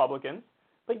and the Republicans.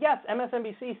 But yes,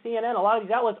 MSNBC, CNN, a lot of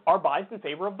these outlets are biased in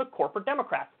favor of the corporate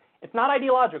Democrats. It's not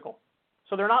ideological.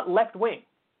 So they're not left-wing.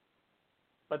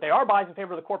 But they are biased in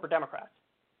favor of the corporate Democrats.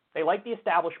 They like the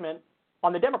establishment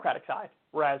on the Democratic side,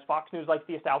 whereas Fox News likes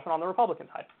the establishment on the Republican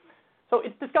side. So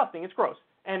it's disgusting. It's gross.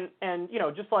 And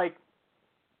just like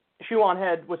Shoe on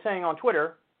Head was saying on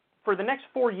Twitter, for the next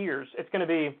 4 years, it's going to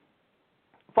be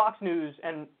Fox News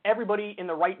and everybody in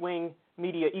the right-wing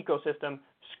media ecosystem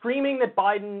screaming that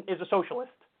Biden is a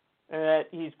socialist, and that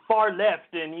he's far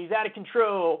left and he's out of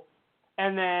control.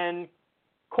 And then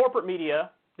corporate media,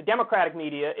 the Democratic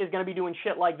media, is going to be doing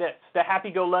shit like this. The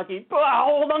happy-go-lucky,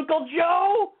 old Uncle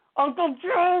Joe,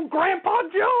 Grandpa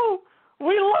Joe,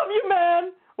 we love you,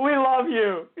 man. We love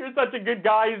you. You're such a good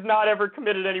guy who's not ever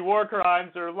committed any war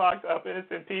crimes or locked up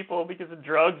innocent people because of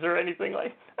drugs or anything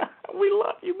like that. We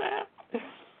love you, man.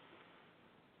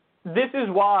 This is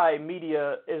why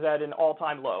media is at an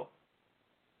all-time low.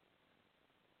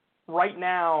 Right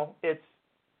now, it's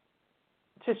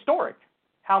historic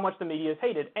how much the media is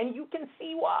hated, and you can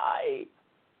see why.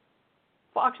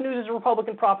 Fox News is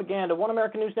Republican propaganda. One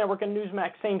American News Network and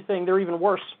Newsmax, same thing. They're even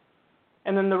worse.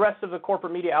 And then the rest of the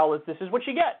corporate media outlets, this is what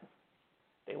you get.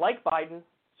 They like Biden,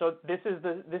 so this is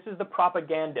the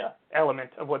propaganda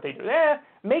element of what they do.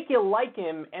 Make you like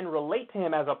him and relate to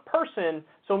him as a person,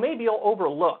 so maybe you'll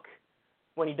overlook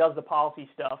when he does the policy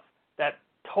stuff that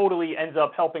totally ends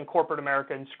up helping corporate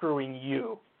America and screwing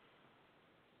you.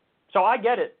 So I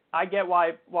get it. I get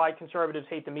why conservatives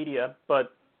hate the media,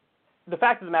 but the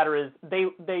fact of the matter is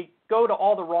they go to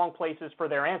all the wrong places for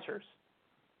their answers.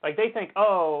 Like they think,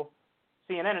 oh,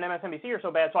 CNN and MSNBC are so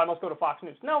bad, so I must go to Fox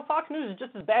News. No, Fox News is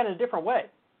just as bad in a different way,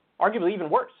 arguably even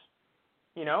worse.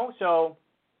 So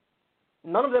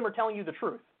none of them are telling you the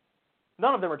truth.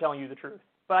 None of them are telling you the truth.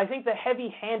 But I think the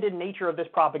heavy-handed nature of this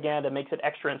propaganda makes it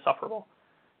extra insufferable.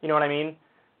 You know what I mean?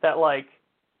 That, like,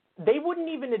 they wouldn't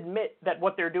even admit that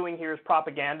what they're doing here is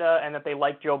propaganda and that they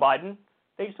like Joe Biden.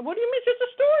 They just say, what do you mean? It's just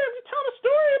a story. I'm just telling a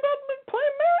story about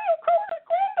playing Mario Kart with his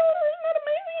granddaughter. Isn't that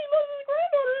amazing? He loves his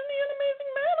granddaughter. Isn't he an amazing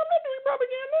man? I'm not doing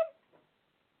propaganda.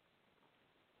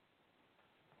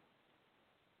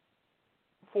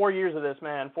 4 years of this,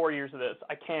 man. 4 years of this.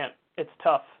 I can't. It's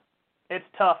tough. It's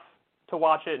tough to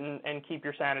watch it and keep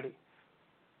your sanity.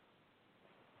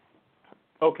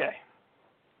 Okay.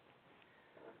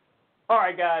 All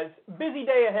right, guys. Busy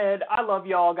day ahead. I love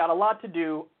y'all. Got a lot to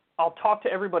do. I'll talk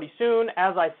to everybody soon.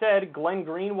 As I said, Glenn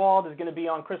Greenwald is going to be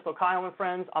on Crystal Kyle and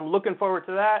Friends. I'm looking forward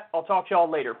to that. I'll talk to y'all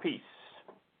later. Peace.